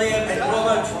honour there, and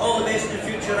Robert, all the best in the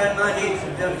future, and Maddie,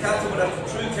 the captain, with a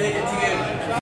true credit to you.